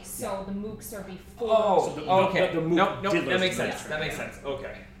away. So the mooks are before. Oh, So the- okay. the move Nope, did that lose makes the sense. turn. That makes sense.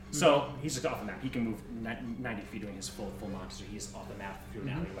 Okay. So he's just off the map. He can move 90 feet doing his full monster. So he's off the map through an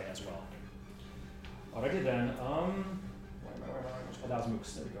alleyway as well. Alrighty then. Oh, that was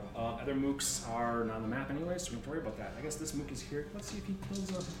Mooks. There we go. Other Mooks are not on the map anyway, so we don't have to worry about that. I guess this Mook is here. Let's see if he kills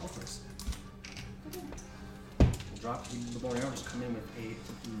Elfris. We'll drop the bow and arrow, just come in with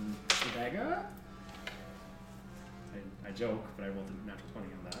a dagger. I joke, but I rolled a natural 20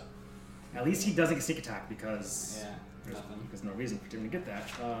 on that. At least he doesn't get sneak attack because there's no reason for him to get that.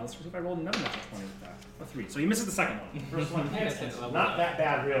 Let's see if I rolled another natural 20 with that. A 3. So he misses the second one. First one, it's not that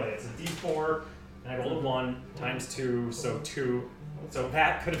bad really. It's a D4, and I rolled a 1 times 2, so 2. So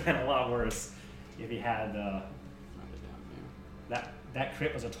that could have been a lot worse if he had that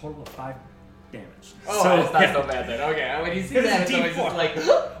crit was a total of 5 damage. Oh, so, it's not yeah. so bad then. Okay, when you see It's that, it's always D4. just like.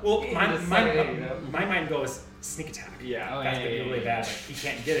 Well, You my just suck it in, you know? mind goes sneak attack. Yeah. Oh, That's yeah, gonna be yeah, really yeah, bad. yeah. Like, he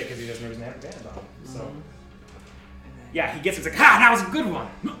can't get it because he doesn't have advantage on it. So Mm-hmm. yeah, he gets it. He's like, ha, that was a good one.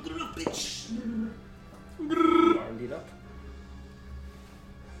 No, good enough, bitch. You are indeed up.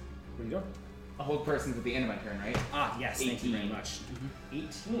 What are you doing? A whole person's at the end of my turn, right? Ah, yes. Thank you very 18. much.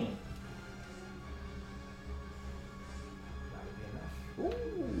 18. That would be enough.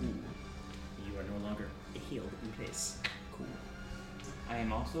 Ooh. You are no longer healed in place. Cool. I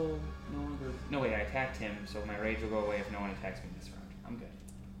am also no longer. No, wait, I attacked him, so my rage will go away if no one attacks me this round. I'm good.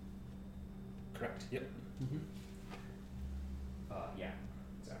 Correct. Yep. Yeah.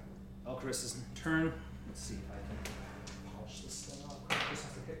 Exactly. Elchris's turn. Let's see if I can polish this thing off. Elchris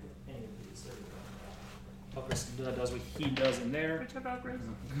has to hit with any of these. There we go. Elchris does what he does in there. Good job, Elchris.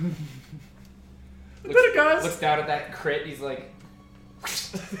 Good, guys. Looks down at that crit. He's like,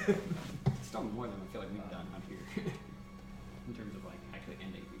 Still more than I feel like we've done up here. In terms of like actually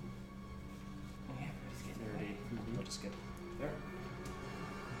ending people. oh yeah, but he's getting 30. I'll just get there.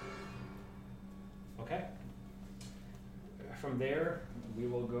 Okay. From there, we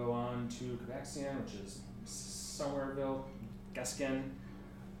will go on to Quebexian, which is Somerville, Gaskin.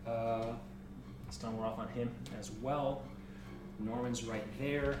 Stun, we're off on him as well. Norman's right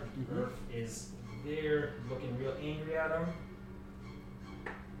there. Earth is there, looking real angry at him.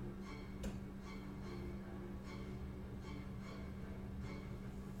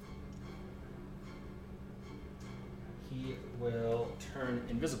 He will turn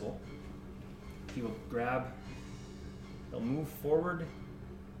invisible. He will grab, he'll move forward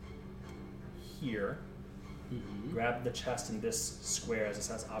here, grab the chest in this square as it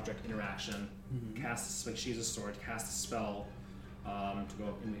says object interaction, cast, like she's a sword, cast a spell to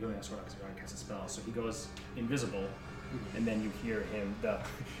go, and healing a sword because you're going to cast a spell. So he goes invisible, and then you hear him, the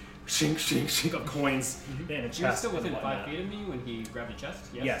shink, shink, shink of coins in a chest. You're still and within whatnot. 5 feet of me when he grabbed the chest?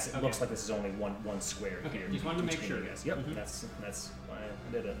 Yes, it Okay. looks like this is only one square Okay, here. just wanted to make between sure. you guys. Yep, Mhm. that's why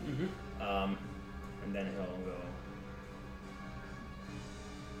I did it. And then he'll go.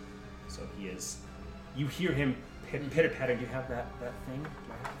 So he is. You hear him pitter patter. Do you have that thing? Do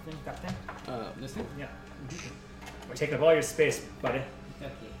I have the thing? That thing? This thing? Yeah. We're taking up all your space, buddy.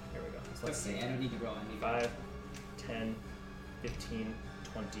 Okay. Here we go. So let's Okay, see. I don't need to roll. I need 5, 10, 15,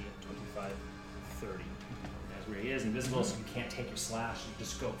 20, 25, 30. That's where he is, invisible, so you can't take your slash. You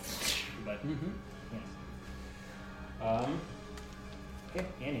just go. But yeah. Okay,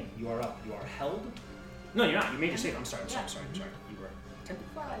 Annie, you are up. You are held. No, you're not. You made your save. I'm sorry. You were 10.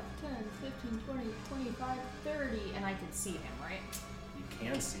 5, 10, 15, 20, 25, 30, and I can see him, right? You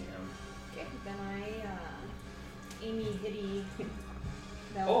can see him. Okay, then I, Amy Hitty,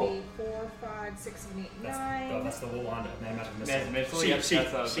 that'll Oh. be 4, 5, 6, 7, 8, 9. That's the Wanda. Man, magic missile. Magic missile, She, yep, she,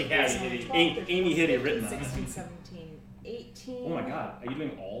 that's she a- has Amy Hitty. 12, 13, Amy Hitty 15, written on it. 16, 17, 18. Oh my god, are you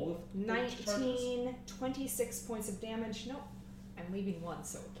doing all of the charges? 19, 26 points of damage. Nope. I'm leaving one,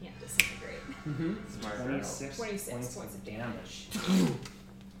 so it can't disintegrate. Smart. 26 26 points of damage.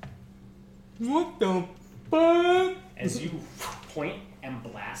 What the fuck? As you point and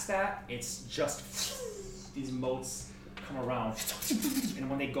blast that, it's just these motes come around, and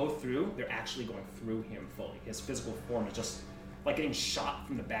when they go through, they're actually going through him fully. His physical form is just like getting shot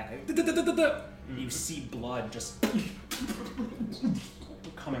from the back. You see blood just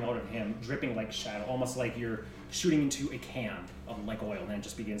coming out of him, dripping like shadow, almost like you're shooting into a can of like oil, and then it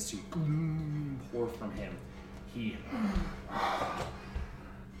just begins to pour from him.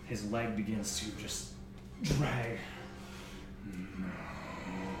 His leg begins to just drag.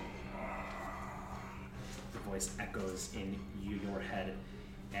 The voice echoes in your head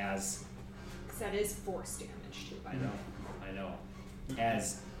as Because that is force damage, too, by the way. I know.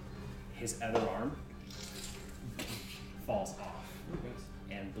 As his other arm falls off,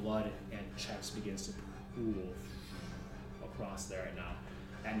 and blood and chest begins to pool across there right now.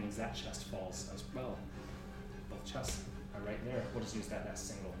 That means that chest falls as well. Both chests are right there. We'll just use that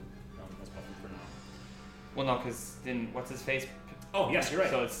single as buffer for now. Well, no, because then what's his face? Oh, yes, you're right.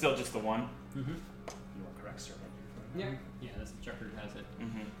 So it's still just the one. You are correct, sir. Yeah. Yeah, that's Chucker has it.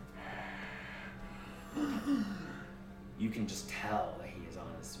 You can just tell that he is on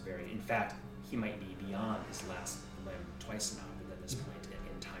his very. In fact, he might be beyond his last limb twice now, but at this point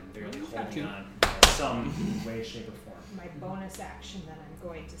in time, barely He's got holding two. on in some way, shape, or form. My bonus action that I'm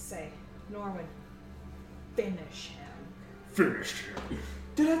going to say, Norman, finish him. Finished him.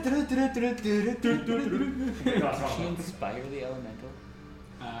 Does she inspire the elemental?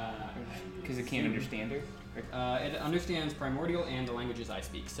 Because it can't understand her? It understands primordial and the languages I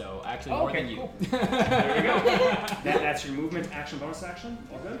speak, so actually Oh, more okay, than you. cool. There we go. That's your movement, action, bonus action.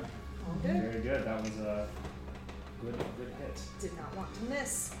 All good. All good. Very good. That was a good hit. Did not want to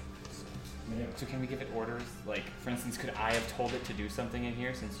miss. So can we give it orders? Like, for instance, could I have told it to do something in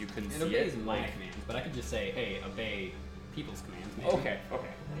here since you couldn't It see obeys it? my Like, commands, but I could just say, hey, obey people's commands. Maybe. okay,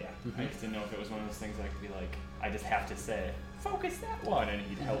 yeah. I just didn't know if it was one of those things I could be like, I just have to say, focus that one, and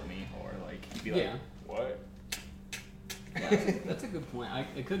he'd help me, or like he'd be like, Yeah. what? Yeah, that's a good point. I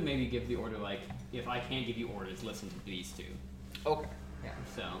could maybe give the order like, if I can't give you orders, listen to these two. Okay. Yeah.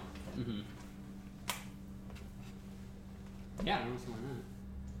 So, yeah, I don't see why not.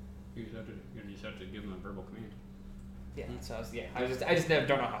 You just have to give them a verbal command. Yeah. So I just don't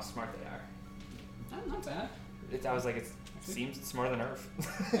know how smart they are. Not bad. I was like, it seems smarter than Earth.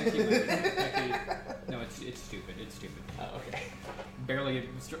 Actually, no, it's stupid. It's stupid. Oh, okay. Barely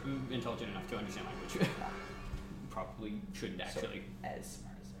intelligent enough to understand language. Probably shouldn't actually. So, as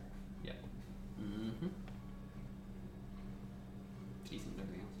smart as Earth. Yep. Mm-hmm. Decent with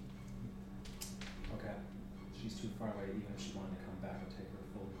everything else. Okay. She's too far away, even if she wanted to come back and take her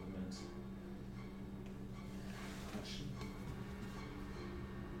full movement. She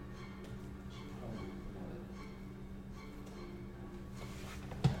probably would.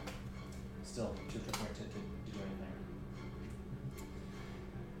 Still, too far to do anything.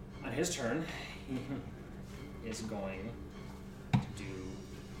 On his turn, he is going to do.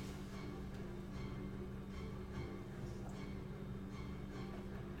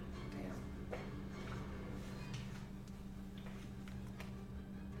 Damn.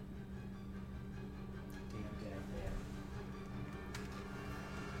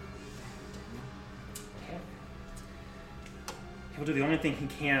 Okay. He'll do the only thing he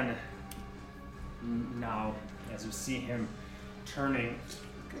can now, as you see him turning.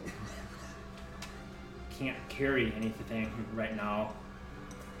 Can't carry anything right now.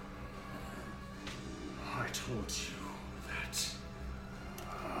 I told you that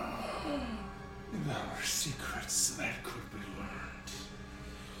there were secrets that could be learned.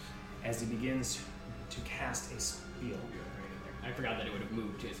 As he begins to cast a spell. I forgot that it would have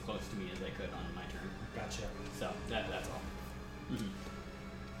moved as close to me as I could on my turn. Gotcha. So that's all. Mm-hmm.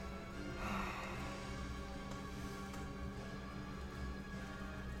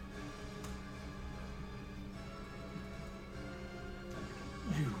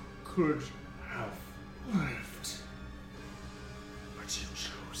 You could have lived, but you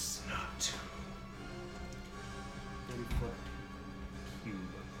chose not to. 30-foot cube.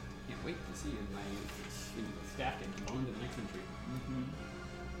 Can't wait to see if my staff gets blown to the next entry. Mm-hmm.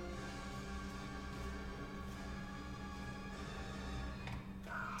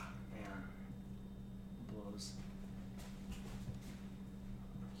 Ah, man. Blows.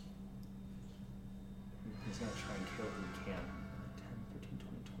 He's gonna try and kill who he can. 10, 13,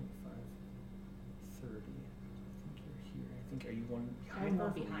 20, 25, 30. I think you're here. I think, are you one behind? I'm one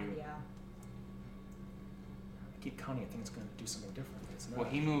off of behind, you? yeah. I keep counting. I think it's gonna do something different. But it's not. Well,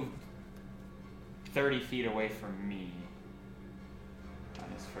 he moved 30 feet away from me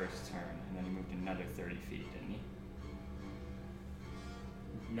on his first turn, and then he moved another 30 feet, didn't he?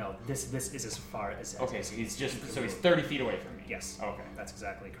 No, this is as far as. Okay, so he's 30 feet away from me. Yes. Okay. That's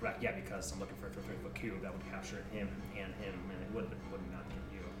exactly correct. Yeah, because I'm looking for a 30-foot cube that would capture him, and it would not get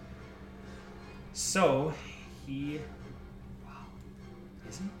you. So he. Wow.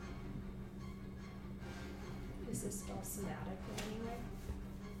 Is he? Is this spell somatic in any way?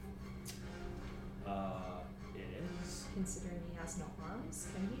 It is. Considering he has no arms,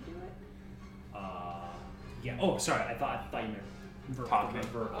 can he do it? Yeah. Oh, sorry. I thought you meant Talking.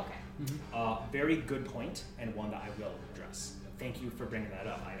 verbal. Okay. Very good point, and one that I will address. Thank you for bringing that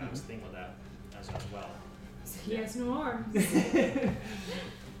up. I was thinking of that as well. So he has no arms.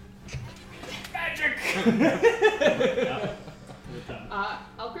 Magic.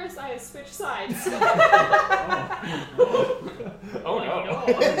 Elchris, I have switched sides. Oh no.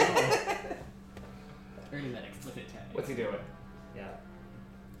 Earning that explicit tag. What's he doing? Yeah.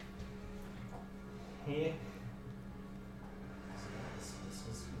 He.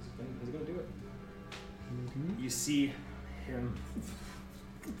 He's gonna do it. You see him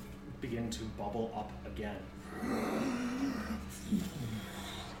begin to bubble up again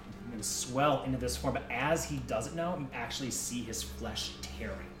and swell into this form. But as he does it now, you actually see his flesh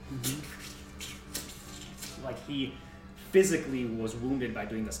tearing. Like he physically was wounded by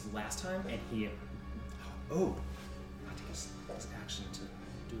doing this last time, and he. Oh, I'll take his action to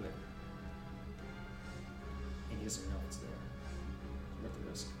do it. And he doesn't know it's there. Worth the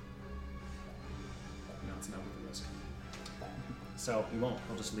risk. No, it's not worth the risk. So he won't.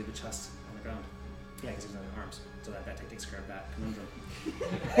 He'll just leave the chest on the ground. Yeah, because he's on the arms. So that takes care of that conundrum.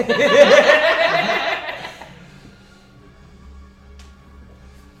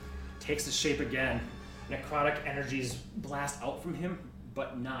 takes the shape again. Necrotic energies blast out from him,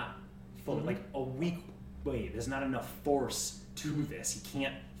 but not fully. Like a weak wave. There's not enough force to this. He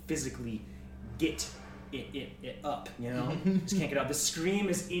can't physically get it up, you know? Just can't get up. The scream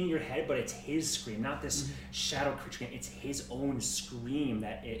is in your head, but it's his scream, not this shadow creature. It's his own scream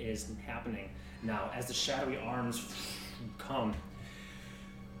that is happening now. As the shadowy arms come,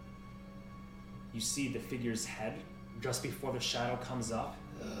 you see the figure's head just before the shadow comes up.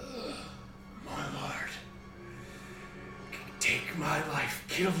 My lord, take my life,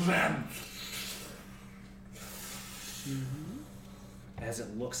 kill them. As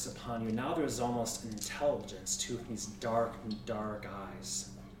it looks upon you, now there's almost an intelligence to these dark eyes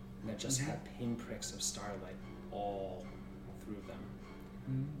that just have pinpricks of starlight all through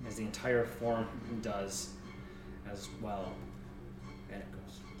them. As the entire form does as well. And it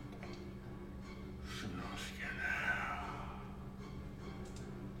goes.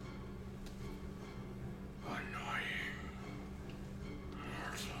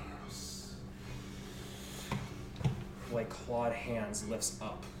 Like clawed hands lifts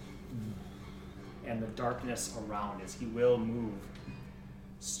up, and the darkness around as he will move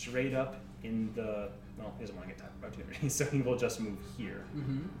straight up in the. Well, he doesn't want to get that opportunity, so he will just move here.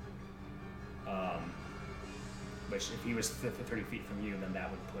 Which, if he was 30 feet from you, then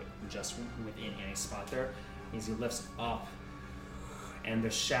that would put just within any spot there. As he lifts up, and the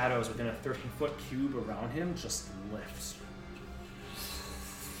shadows within a 13-foot cube around him just lifts,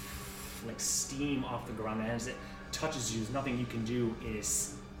 like steam off the ground, and as it touches you, there's nothing you can do. It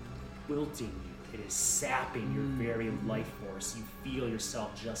is wilting you. It is sapping your very life force. You feel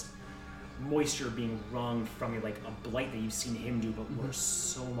yourself just moisture being wrung from you, like a blight that you've seen him do, but worse,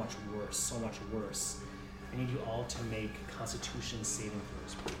 so much worse, so much worse. I need you all to make Constitution saving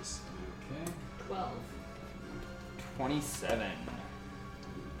throws, please. Okay. 12. 27. Yeah.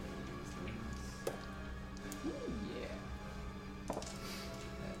 That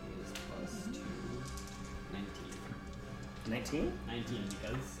is plus 2. 19. 19? 19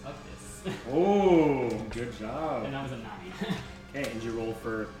 because of this. Oh, good job. And that was a 9. Okay, and you roll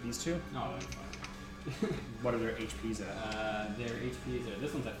for these two? No, that's fine. What are their HPs at? Their HPs are,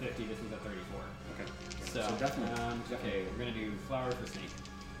 this one's at 50, this one's at 34. Okay. So, definitely. okay, we're gonna do flower for snake.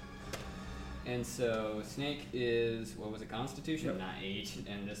 And so snake is, what was it, Constitution? Yep. Not 8,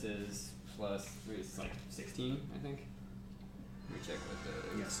 and this is plus 3, it's like 16, I think. Let me check what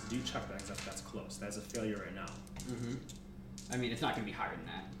the... Yes, do check that because that's close. That's a failure right now. I mean, it's not gonna be higher than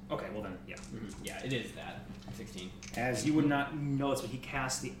that. Okay, well then, yeah. Yeah, it is that. 16. As you would not notice, but he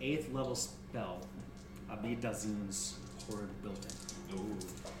cast the 8th level spell, Abidazun's Horde Built-In. Ooh.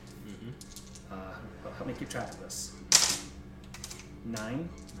 Help me keep track of this. 9.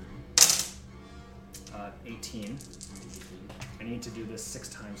 18. I need to do this 6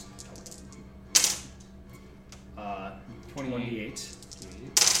 times total. 28.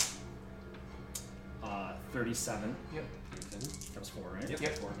 37. Yep. That was 4, right?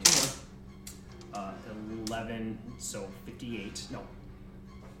 Yep. 4. 11, so 58. No.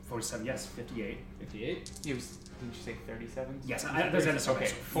 47, yes, 58. 58. Didn't you say 37? Yes, there's okay.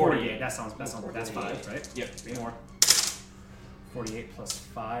 48. That's 5, right? Yep. 3 more. 48 plus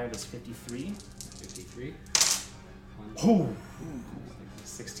 5 is 53. 53. Oh!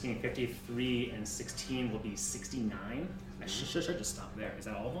 16, 53, and 16 will be 69. I should just stop there. Is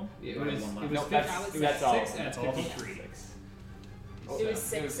that all of them? It Or was, one left? it was, No, 50, that's- it was that's all. 6 That's at all of them? 53. It was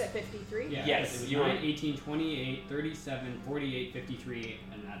 6 at 53? Yeah, Yes, it was you 9, were- 18, 28, 37, 48, 53,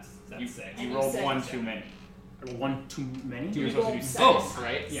 and that's 6. And You you rolled said- 1 too many. One too many? You were You supposed to rolled do 6, 7.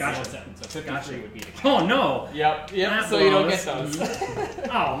 right? Yeah, Gotcha. you rolled 7. So 53 Gotcha. would be the count. Oh no! Yep. That So you don't blows. get those.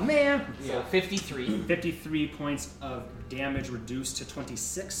 Oh man! So 53. 53 points of damage reduced to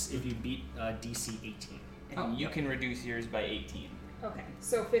 26 if you beat DC 18. And you can reduce yours by 18. Okay,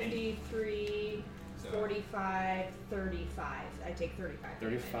 so 53, So- 45, 35. I take 35.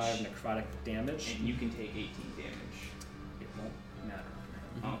 35 damage. necrotic damage. And you can take 18 damage. It won't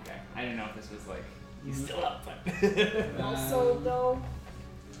matter. Okay. I didn't know if this was like, he's still up, but. Also, though,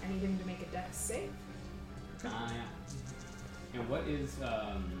 I need him to make a dex save. Yeah. And what is,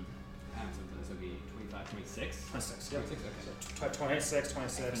 so this would be 25, 26? 26, yep. 26, okay. So 26,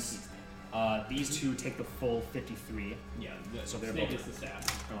 26. These two take the full 53 Yeah, So they're snake both- is the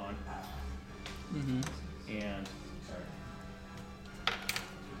staff. gone. And Sorry.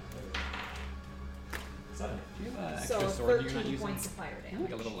 7. Do you have an So extra sword you're not 13 using? points of fire damage.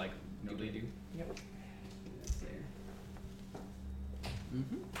 Like a little, like, doobly doo? Yep.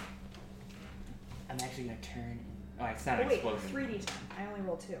 I'm actually gonna turn. Oh, it's not Oh, an wait, explosion. 3d10. I only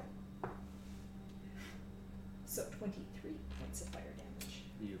rolled 2. So 23 points of fire damage.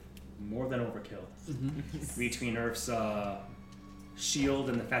 more than overkill. Between Earth's shield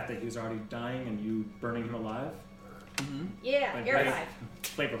and the fact that he was already dying and you burning him alive. Yeah, Like, you're very alive.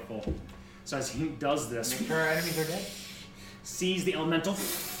 Flavorful. So as he does this, Make sure our enemies are dead. sees the elemental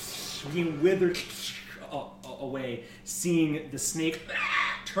being withered away, seeing the snake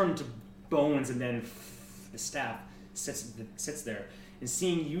turn to bones, and then the staff sits there, and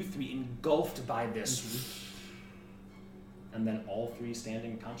seeing you three engulfed by this, and then all three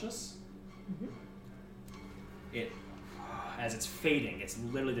standing conscious. It, as it's fading, it's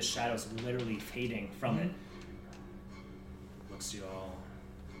literally the shadows literally fading from it. Looks to you all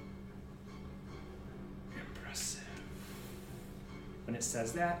impressive. When it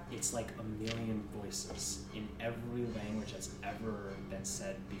says that, it's like a million voices in every language that's ever been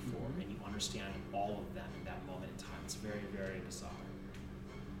said before, and you understand all of them in that moment in time. It's very, very bizarre.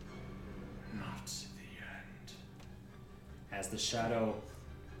 Not the end. As the shadow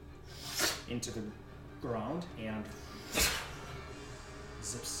into the ground and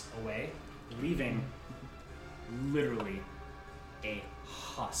zips away, leaving literally a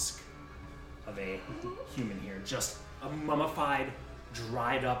husk of a human here, just a mummified,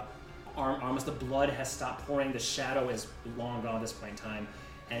 dried up arm. Almost the blood has stopped pouring. The shadow is long gone at this point in time,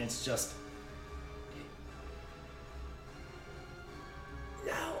 and it's just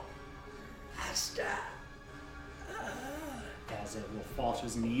no, Master. As it will fall to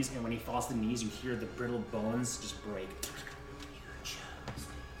his knees, and when he falls to the knees, you hear the brittle bones just break.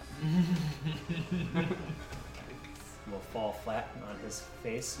 Will fall flat on his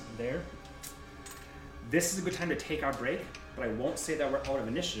face there. This is a good time to take our break, but I won't say that we're out of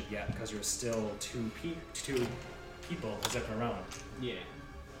initiative yet because there's still two people zipping around. Yeah.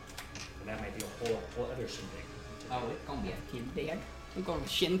 And that might be a whole other shindig. Oh, it's gonna be a shindig. We're gonna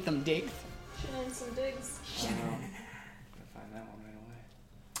shin some digs. Shin in some digs. Gotta find that one right away.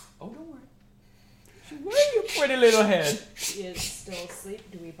 Oh, don't worry. Where are you pretty little head? She is still asleep.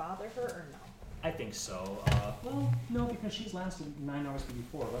 Do we bother her or no? I think so. Well, no, because she's lasted 9 hours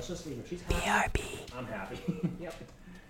before. Let's just leave her. She's happy. I'm happy. Yep.